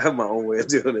 I have my own way of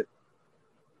doing it.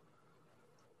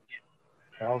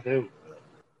 I'll do.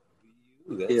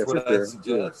 That's what I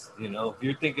suggest. You know, if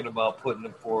you're thinking about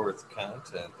putting forth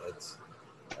content, that's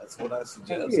what I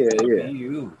suggest. Be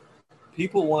you.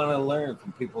 People want to learn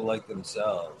from people like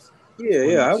themselves.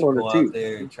 I want to go out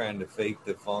there trying to fake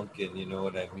the funk, and you know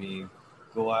what I mean.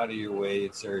 Go out of your way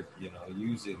and start,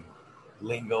 using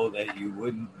lingo that you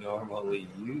wouldn't normally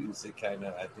use. It kind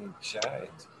of, I think,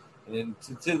 shines. And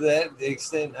to that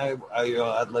extent,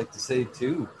 I'd like to say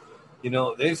too,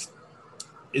 there's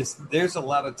a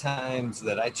lot of times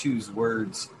that I choose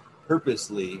words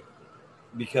purposely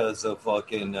because of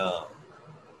fucking the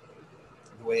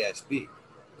way I speak.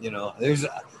 I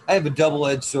have a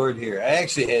double-edged sword here. I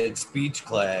actually had speech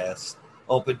class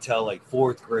up until like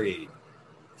 4th grade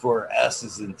for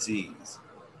S's and C's.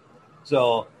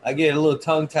 So I get a little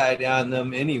tongue-tied on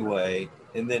them anyway.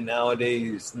 And then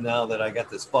nowadays, now that I got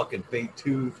this fucking fake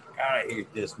tooth, God, I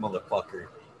hate this motherfucker.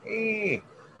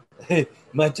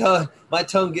 My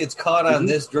tongue gets caught on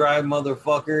this dry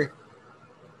motherfucker.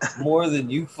 more than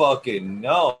you fucking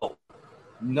know.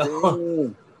 No.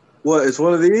 Damn. What? It's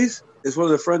one of these? It's one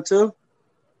of the front two?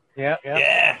 Yeah. Yeah.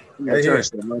 Yeah, Right here. charge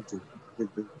that monkey.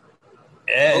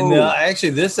 And no,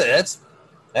 actually, that's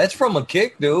from a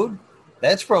kick, dude.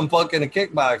 That's from fucking a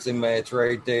kickboxing match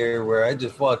right there, where I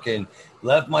just fucking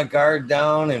left my guard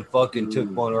down and fucking took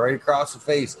one right across the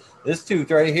face. This tooth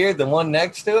right here, the one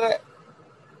next to it,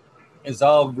 is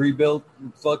all rebuilt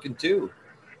fucking too.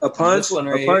 A punch? This one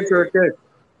A right punch here, or a kick?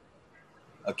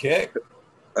 a kick.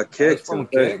 A kick. That's from a to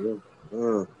the kick.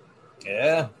 face.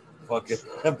 Yeah, fucking.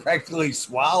 I practically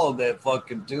swallowed that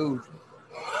fucking tooth.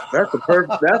 That's a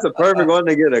perfect one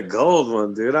to get a gold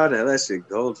one, dude. I know that shit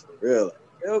gold for real.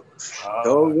 Yep.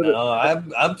 Oh, no,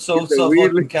 I'm so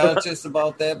fucking conscious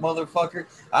about that motherfucker.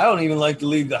 I don't even like to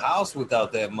leave the house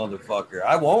without that motherfucker.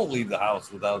 I won't leave the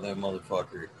house without that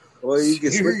motherfucker. Well, you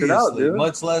can switch it out, dude.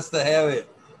 Much less to have it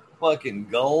fucking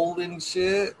gold and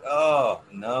shit. Oh,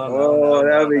 no. Oh,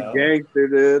 that'd be gangster,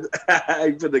 dude.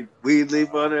 You put the weed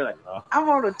leaf on there, like, I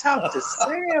want to talk to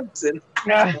Samson.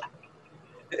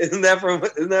 Isn't that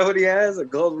what he has? A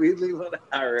gold weed leaf on it?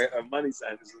 A money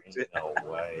sign or some shit. No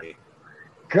way.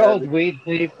 Gold weed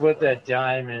leaf with a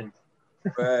diamond.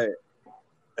 Right.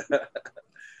 Who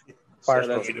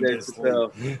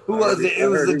was it? It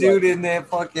was the dude in that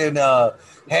fucking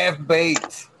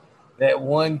Half-Baked. That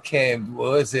one cam.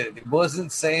 Was it? It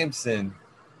wasn't Samson.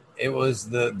 It was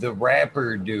the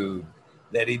rapper dude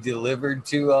that he delivered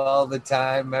to all the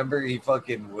time. Remember, he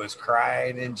fucking was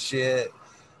crying and shit.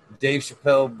 Dave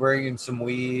Chappelle bringing some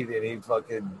weed, and he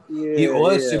fucking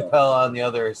Chappelle on the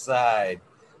other side,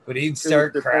 but he'd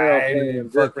start crying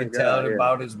and fucking telling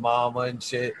about his mama and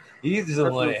shit. He's the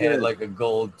one that had like a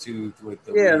gold tooth with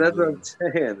the weed that's leaf. what I'm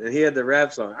saying. And he had the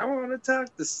rap song. I want to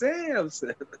talk to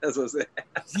Samson. That's what I'm saying.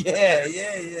 Yeah.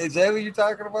 Is that what you're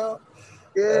talking about?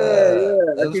 Yeah.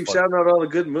 I keep shouting out all the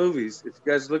good movies. If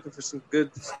you guys are looking for some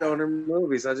good stoner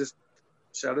movies, I just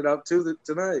shouted out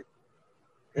tonight.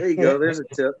 There you go. There's a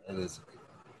tip.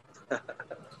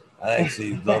 I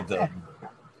actually love the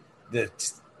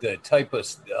type of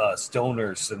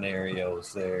stoner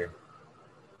scenarios there,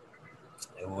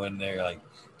 and when they're like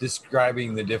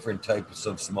describing the different types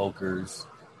of smokers.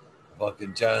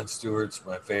 Fucking Jon Stewart's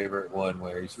my favorite one,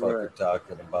 where he's fucking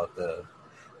talking about the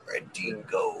Red Team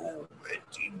Go,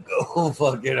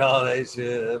 fucking all that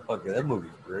shit. That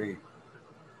movie's great.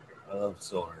 I love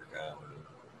stoner comedy.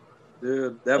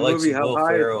 Dude, that I like movie, Will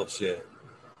Ferrell shit.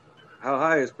 How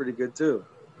High is pretty good too,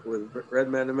 with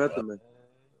Redman and Method Man.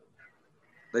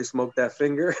 They smoke that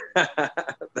finger.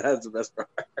 That's the best part.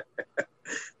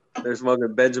 They're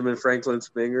smoking Benjamin Franklin's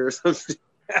finger or something.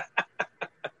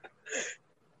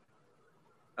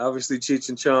 Obviously, Cheech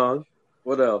and Chong.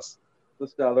 What else?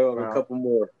 Let's shout out a couple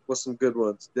more. What's some good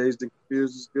ones? Dazed and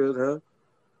Confused is good, huh?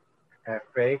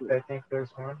 Half-Baked, I think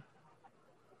there's one.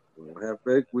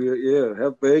 Half-Baked,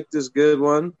 Half-Baked is a good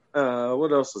one.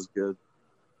 What else is good?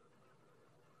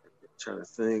 I'm trying to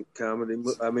think. Comedy.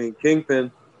 I mean,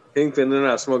 Kingpin. They're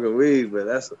not smoking weed, but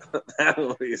that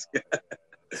movie is good.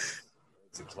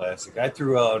 It's a classic. I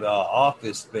threw out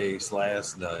Office Space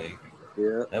last night.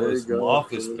 Yeah, that was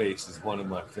Office Space is one of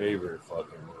my favorite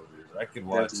fucking movies. I could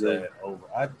watch that over.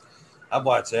 I've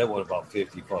watched that one about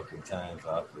 50 fucking times.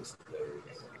 Office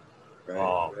Space.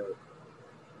 Right.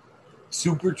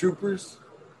 Super Troopers.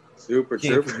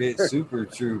 Can't forget Super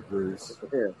Troopers.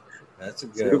 Yeah. That's a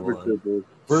good one. Troopers.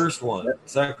 First one,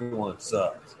 second one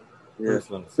sucked. First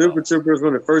one Super Troopers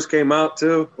when it first came out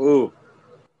too. Ooh,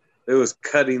 it was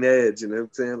cutting edge. You know what I'm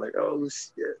saying? Like, oh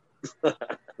shit,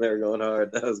 they were going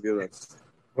hard. That was a good one. It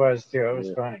was too. It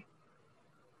was funny.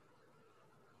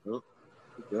 Oh,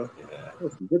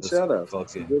 good shout out.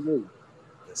 Fucking the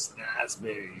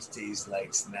snozberries taste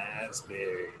like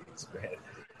snozberries, man.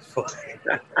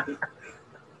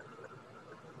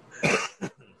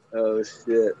 Oh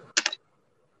shit!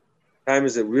 Time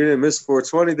is it? We didn't miss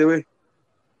 420, did we?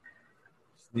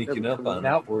 Sneaking up on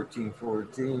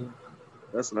 14:14.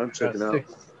 That's what I'm checking out.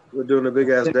 We're doing a big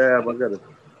ass dab.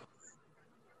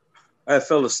 I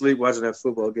fell asleep watching that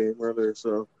football game earlier,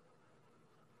 so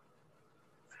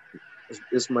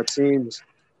it's my teams.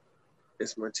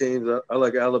 I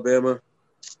like Alabama.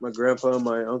 My grandpa and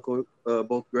my uncle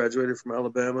both graduated from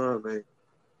Alabama, and they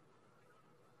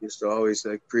used to always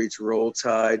like preach "Roll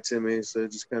Tide" to me, so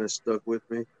it just kind of stuck with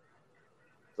me.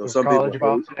 So some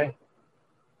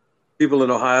people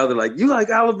in Ohio, they're like, "You like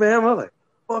Alabama?" I'm like,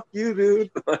 "Fuck you, dude!"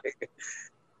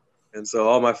 And so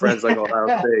all my friends like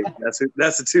Ohio State.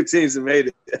 That's the two teams that made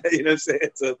it. You know what I'm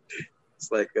saying? So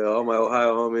it's like all my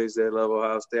Ohio homies, they love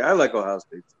Ohio State. I like Ohio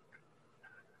State.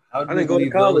 I didn't go to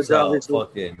college,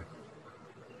 obviously.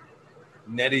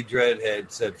 Nettie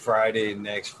Dreadhead said Friday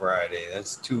next Friday.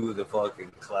 That's two of the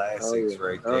fucking classics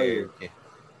right there. Yeah.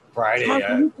 Friday,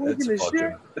 that's fucking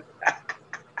fucking.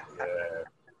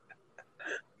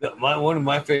 Yeah. One of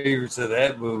my favorites of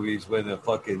that movie is when the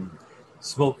fucking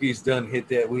Smokey's done hit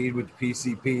that weed with the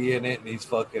PCP in it, and he's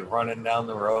fucking running down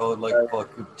the road like a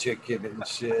fucking chicken and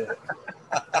shit.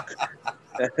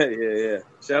 Yeah.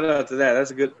 Shout out to that.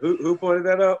 That's a good. Who pointed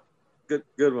that out?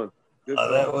 Good one. Good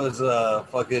That was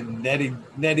fucking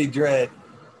Nettie Dread.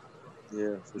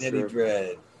 Yeah, Nettie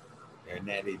Dread. Or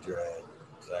Nettie Dread.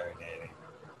 Sorry, Nettie.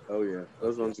 Oh yeah,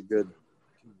 those ones are good.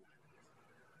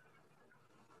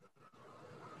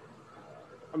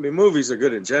 I mean, movies are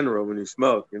good in general when you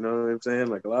smoke. You know what I'm saying?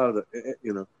 Like a lot of the,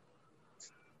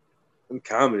 them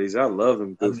comedies. I love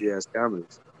them goofy ass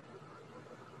comedies.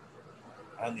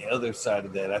 On the other side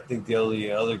of that, I think the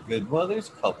only other good, well, there's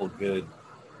a couple good,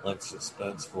 like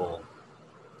suspenseful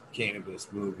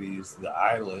cannabis movies. The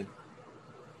Island.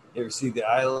 You ever see The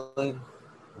Island?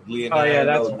 With Leonardo Oh yeah,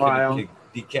 that's wild.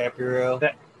 DiCaprio.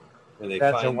 Where they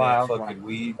that's find that fucking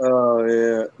weed. Oh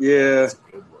yeah. That's a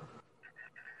good one.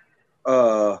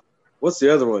 What's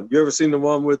the other one? You ever seen the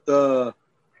one with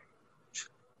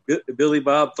Billy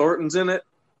Bob Thornton's in it?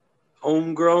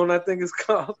 Homegrown, I think it's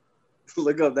called.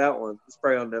 Look up that one. It's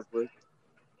probably on Netflix.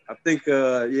 I think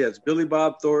it's Billy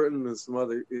Bob Thornton and some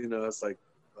other. It's like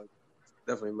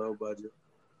definitely low budget.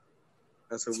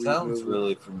 That's a sounds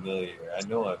really familiar. I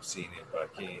know I've seen it, but I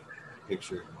can't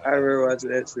picture it. I remember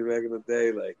watching that shit back in the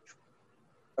day. Like,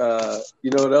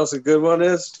 you know what else a good one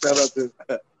is?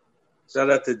 Shout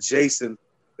out to Jason,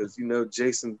 because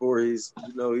Jason Voorhees.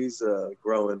 He's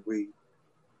growing weed.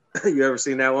 You ever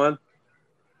seen that one?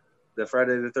 The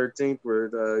Friday the 13th,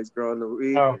 where he's growing the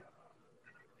weed. Oh.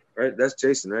 Right, that's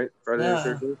Jason, right? Friday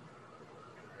the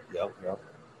 13th.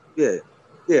 Yep.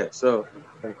 Yeah. So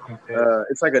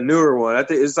it's like a newer one. I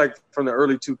think it's like from the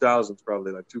early 2000s,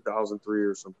 probably like 2003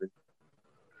 or something.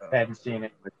 I hadn't seen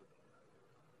it,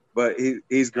 but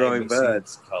he's growing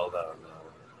buds. Called out now.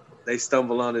 They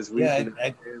stumble on his weed,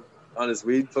 on his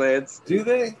weed plants. Do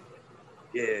they?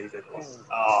 Yeah. He's like,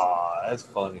 oh, that's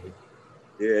funny.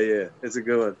 Yeah. It's a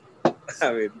good one.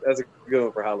 I mean, that's a good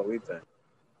one for Halloween time.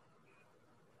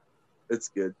 It's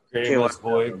good. Grandma's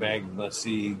Boy, Magma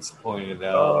Seeds pointed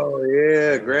out. Oh,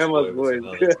 yeah. Grandma's Boy.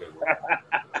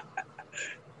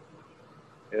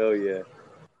 Hell yeah.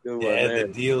 Good one, yeah, man. The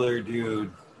Dealer,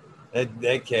 dude.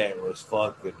 That cat was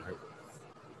fucking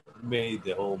made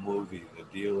the whole movie, The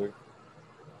Dealer.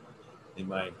 In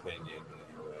my opinion,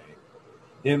 anyway.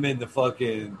 Him and the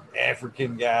fucking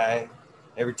African guy.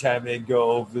 Every time they'd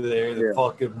go over there, the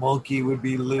fucking monkey would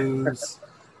be loose,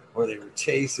 or they were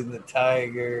chasing the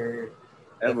tiger.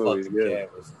 That movie's good.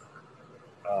 Cat was,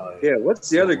 what's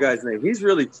the other guy's name? He's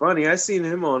really funny. I seen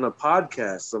him on a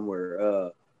podcast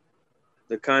somewhere.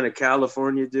 The kind of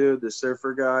California dude, the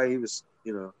surfer guy. He was,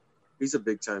 he's a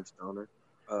big time stoner.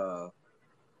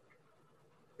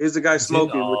 He's the guy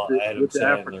smoking with the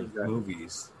African guy.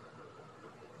 Movies.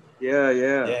 Yeah.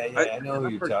 I know who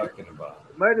you're talking about.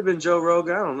 It might have been Joe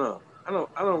Rogan. I don't know. I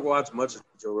don't watch much of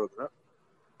Joe Rogan.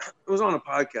 It was on a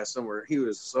podcast somewhere. He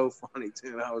was so funny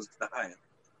too. I was dying.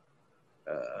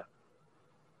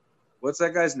 What's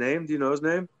that guy's name? Do you know his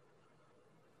name?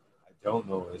 I don't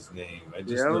know his name. I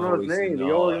just don't know his name.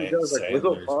 He always does like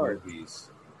little parts. Movies.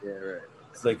 Yeah, right.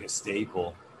 It's like a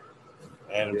staple.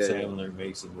 Adam Sandler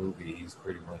makes a movie. He's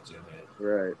pretty much in it.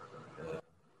 Right.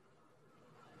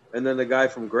 And then the guy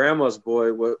from Grandma's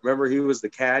Boy, remember he was the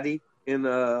caddy in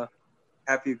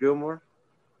Happy Gilmore?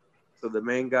 So the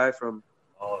main guy from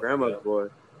Grandma's Boy.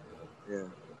 Yeah.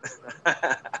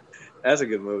 That's a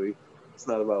good movie. It's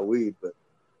not about weed, but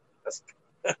that's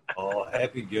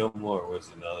Happy Gilmore was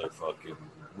another fucking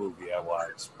movie I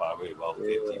watched probably about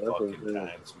 50 fucking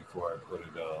times before I put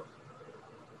it up.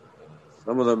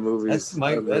 Some of the movies.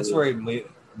 That's right,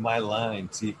 my line.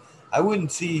 See, I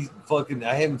wouldn't see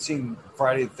I haven't seen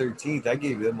Friday the 13th. I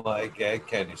gave them like that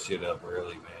kind of shit up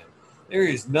early, man. There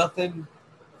is nothing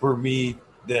for me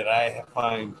that I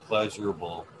find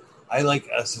pleasurable. I like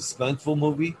a suspenseful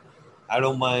movie. I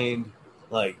don't mind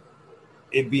like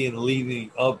it being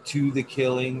leading up to the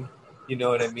killing. You know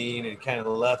what I mean? And kind of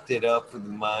left it up for the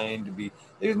mind to be.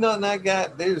 There's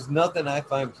nothing I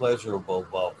find pleasurable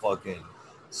about fucking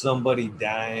somebody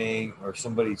dying or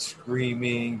somebody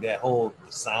screaming, that whole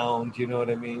sound, you know what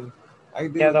I mean?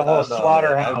 The whole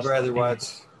slaughterhouse. I'd rather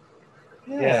watch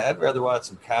I'd rather watch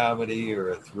some comedy or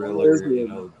a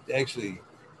thriller, actually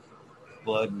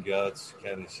blood and guts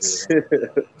kind of shit.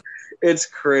 It's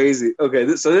crazy.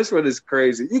 Okay, so this one is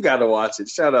crazy. You got to watch it.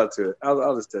 Shout out to it.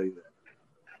 I'll just tell you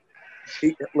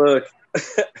that. Look,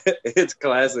 It's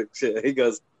classic shit. He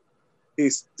goes, he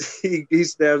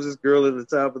stabs this girl in the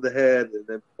top of the head and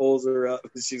then pulls her up.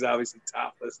 She's obviously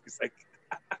topless. It's like,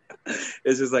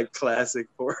 it's just like classic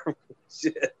porn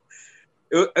shit.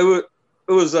 It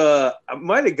was I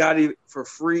might have got it for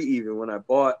free even when I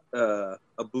bought a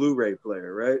Blu-ray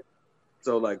player, right?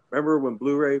 So like, remember when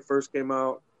Blu-ray first came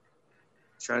out,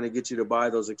 trying to get you to buy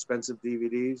those expensive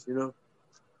DVDs, you know?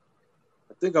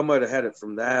 I think I might have had it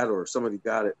from that, or somebody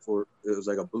got it for, it was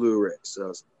like a Blu-ray.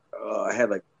 So I had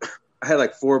like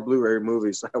 4 Blu-ray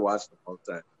movies. So I watched them all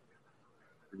the time.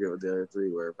 I forget what the other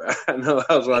 3 were, but I know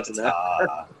I was watching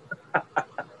that.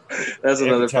 That's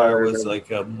another Avatar was like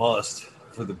a must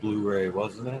for the Blu-ray,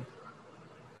 wasn't it?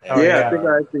 Oh, yeah, I think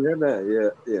I actually heard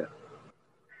that. Yeah.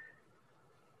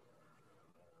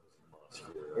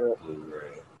 Blu-ray.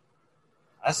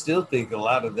 I still think a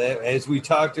lot of that, as we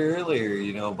talked earlier,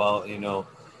 you know, about, you know,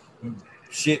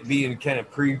 shit being kind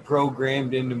of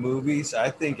pre-programmed into movies.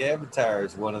 I think Avatar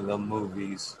is one of them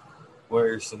movies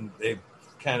where they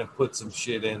kind of put some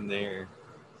shit in there,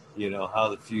 you know, how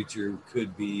the future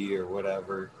could be or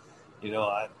whatever. You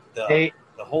know, the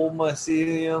whole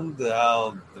mycelium,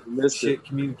 how the shit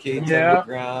communicates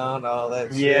underground, all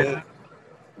that shit.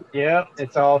 Yeah,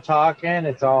 it's all talking.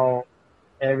 It's all,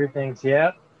 everything's,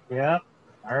 yeah.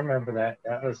 I remember that.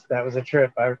 That was a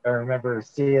trip. I remember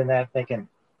seeing that, thinking,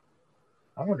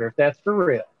 I wonder if that's for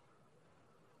real.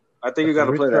 I think you got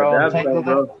to play that.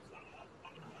 Bro.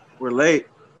 We're late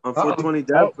on 420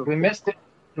 Dab. Oh, we missed it.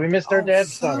 We missed our Dab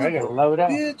song. I got to load up.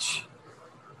 Bitch.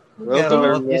 Welcome,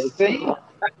 everybody. You see?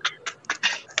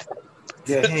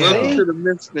 Welcome to the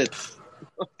Misfits.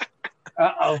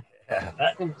 Uh-oh.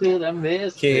 Welcome to the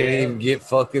Misfits. Can't even get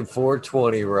fucking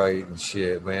 420 right and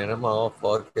shit, man. I'm all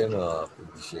fucking up and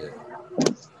shit.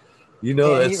 You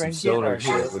know that's some stoner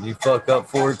shit. When you fuck up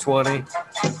 420.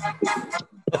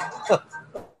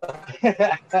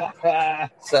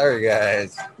 Sorry,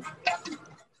 guys.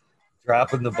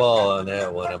 Dropping the ball on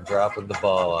that one. I'm dropping the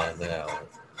ball on that one.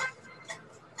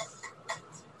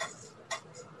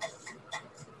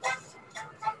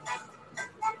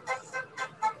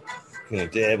 Gonna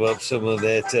dab up some of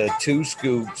that 2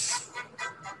 scoops.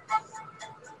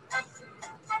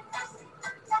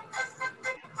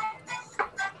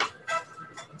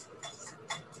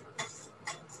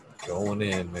 Going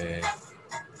in, man.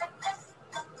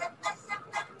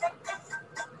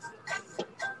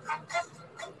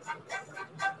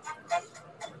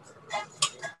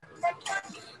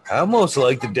 I almost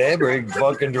like the dab rig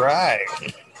fucking dry.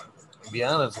 To be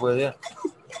honest with you.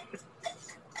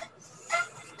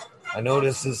 I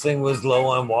noticed this thing was low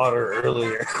on water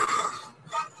earlier.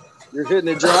 You're hitting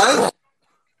it dry?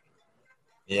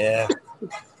 Yeah.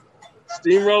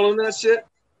 Steamrolling that shit?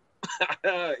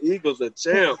 Eagle's a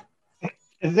champ.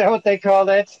 Is that what they call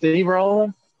that?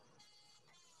 Steamrolling?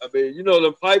 I mean, you know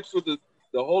the pipes with the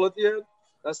hole at the end?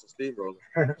 That's the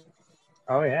steamroller.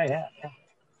 Oh, yeah.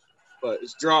 But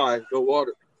it's dry, no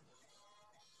water.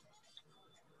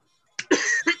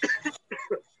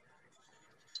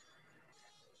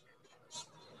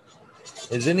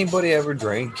 Has anybody ever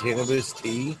drank cannabis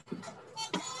tea?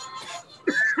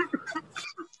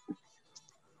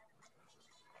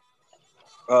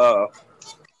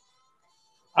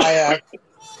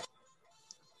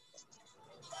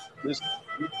 This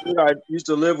I used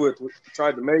to live with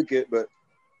tried to make it, but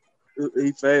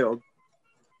he failed.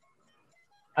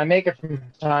 I make it from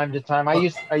time to time. I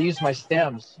use my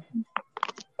stems.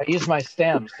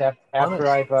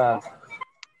 After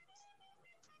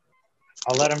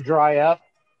I'll let them dry up.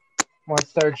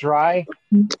 Once they're dry,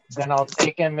 then I'll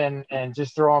take them and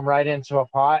just throw them right into a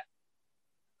pot.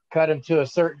 Cut them to a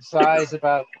certain size,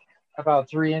 about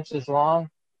 3 inches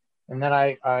long, and then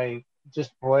I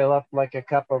just boil up like a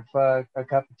cup of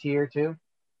tea or two,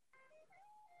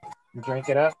 and drink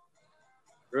it up.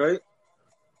 Right.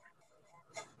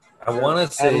 I want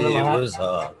to say it was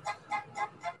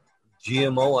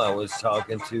GMO I was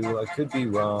talking to. I could be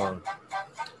wrong.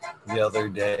 The other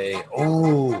day.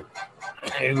 Oh,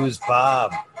 it was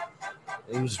Bob.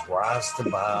 It was Rasta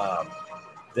Bob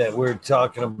that we're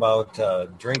talking about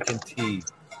drinking tea.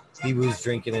 He was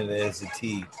drinking it as a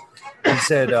tea. He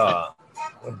said,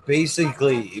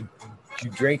 basically, if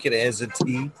you drink it as a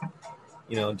tea,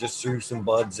 you know, just threw some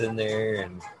buds in there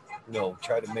and, you know,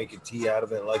 try to make a tea out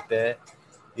of it like that,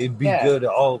 it'd be good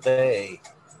all day.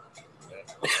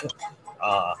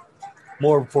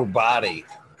 More for body.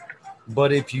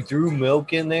 But if you threw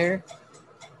milk in there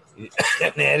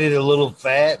and added a little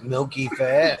fat, milky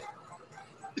fat,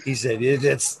 he said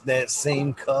that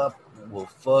same cup will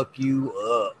fuck you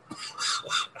up.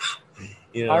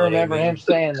 You know, I remember him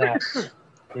saying that.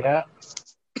 Yeah.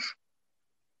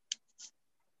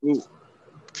 Ooh.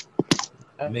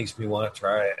 It makes me want to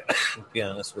try it, to be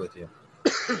honest with you.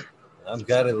 I've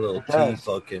got a little tea does.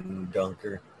 fucking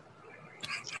dunker.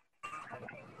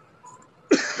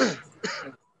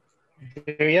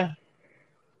 Do you?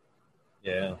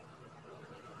 Yeah.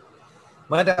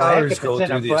 My Well, heck, daughters if it's go in a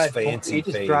through this bud, fancy you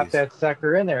just drop phase. that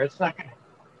sucker in there. It's not gonna.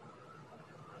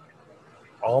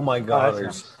 All my Oh, that's daughters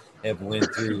nice. have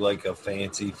went through like a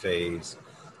fancy phase,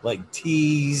 like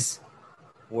teas,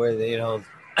 where they,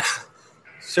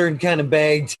 certain kind of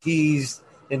bag teas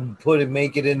and put it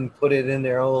in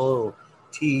their own little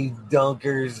tea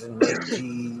dunkers and make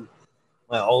tea.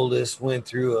 My oldest went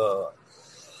through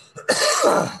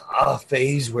a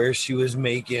phase where she was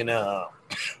making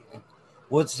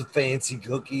what's the fancy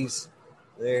cookies?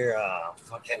 They're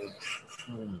fucking.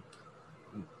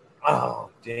 Oh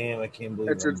damn! I can't believe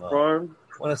That's I'm. its farm.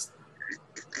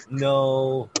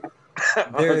 No,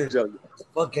 they're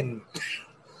fucking.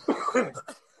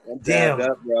 I'm Damn. dabbed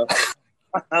up, bro.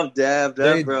 I'm dabbed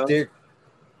up, bro.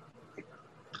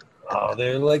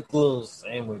 They're like little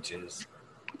sandwiches.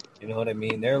 You know what I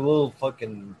mean? They're a little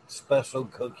fucking special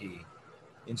cookie.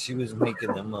 And she was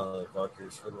making them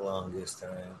motherfuckers for the longest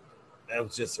time. That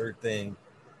was just her thing.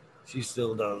 She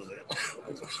still does it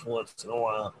once in a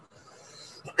while.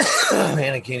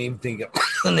 Man, I can't even think of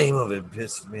the name of it. It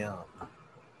pisses me off.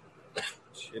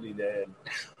 Shitty dad.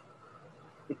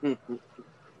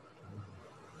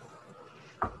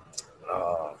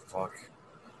 Oh, fuck.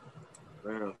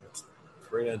 Man. It's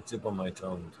right on the tip of my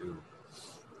tongue, too.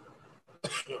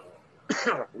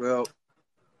 Well,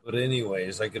 but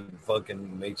anyways, I could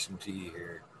fucking make some tea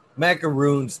here.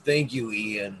 Macaroons, thank you,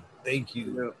 Ian. Thank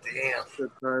you. Yeah. Damn.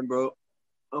 Good time, bro.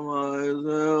 I'm high as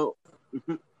hell.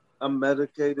 I'm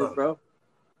medicated, bro.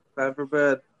 Time for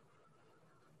bed.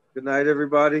 Good night,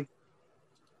 everybody.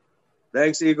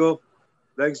 Thanks, Eagle.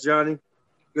 Thanks, Johnny.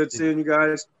 Good seeing you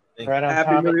guys. Right on,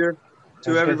 Happy Tommy. New Year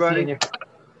to everybody.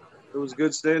 It was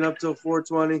good staying up till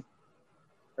 4:20.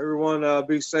 Everyone,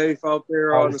 be safe out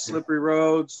there on the slippery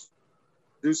roads.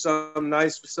 Do something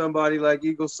nice for somebody, like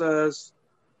Eagle says.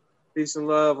 Peace and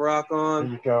love. Rock on.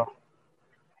 There you go.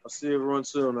 I'll see everyone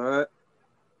soon. All right.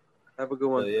 Have a good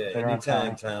one. Yeah, Later anytime,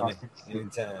 on, Tommy.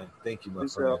 Anytime. Thank you, my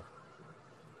Peace friend. out.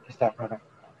 Peace out, brother.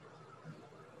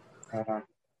 Right on.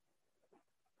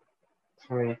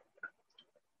 Sweet.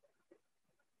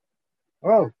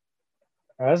 Oh,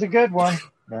 that was a good one.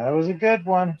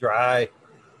 Dry.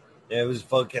 Yeah, it was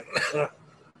fucking.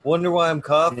 Wonder why I'm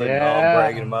coughing. Yeah. All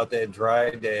bragging about that dry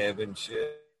dab and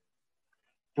shit.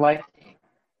 Like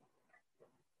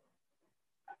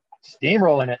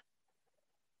steamrolling it.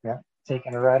 Yeah,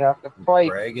 taking it right off the pipe.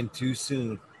 Bragging too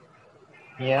soon.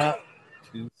 Yeah.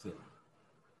 Too soon.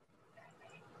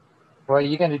 Well,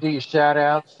 you're going to do your shout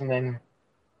outs and then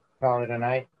call it a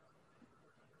night.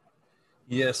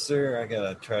 Yes, sir. I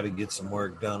gotta try to get some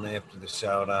work done after the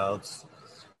shout outs.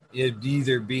 It'd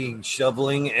either be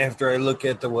shoveling after I look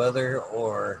at the weather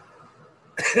or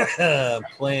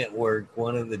plant work,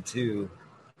 one of the two.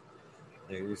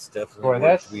 There's definitely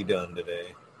work to be done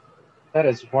today. That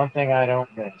is one thing I don't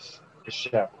miss, the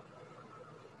shovel.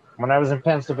 When I was in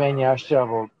Pennsylvania, I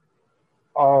shoveled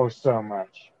so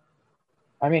much.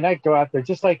 I mean, I go out there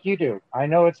just like you do. I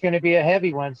know it's going to be a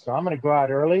heavy one, so I'm going to go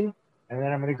out early, and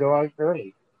then I'm going to go out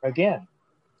early again.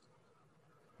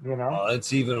 You know?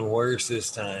 It's even worse this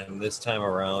time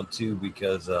around, too,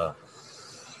 because I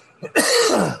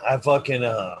fucking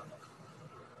I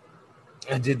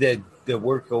did the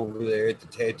work over there at the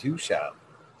tattoo shop.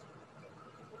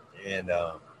 And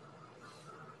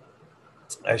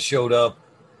I showed up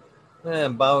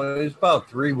it was about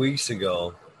 3 weeks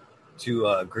ago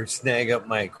to snag up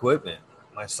my equipment,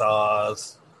 my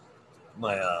saws,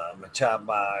 my chop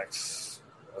box,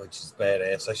 which is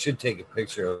badass. I should take a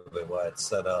picture of it while it's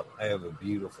set up. I have a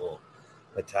beautiful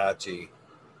Hitachi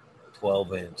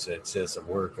 12-inch that's just a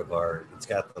work of art. It's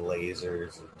got the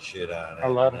lasers and shit on it. I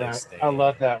love that. I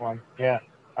love that one. Yeah,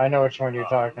 I know which one you're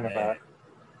talking about.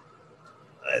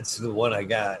 That's the one I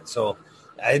got. So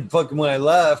when I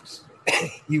left,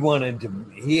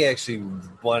 he actually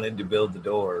wanted to build the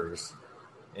doors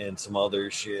and some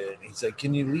other shit. He's like,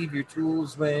 "Can you leave your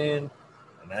tools, man?"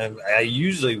 And I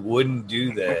usually wouldn't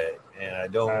do that, and I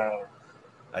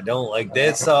don't like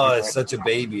that saw is such a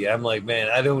baby. I'm like, man,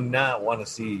 I do not want to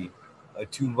see a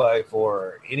 2x4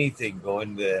 or anything go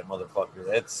into that motherfucker.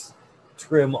 That's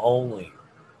trim only.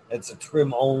 That's a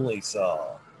trim only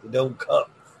saw. You don't cut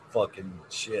fucking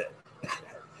shit.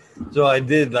 So I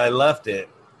left it,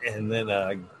 and then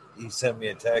he sent me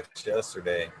a text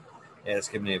yesterday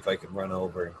asking me if I could run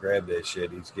over and grab that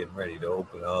shit. He's getting ready to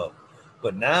open up.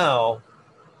 But now,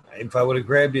 if I would have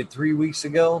grabbed it 3 weeks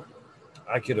ago,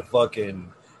 I could have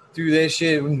fucking threw that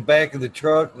shit in the back of the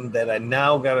truck that I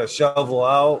now got to shovel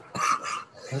out.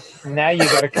 Now you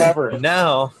got to cover it.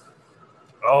 Now,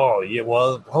 oh yeah,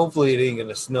 well, hopefully it ain't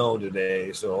gonna snow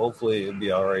today, so hopefully it'll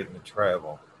be all right to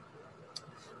travel.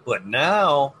 But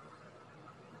now,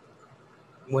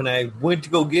 when I went to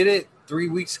go get it 3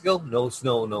 weeks ago, no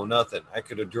snow, no nothing. I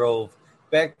could have drove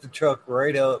back the truck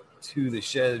right up to the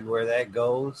shed where that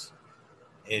goes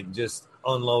and just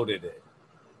unloaded it.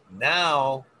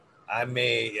 Now I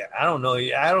don't know,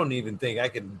 I don't even think I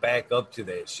can back up to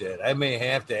that shed. I may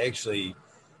have to actually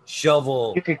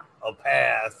shovel a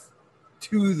path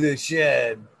to the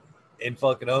shed and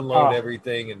fucking unload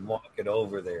everything and walk it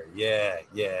over there. Yeah.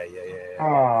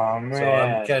 Oh man. So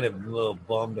I'm kind of a little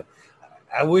bummed.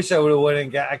 I wish I would have went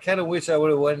and got. I kind of wish I would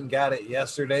have went and got it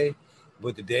yesterday,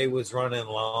 but the day was running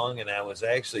long, and I was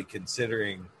actually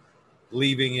considering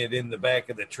leaving it in the back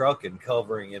of the truck and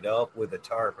covering it up with a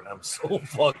tarp. And I'm so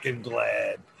fucking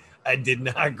glad I did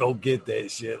not go get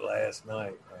that shit last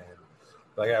night, man.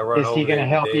 If I got run Is over he gonna there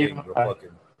help today, you?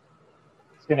 fucking.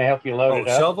 He's gonna help you load it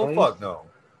up. Shovel? Please? Fuck no.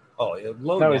 Oh, yeah,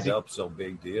 loading it up, so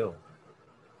big deal.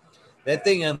 That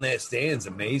thing on that stand's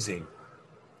amazing.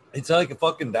 It's like a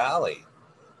fucking dolly.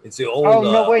 It's the old. Oh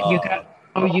no! Wait, you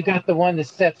got the one that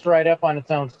sets right up on its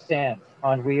own stand,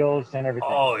 on wheels and everything.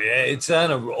 Oh yeah, it's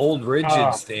on an old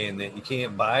rigid stand that you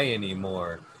can't buy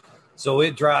anymore. So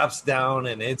it drops down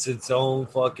and it's its own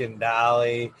fucking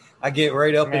dolly. I get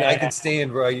right up and I can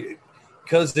stand right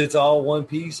because it's all one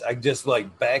piece. I just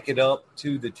like back it up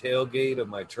to the tailgate of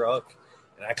my truck,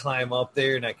 and I climb up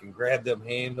there and I can grab them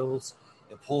handles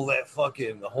and pull that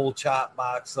the whole chop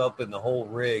box up and the whole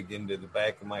rig into the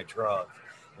back of my truck,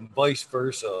 and vice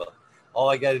versa. All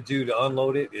I got to do to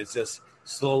unload it is just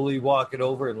slowly walk it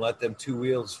over and let them two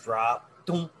wheels drop,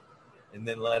 and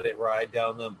then let it ride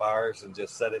down the bars and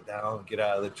just set it down, get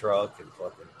out of the truck, and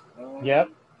fucking. Yep.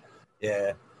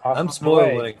 Yeah. I'm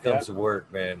spoiled when it comes to work,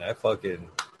 man. I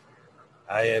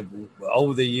have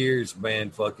over the years,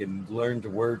 man, fucking learned to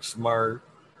work smart,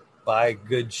 buy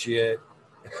good shit.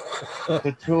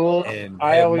 The tools, and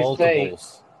I always say,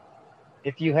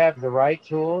 if you have the right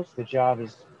tools, the job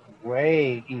is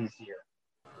way easier.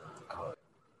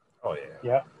 Oh yeah.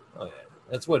 Yep. Oh yeah.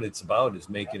 That's what it's about, is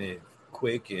making it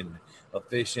quick and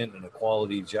efficient and a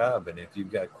quality job. And if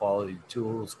you've got quality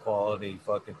tools,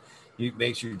 it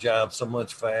makes your job so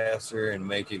much faster and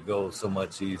make it go so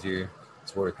much easier.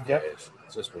 It's worth the cash.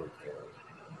 It's just worth cash.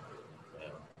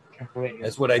 Completely.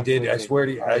 That's what I did. I swear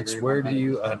to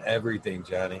you on everything,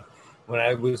 Johnny. When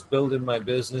I was building my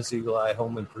business, Eagle Eye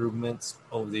Home Improvements,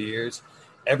 over the years,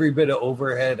 every bit of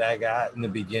overhead I got in the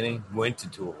beginning went to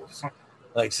tools.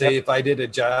 Like, say, if I did a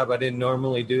job I didn't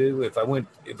normally do, if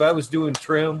I was doing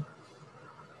trim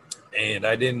and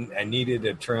I needed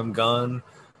a trim gun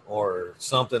or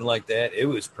something like that, it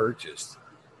was purchased.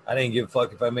 I didn't give a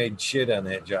fuck if I made shit on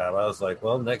that job. I was like,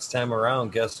 well, next time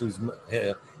around, guess who's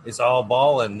it's all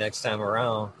balling next time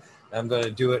around. I'm going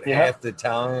to do it half the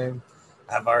time.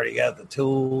 I've already got the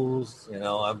tools.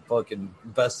 I'm fucking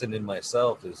investing in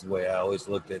myself is the way I always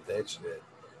looked at that shit.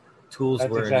 Tools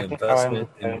were an investment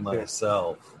in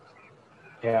myself.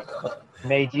 Yeah.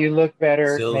 Made you look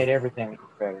better, made everything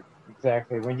look better.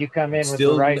 Exactly. When you come in with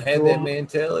the right tools. Still have that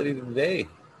mentality today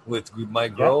with my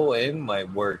grow and my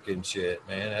work and shit,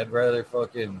 man. I'd rather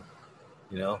fucking,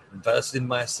 invest in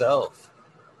myself,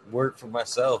 work for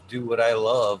myself, do what I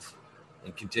love,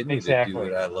 and continue to do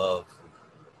what I love.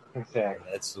 Exactly.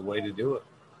 And that's the way to do it.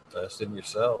 Invest in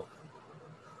yourself.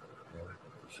 Yeah,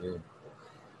 for sure.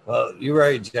 Well, you're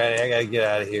right, Johnny. I got to get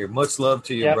out of here. Much love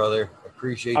to you, brother.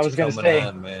 Appreciate you coming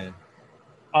on, man.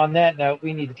 On that note,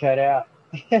 we need to cut out.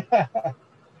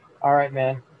 All right,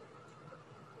 man.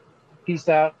 Peace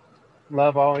out.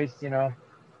 Love always, You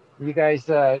guys,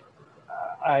 I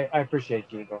appreciate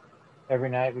you, Eagle. Every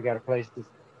night we got a place to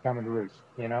come and roost,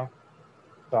 It's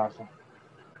awesome.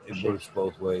 It works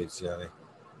both ways, Johnny.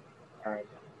 All right.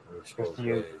 It works both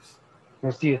ways.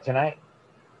 We'll see you tonight.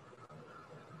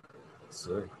 Yes,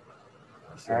 sir.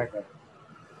 All right, guys.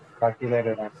 Talk to you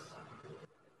later, then.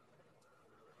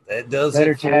 That does it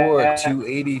for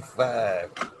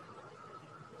 285.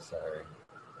 Sorry.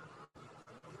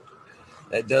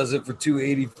 That does it for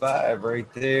 285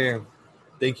 right there.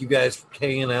 Thank you guys for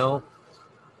hanging out.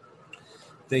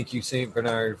 Thank you, St.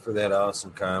 Bernard, for that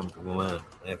awesome compliment.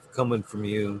 If coming from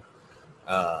you,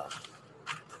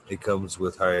 it comes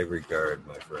with high regard,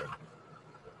 my friend.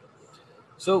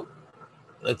 So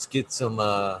let's get some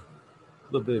little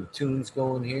bit of tunes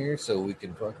going here so we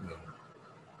can fucking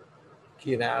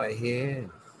get out of here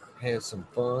and have some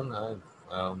fun. I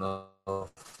don't know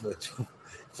if it's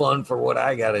fun for what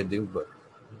I got to do, but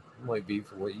Might be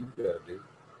for what you gotta do.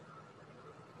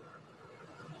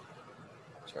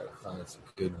 Try to find some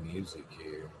good music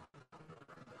here.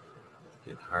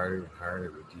 Getting harder and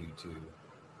harder with YouTube.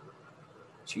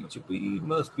 Chicha B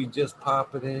must be just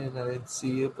popping in. I didn't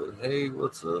see it, but hey,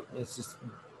 what's up? It's just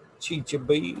Chicha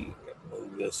B.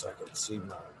 Move this so I can see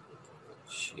my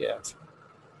shit.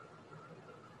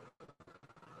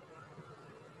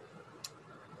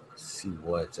 See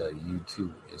what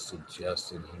YouTube is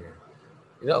suggesting here.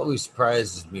 It always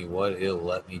surprises me what it'll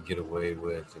let me get away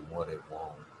with and what it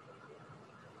won't.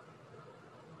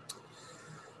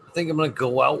 I think I'm gonna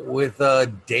go out with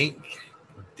Dank.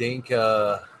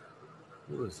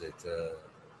 Who is it?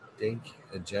 Dank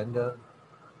Agenda,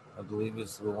 I believe,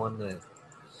 is the one that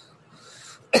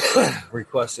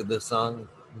requested this song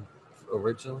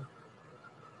originally.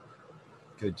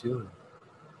 Good tune.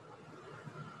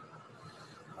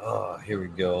 Oh, here we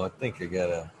go. I think I got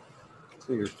a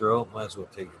clear throat. Might as well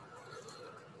take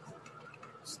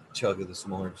a chug of this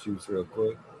orange juice real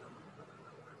quick.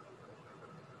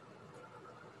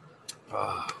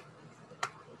 Ah.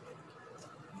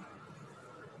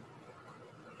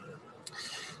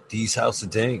 D's House of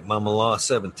Dank, Mama Law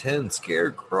 710,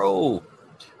 Scarecrow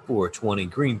 420,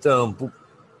 Green Thumb,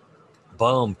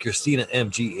 Bum, Christina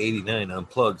MG 89,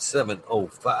 Unplugged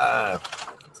 705.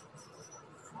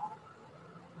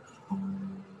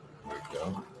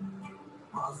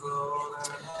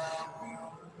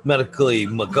 Medically,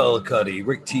 McGullicuddy,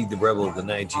 Rick T, the Rebel of the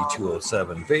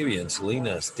 9G207, Fabian,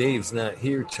 Salinas, Dave's not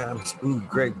here, Thomas Boo,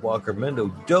 Greg Walker,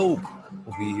 Mendo, Dope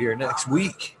will be here next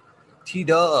week.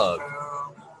 T-Dog,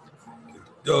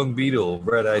 Young Beetle,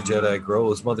 Red Eye Jedi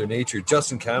Grows, Mother Nature,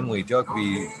 Justin Conway,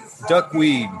 Duckweed,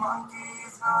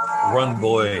 Run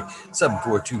Boy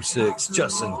 7426,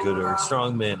 Justin Gooder,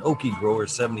 Strongman, Okie Grower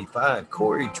 75,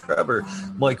 Corey Trevor,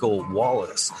 Michael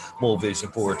Wallace, Mole Vision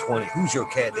 420, Who's Your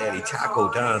Cat Daddy,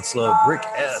 Taco Don Slug, Rick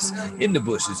S, In the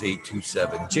Bushes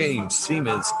 827, James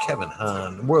Siemens, Kevin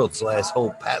Hahn, World's Last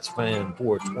Hope, Pat's Fan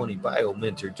 420, Bio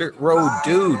Mentor, Dirt Road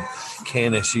Dude,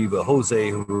 Kanashiva,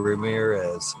 Jose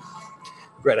Ramirez,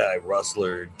 Red Eye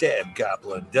Rustler, Dad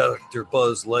Goblin, Dr.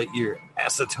 Buzz Lightyear,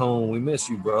 Acetone, we miss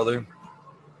you, brother.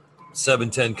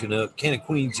 710 Canuck, Canna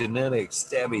Queen Genetics,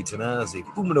 Stabby Tanazi,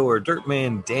 Fumador,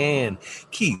 Dirtman Dan,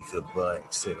 Keith of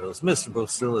Black Sales, Mr.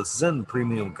 Bosilis, Zen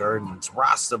Premium Gardens,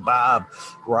 Rasta Bob,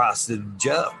 Rasta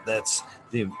Jeff, that's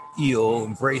the EO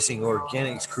Embracing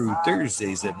Organics crew,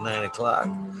 Thursdays at 9 o'clock.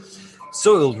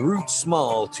 Soiled Roots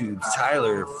Small Tubes,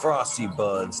 Tyler, Frosty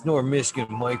Buds, North Michigan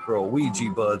Micro, Ouija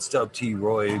Buds, Dub T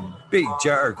Roy, Big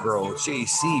Jar Grow,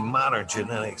 JC, Modern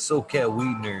Genetics, SoCal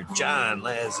Weedner, John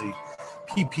Lazzie,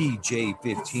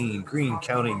 PPJ15, Green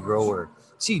County Grower,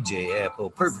 CJ Apple,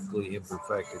 Perfectly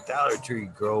Imperfected, Dollar Tree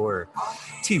Grower,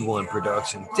 T1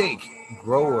 Production, Dink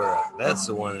Grower, that's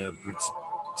the one that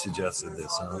suggested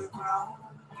this song.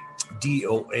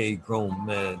 DOA Grown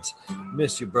Meds,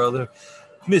 miss you, brother.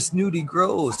 Miss Nudie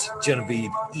Grows,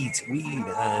 Genevieve Eats Weed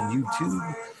on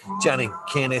YouTube. Johnny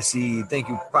Canessy, thank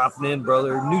you for popping in,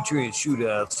 brother. Nutrient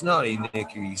Shootout, Snotty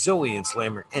Nicky, Zoe and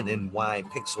Slammer, NNY,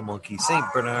 Pixel Monkey, St.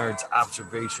 Bernard's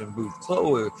Observation Booth,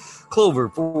 Clover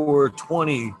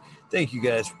 420. Thank you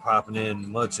guys for popping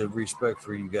in. Much of respect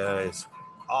for you guys.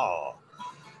 Oh.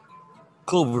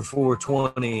 Clover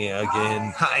 420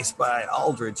 again. High Spy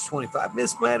Aldridge 25.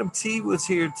 Miss Madam T was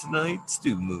here tonight.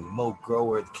 Stu Moo, Mo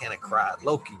Grower, the Canacrot,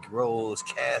 Loki Grows,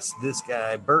 Cass, this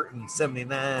guy, Burton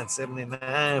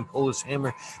 79, Polish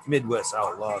Hammer, Midwest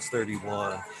Outlaws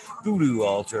 31, Voodoo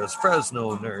Ultras,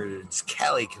 Fresno Nerds,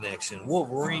 Cali Connection,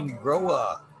 Wolverine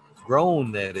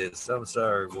Grown, that is. I'm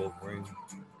sorry, Wolverine.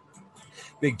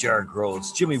 Big Jar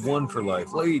Grows, Jimmy One for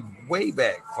Life, Laid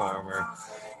Wayback Farmer,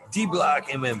 D-Block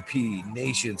MMP,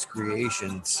 Nations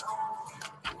Creations.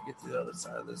 Did we get to the other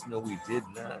side of this? No, we did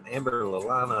not. Amber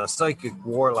Lalana, Psychic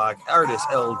Warlock, Artist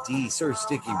LD, Sir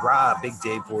Sticky Rob, Big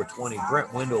Dave 420,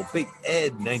 Brent Wendell, Big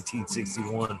Ed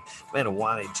 1961,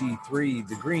 Manawane G3,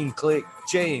 The Green Click,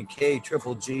 J&K,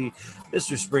 Triple G,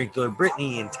 Mr. Sprinkler,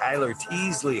 Brittany and Tyler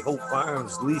Teasley, Hope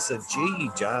Farms, Lisa G,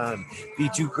 John, Be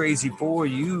Too Crazy For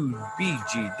You,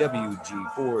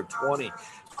 BGWG 420,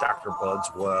 Dr.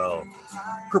 Budswell,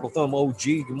 Purple Thumb OG,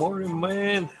 good morning,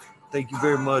 man. Thank you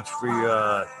very much for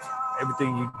your,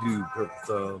 everything you do, Purple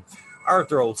Thumb.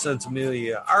 Arthro,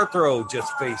 Sensimilia, Arthro,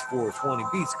 Just Face 420,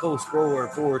 Beast Coast Grower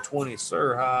 420,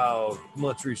 Sir How,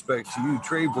 much respect to you.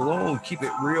 Trey Balone, Keep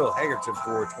It Real, Haggerton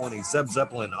 420, Zeb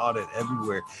Zeppelin, Audit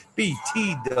Everywhere,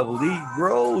 BT Double E,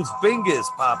 Rose, Bingus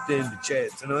popped in to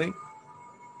chat tonight.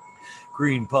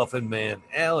 Green Puffin Man,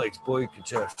 Alex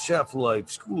Boykachev, Chef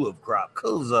Life, School of Crop,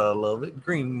 cause I love it.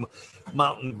 Green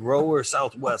Mountain Grower,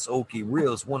 Southwest Okie,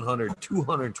 Reels 100,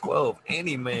 212,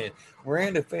 Annie Man,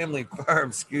 Miranda Family Farm,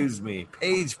 excuse me,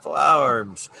 Page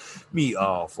Flowers, Me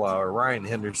All Flower, Ryan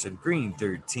Henderson, Green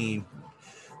 13,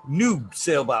 New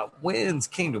Sailboat Wins,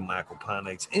 Kingdom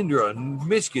Aquaponics, Indra,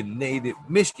 Michigan native.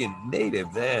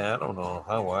 I don't know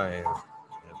how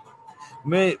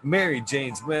Mary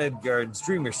Jane's Med Gardens,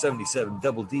 Dreamer 77,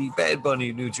 Double D, Bad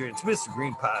Bunny Nutrients, Mr.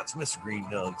 Green Pots, Mr. Green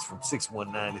Nugs from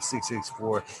 619 to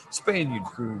 664, Spaniard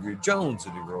Kruger, Jones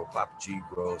in the Grow, Papa G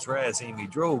Grows, Raz Amy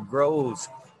Dro Grows,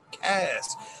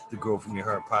 Cass, the Grow From Your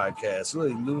Heart podcast,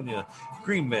 Lily Luna,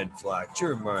 Green Men Flock,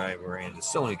 Jeremiah Miranda,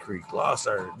 Stony Creek, Lost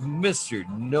Art, Mr.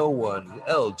 No One,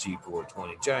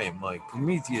 LG420, Giant Mike,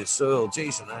 Prometheus Soil,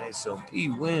 Jason ISO, P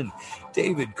Win,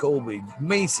 David Colby,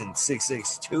 Mason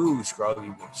 662,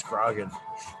 Scroggin,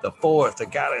 the Fourth, the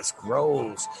Goddess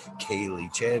Grows,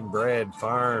 Kaylee, Chad Brad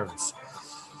Farms,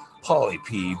 Paulie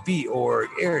P, B Org,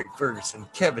 Eric Ferguson,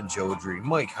 Kevin Jodry,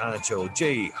 Mike Honcho,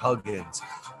 Jay Huggins,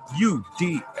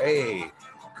 UDA,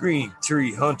 Green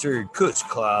Tree Hunter, Kush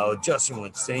Cloud, Justin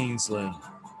Winsainsland,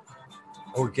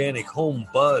 Organic Home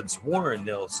Buds, Warren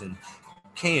Nelson,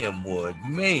 Cam Wood,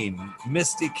 Maine,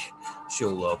 Mystic,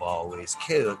 Show Love Always,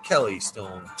 Kelly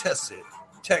Stone,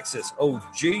 Texas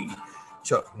OG,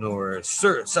 Chuck Norris,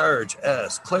 Sarge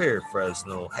S, Claire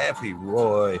Fresno, Happy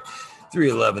Roy,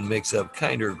 311 Mix Up,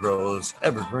 Kinder Grows,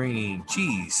 Evergreen,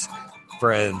 Cheese,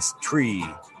 Friends, Tree,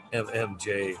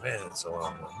 MMJ, man, that's a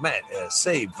long one. Matt S,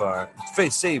 Save Bar,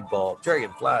 Face Save Ball,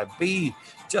 Dragonfly B,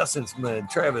 Justin Smith,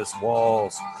 Travis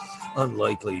Walls,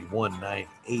 Unlikely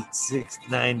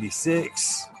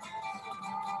 198696.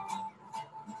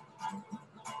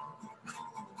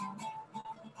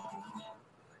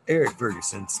 Eric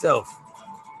Ferguson, Stealth,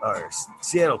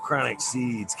 Seattle Chronic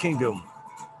Seeds, King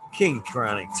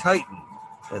Chronic, Titan,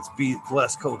 that's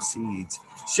West Coast Seeds,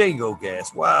 Shango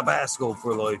Gas, Wild Basco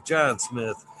for Life, John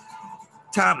Smith,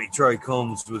 Tommy Troy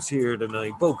Combs was here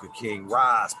tonight, Boca King,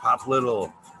 Ross, Pop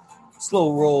Little,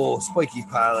 Slow Roll, Spiky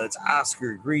Pilots,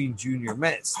 Oscar Green Jr.,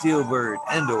 Matt Steelbird,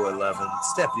 Endo 11,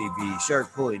 Stephanie B,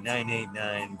 Shark Pulley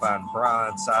 989, Von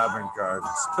Braun, Sovereign Garden,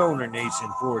 Stoner Nation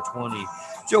 420,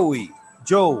 Joe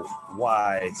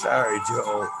Y, sorry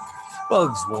Joe,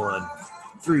 Bugs 1,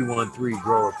 313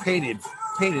 Grower, Painted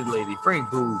Lady,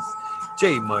 Frank Booth,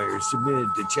 Jay Myers,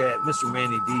 submitted to chat, Mr.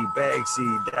 Manny D,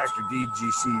 Bagseed, Dr.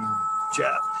 DGC,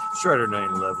 Jeff, Shredder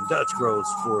 911, Dutch Gross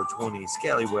 420,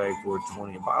 Scallywag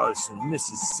 420, Abolishing,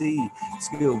 Mrs. C,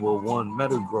 Skillable 1,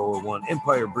 Meadow Grower 1,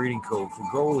 Empire Breeding Code,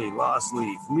 Fugoli, Lost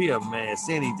Leaf, Leah Mass,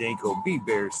 Sandy Danko, B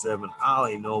Bear 7,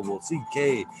 Ollie Noble,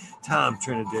 CK, Tom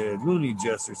Trinidad, Looney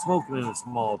Jester, Smoking in a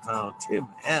Small Town, Tim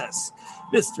S,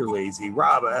 Mr. Lazy,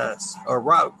 Rob S, or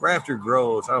Raptor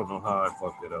Grows, I don't know how I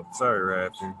fucked it up, sorry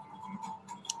Raptor.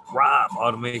 Rob,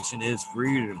 Automation is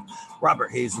Freedom, Robert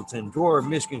Hazelton, Drawer,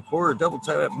 Michigan Quarter, Double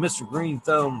Tap, Mr. Green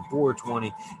Thumb,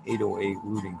 420, 808,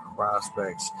 Rooting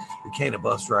Prospects, the Canna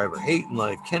Bus Driver, Hating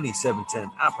Life, Kenny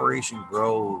 710, Operation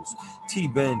Grows,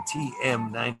 T-Ben, TM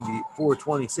 90,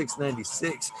 420,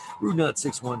 696, Rude Nut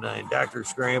 619, Dr.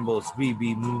 Scrambles,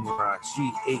 VB Moonrock,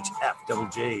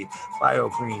 GHFJJ, Bio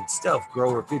Green, Stealth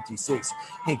Grower 56,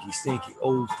 Hanky Stinky,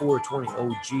 Old 420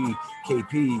 OG,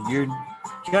 KP, your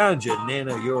Ganja,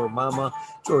 Nana, Your Mama,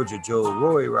 Georgia Joe,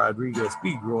 Roy Rodriguez,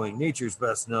 Bee Growing, Nature's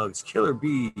Best Nugs, Killer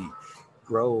Bee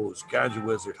Grows, Ganja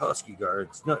Wizard, Husky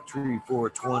Guards, Nut Tree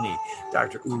 420,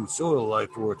 Dr. Ooh, Soil Life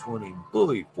 420,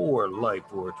 Bully 4 Life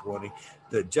 420,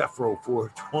 the Jeffro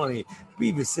 420,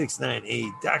 Beavis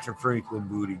 698, Dr. Franklin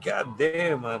Booty,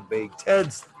 goddamn, I'm big.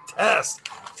 Ted's Test,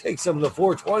 take some of the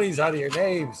 420s out of your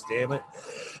names, damn it.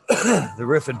 The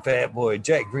Riffin' Fat Boy,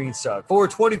 Jack Greenstock,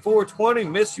 420,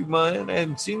 miss you, man. I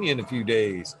hadn't seen you in a few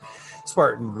days.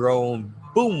 Spartan Grown,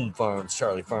 Boom Farms,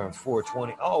 Charlie Farms,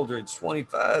 420, Aldridge,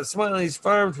 25, Smiley's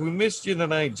Farms, we missed you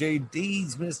tonight.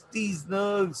 JD's, Miss D's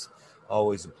Nugs,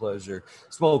 always a pleasure.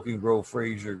 Smoking Grow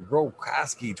Frazier, Grow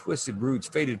Koski, Twisted Roots,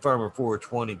 Faded Farmer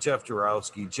 420, Jeff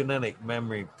Jarowski, Genetic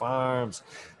Memory Farms,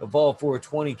 Evolve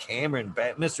 420, Cameron,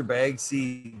 Mr.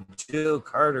 Bagseed, Jill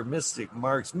Carter, Mystic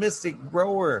Marks, Mystic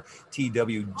Grower,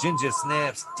 TW, Ginger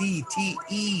Snaps,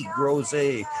 DTE, Grows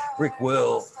A, Rick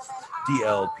Will,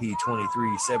 DLP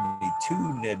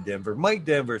 2372, Ned Denver, Mike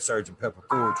Denver, Sergeant Pepper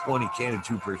 420, Cannon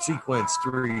Trooper, Sequence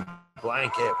 3,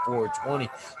 Blind Cat 420,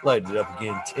 Light It Up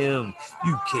Again, Tim,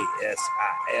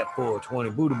 UKSIF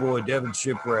 420, Buddha Boy, Devin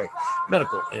Shipwreck,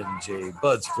 Medical MJ,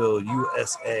 Budsville,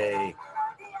 USA,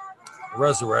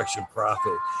 Resurrection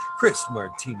Prophet, Chris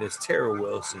Martinez, Tara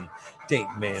Wilson, Date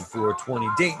Man 420,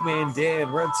 Date Man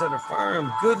Dan, Red Center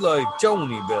Farm, Good Life,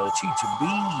 Joni Bell, Chicha B,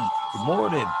 good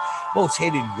morning. Most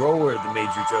hated grower, the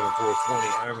Major General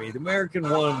 420 Army, the American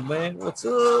one, man, what's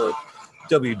up?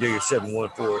 W Digger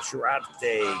 714,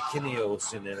 Sharate, Kenny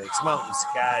Olsen, and X Mountain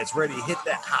Skies, ready to hit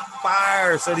that hot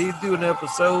fire. Said he'd do an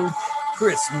episode.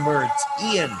 Chris Mertz,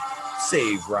 Ian,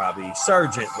 Save Robbie,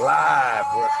 Sergeant Live,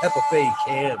 Hepa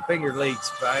Cam, Finger Lakes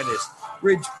Finest,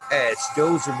 Ridge Patch,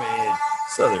 Dozer Man,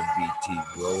 Southern BT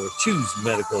Grower, Choose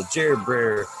Medical, Jared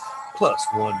Brer, Plus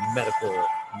One Medical,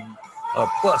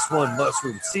 Plus One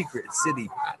Mushroom, Secret City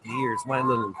Pioneers, My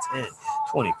Little Tent,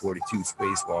 2042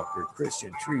 Spacewalker,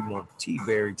 Christian Tremont, T.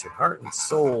 Barrington, Heart and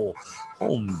Soul,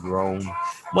 Homegrown,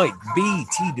 Mike B.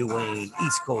 T. Duane,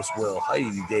 East Coast Well,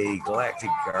 Heidi Day, Galactic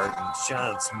Garden,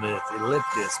 Sean Smith,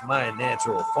 Elliptus, My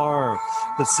Natural Farm,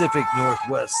 Pacific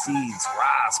Northwest Seeds,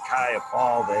 Ross, Kaya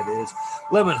Paul, that is,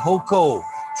 Lemon Hoko,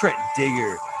 Trent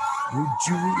Digger,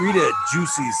 Rita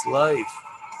Juicy's Life,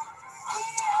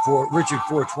 for Richard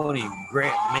 420,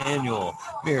 Grant Manuel,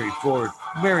 Mary Ford,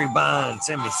 Mary Bond,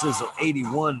 Sammy Sizzle,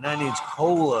 81, 9-inch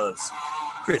Colas,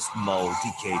 Chris Mo,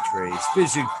 DK Trace,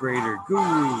 Vision Creator,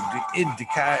 Guru,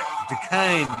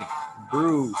 Decine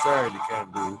Brew,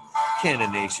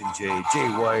 Cannon Nation J, Jay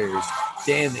Wires,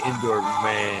 Dan the Indoor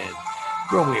Man,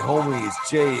 Grow Me Homies,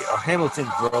 Hamilton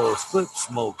Grows, Flip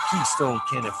Smoke, Keystone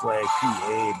Cannon Flag,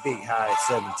 PA, Big High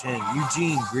 710,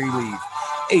 Eugene Greenleaf,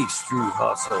 H. Drew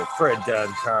Hustle, Fred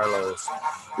Don Carlos,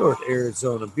 North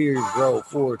Arizona, Beard Grow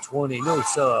 420, No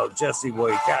Sellout, Jesse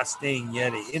White, Costain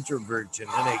Yeti, Introversion,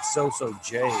 NX Soso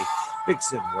J,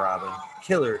 Vixen Robin,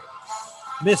 Killer,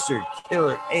 Mr.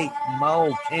 Killer 8,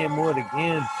 Mo, Cam Wood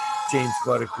again, James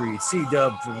Buttercreed, C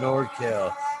Dub from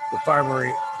NorCal,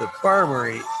 the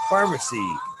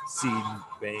Pharmacy Seed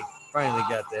Bank, finally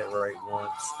got that right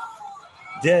once.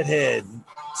 Deadhead,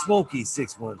 Smokey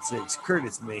 616,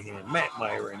 Curtis Mayhem, Matt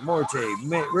Myron, Morte,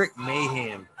 Rick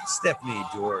Mayhem, Stephanie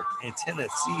Dork, Antenna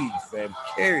Seed,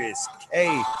 Fabcarious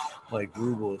K, Mike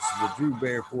Rubles, the Drew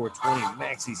Bear 420,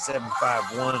 Maxi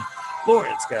 751,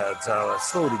 Lawrence Gonzalez,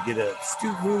 Slow to Get Up,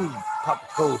 Stu Moon, Papa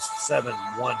Coast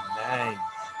 719,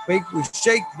 Bake with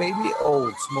Shake, baby,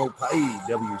 Old Smoke Pie,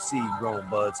 WC Grown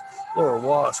Buds, Laura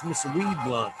Walsh, Mr. Weed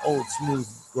Blunt, Old Smooth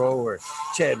Grower,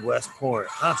 Chad Westport,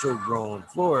 Honcho Grown,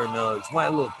 Flora Nugs, My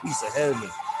Little Piece of Heaven,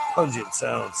 Pungent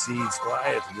Sound Seeds,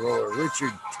 Goliath Grower,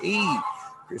 Richard T,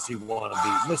 Chrissy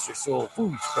Wannabe, Mr. Soul,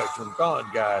 Food Spectrum, God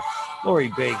God,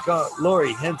 Lori Bay,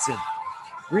 Lori Henson,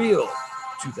 Real,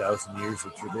 2,000 Years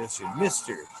of Tradition,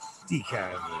 Mr. D.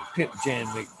 Conley, Pimp Jan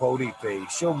McPody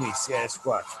Face, Show Me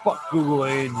Sasquatch, Fuck Google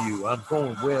and You, I'm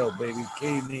Going Well, baby,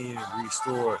 Caveman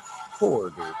Restore, Poor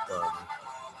Dirt Farmer,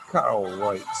 Carl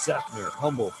White, Zephyr,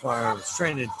 Humble Farms,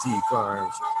 Trinity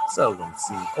Farms, Seldom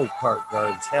Seen, Oak Park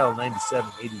Gardens, Hal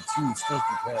 9782,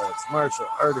 Skunky Palace, Marshall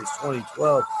Artist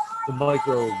 2012, The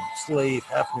Micro Slave,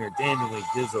 Hefner, Daniel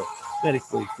Dizzle,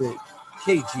 Medically Fit,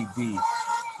 KGB,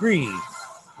 Green,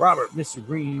 Robert, Mr.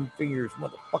 Green Fingers,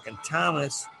 motherfucking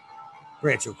Thomas,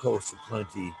 Rancho Costa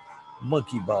Plenty,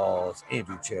 Monkey Balls,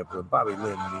 Andrew Chaplin, Bobby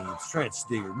Lynn Means, Trent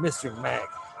Digger, Mr. Mac,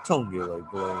 Tony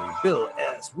Blaine, Bill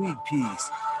S., Weed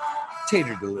Peace,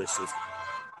 Tater Delicious,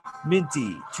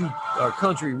 Minty, our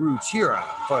Country Roots, Huron,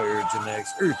 Fire Engine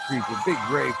X, Earth Creeper, Big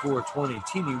Gray 420,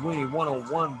 Teeny Winnie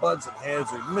 101, Buds and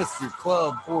Hazard, Mr.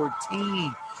 Club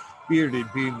 14,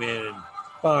 Bearded B-Man,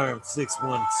 Farm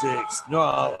 616,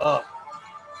 Gnaw Up,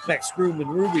 Max Groom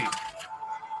and Ruby,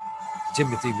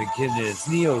 Timothy McKinnon,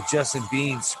 Neo, Justin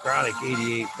Bean, Scrotic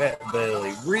 88, Fat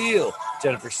Belly, Real,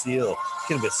 Jennifer Steele,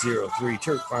 Cannabis 03,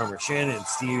 Turk Farmer, Shannon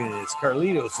Stevens,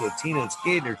 Carlitos, Latino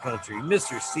Skater Country,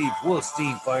 Mr. Steve,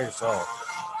 Willstein, Firesalt,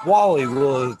 Wally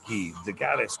Wilkie, The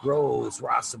Goddess Grows,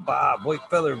 Rasta Bob, White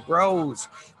Feather Grows,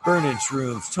 Burning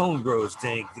Shrooms, Tone Grows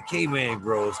Tank, The K-Man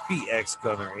Grows, BX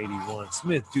Gunner 81,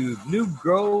 Smith Dude, Noob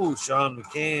Grows, Sean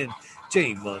McCann,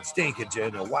 Jay Munch, Dank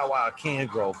Agenda, Wawa Can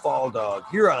Grow, Fall Dog,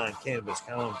 Huron Cannabis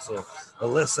Council,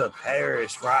 Alyssa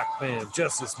Parrish, Rock Fam,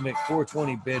 Justice Mick,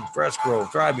 420 Bid, Fresh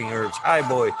Grove, Thriving Herbs, High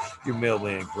Boy, Your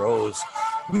Mailman Grows,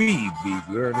 We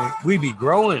be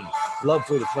growing, Love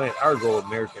for the Plant, Argo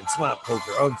American, Smart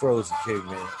Poker, Unfrozen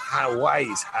Caveman,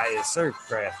 Hawaii's Highest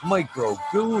Surfcraft, Micro,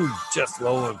 Goon, Just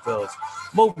Lowenfels,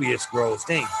 Mobius Grows,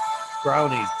 Dank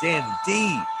Brownies, Dan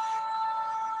D,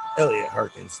 Elliot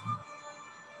Harkins,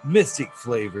 Mystic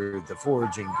Flavor, The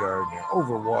Foraging Gardener,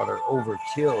 Overwater,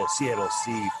 Overkill, Seattle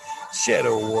Seed,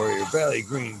 Shadow Warrior, Valley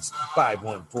Greens,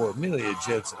 514, Amelia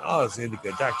Jensen, Oz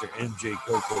Indica, Dr. MJ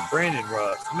Coco, Brandon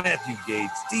Ross, Matthew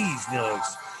Gates, D's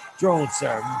Nugs, Drone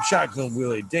Star, Shotgun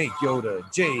Willie, Dank Yoda,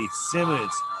 Jay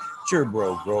Simmons,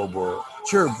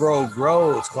 Churbro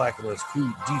Grows, Clackamas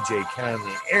Crew, DJ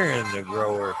Conley, Aaron the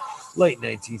Grower, late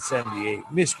 1978,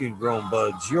 Michigan Grown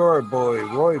Buds, Your Boy,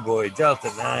 Roy Boy,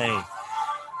 Delta 9,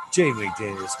 Jay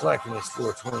McDaniels, Clackamas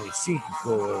 420, Seeking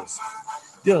Coils,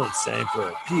 Dylan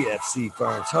Sanford, PFC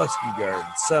Farms, Husky Garden,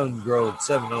 Sun Grove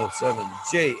 707,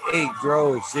 J8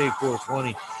 Groves,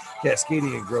 J420,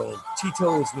 Cascadian Grove,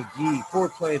 Tito's McGee,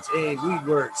 Fort Plants A,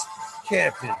 Weedworks,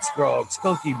 Captain Scrog,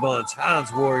 Skunky Bunch,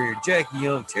 Hans Warrior, Jackie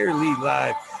Young, Terry Lee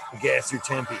Live, Gasser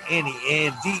Tempe, Annie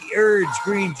Ann, D Urge,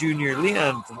 Green Jr.,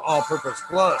 Leon from All Purpose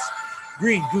Plus,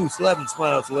 Green Goose, 11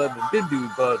 Smiles 11,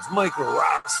 Bindu Buds, Michael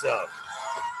Rockstuff,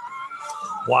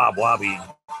 Wob Wobby,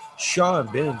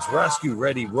 Sean Binns, Rescue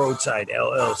Ready Roadside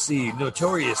LLC,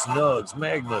 Notorious Nugs,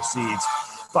 Magma Seeds,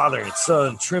 Father and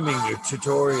Son, Trimming Your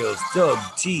Tutorials, Doug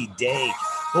T. Dake,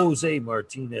 Jose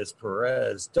Martinez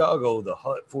Perez, Doggo the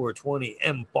Hut 420,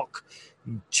 M. Buck,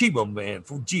 Chiba Man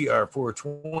from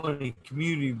GR420,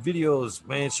 Community Videos.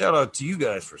 Man, shout out to you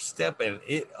guys for stepping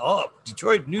it up.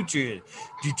 Detroit Nutrient,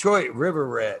 Detroit River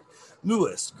Rat,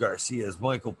 Luis Garcia's,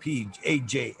 Michael P.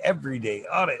 AJ Everyday,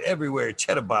 Audit Everywhere,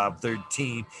 Cheddar Bob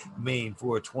 13, Maine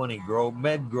 420 Grow,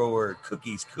 Med Grower,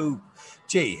 Cookies Coop,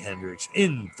 Jay Hendricks,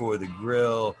 In for the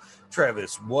Grill,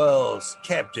 Travis Wells,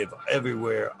 Captive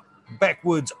Everywhere,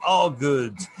 Backwoods All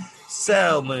Goods,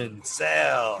 Salmon,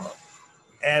 Sal,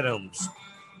 Adams.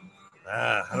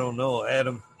 I don't know,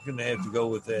 Adam. Gonna have to go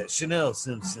with that. Chanel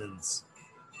Simpsons.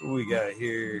 Who we got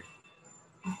here?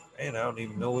 Man, I don't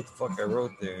even know what the fuck I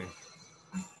wrote there.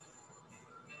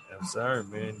 I'm sorry,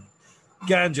 man.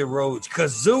 Ganja Roads,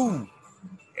 Kazoo,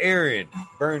 Aaron,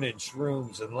 Burning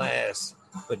Shrooms, and last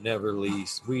but never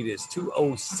least, Weed is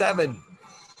 207.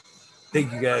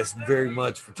 Thank you guys very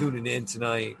much for tuning in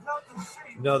tonight.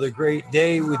 Another great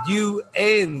day with you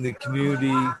and the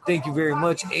community. Thank you very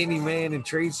much, Andy Man and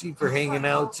Tracy, for hanging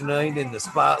out tonight in the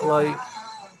spotlight.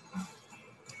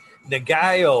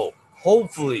 Nagayo,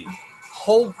 hopefully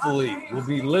will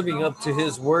be living up to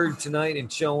his word tonight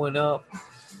and showing up.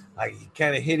 I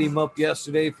kind of hit him up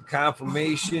yesterday for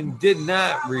confirmation. Did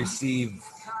not receive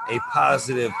a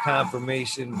positive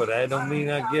confirmation, but I don't mean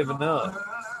I'm giving up.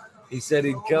 He said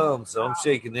he'd come, so I'm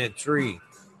shaking that tree.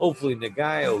 Hopefully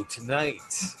Nagayo tonight.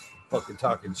 Fucking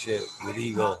talking shit with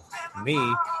Eagle. Me.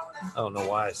 I don't know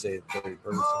why I say it third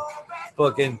person.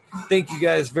 Fucking thank you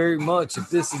guys very much. If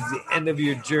this is the end of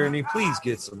your journey, please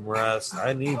get some rest.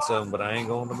 I need some, but I ain't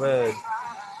going to bed.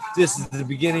 This is the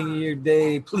beginning of your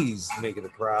day. Please make it a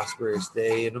prosperous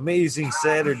day, an amazing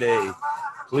Saturday.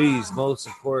 Please, most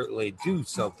importantly, do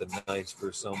something nice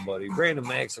for somebody.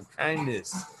 Random acts of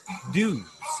kindness do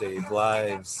save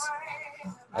lives.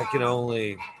 I can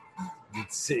only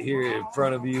sit here in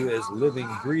front of you as a living,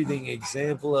 breathing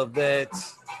example of that.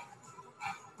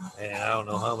 And I don't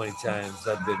know how many times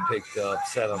I've been picked up,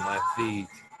 sat on my feet,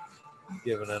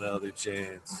 given another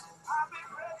chance.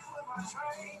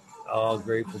 All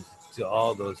grateful to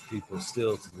all those people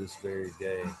still to this very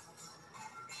day.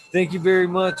 Thank you very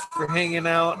much for hanging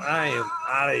out. I am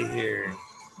out of here.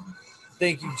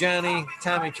 Thank you, Johnny,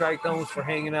 Tommy Trichomes, for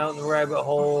hanging out in the rabbit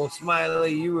hole.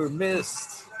 Smiley, you were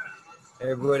missed.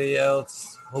 Everybody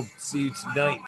else, hope to see you tonight.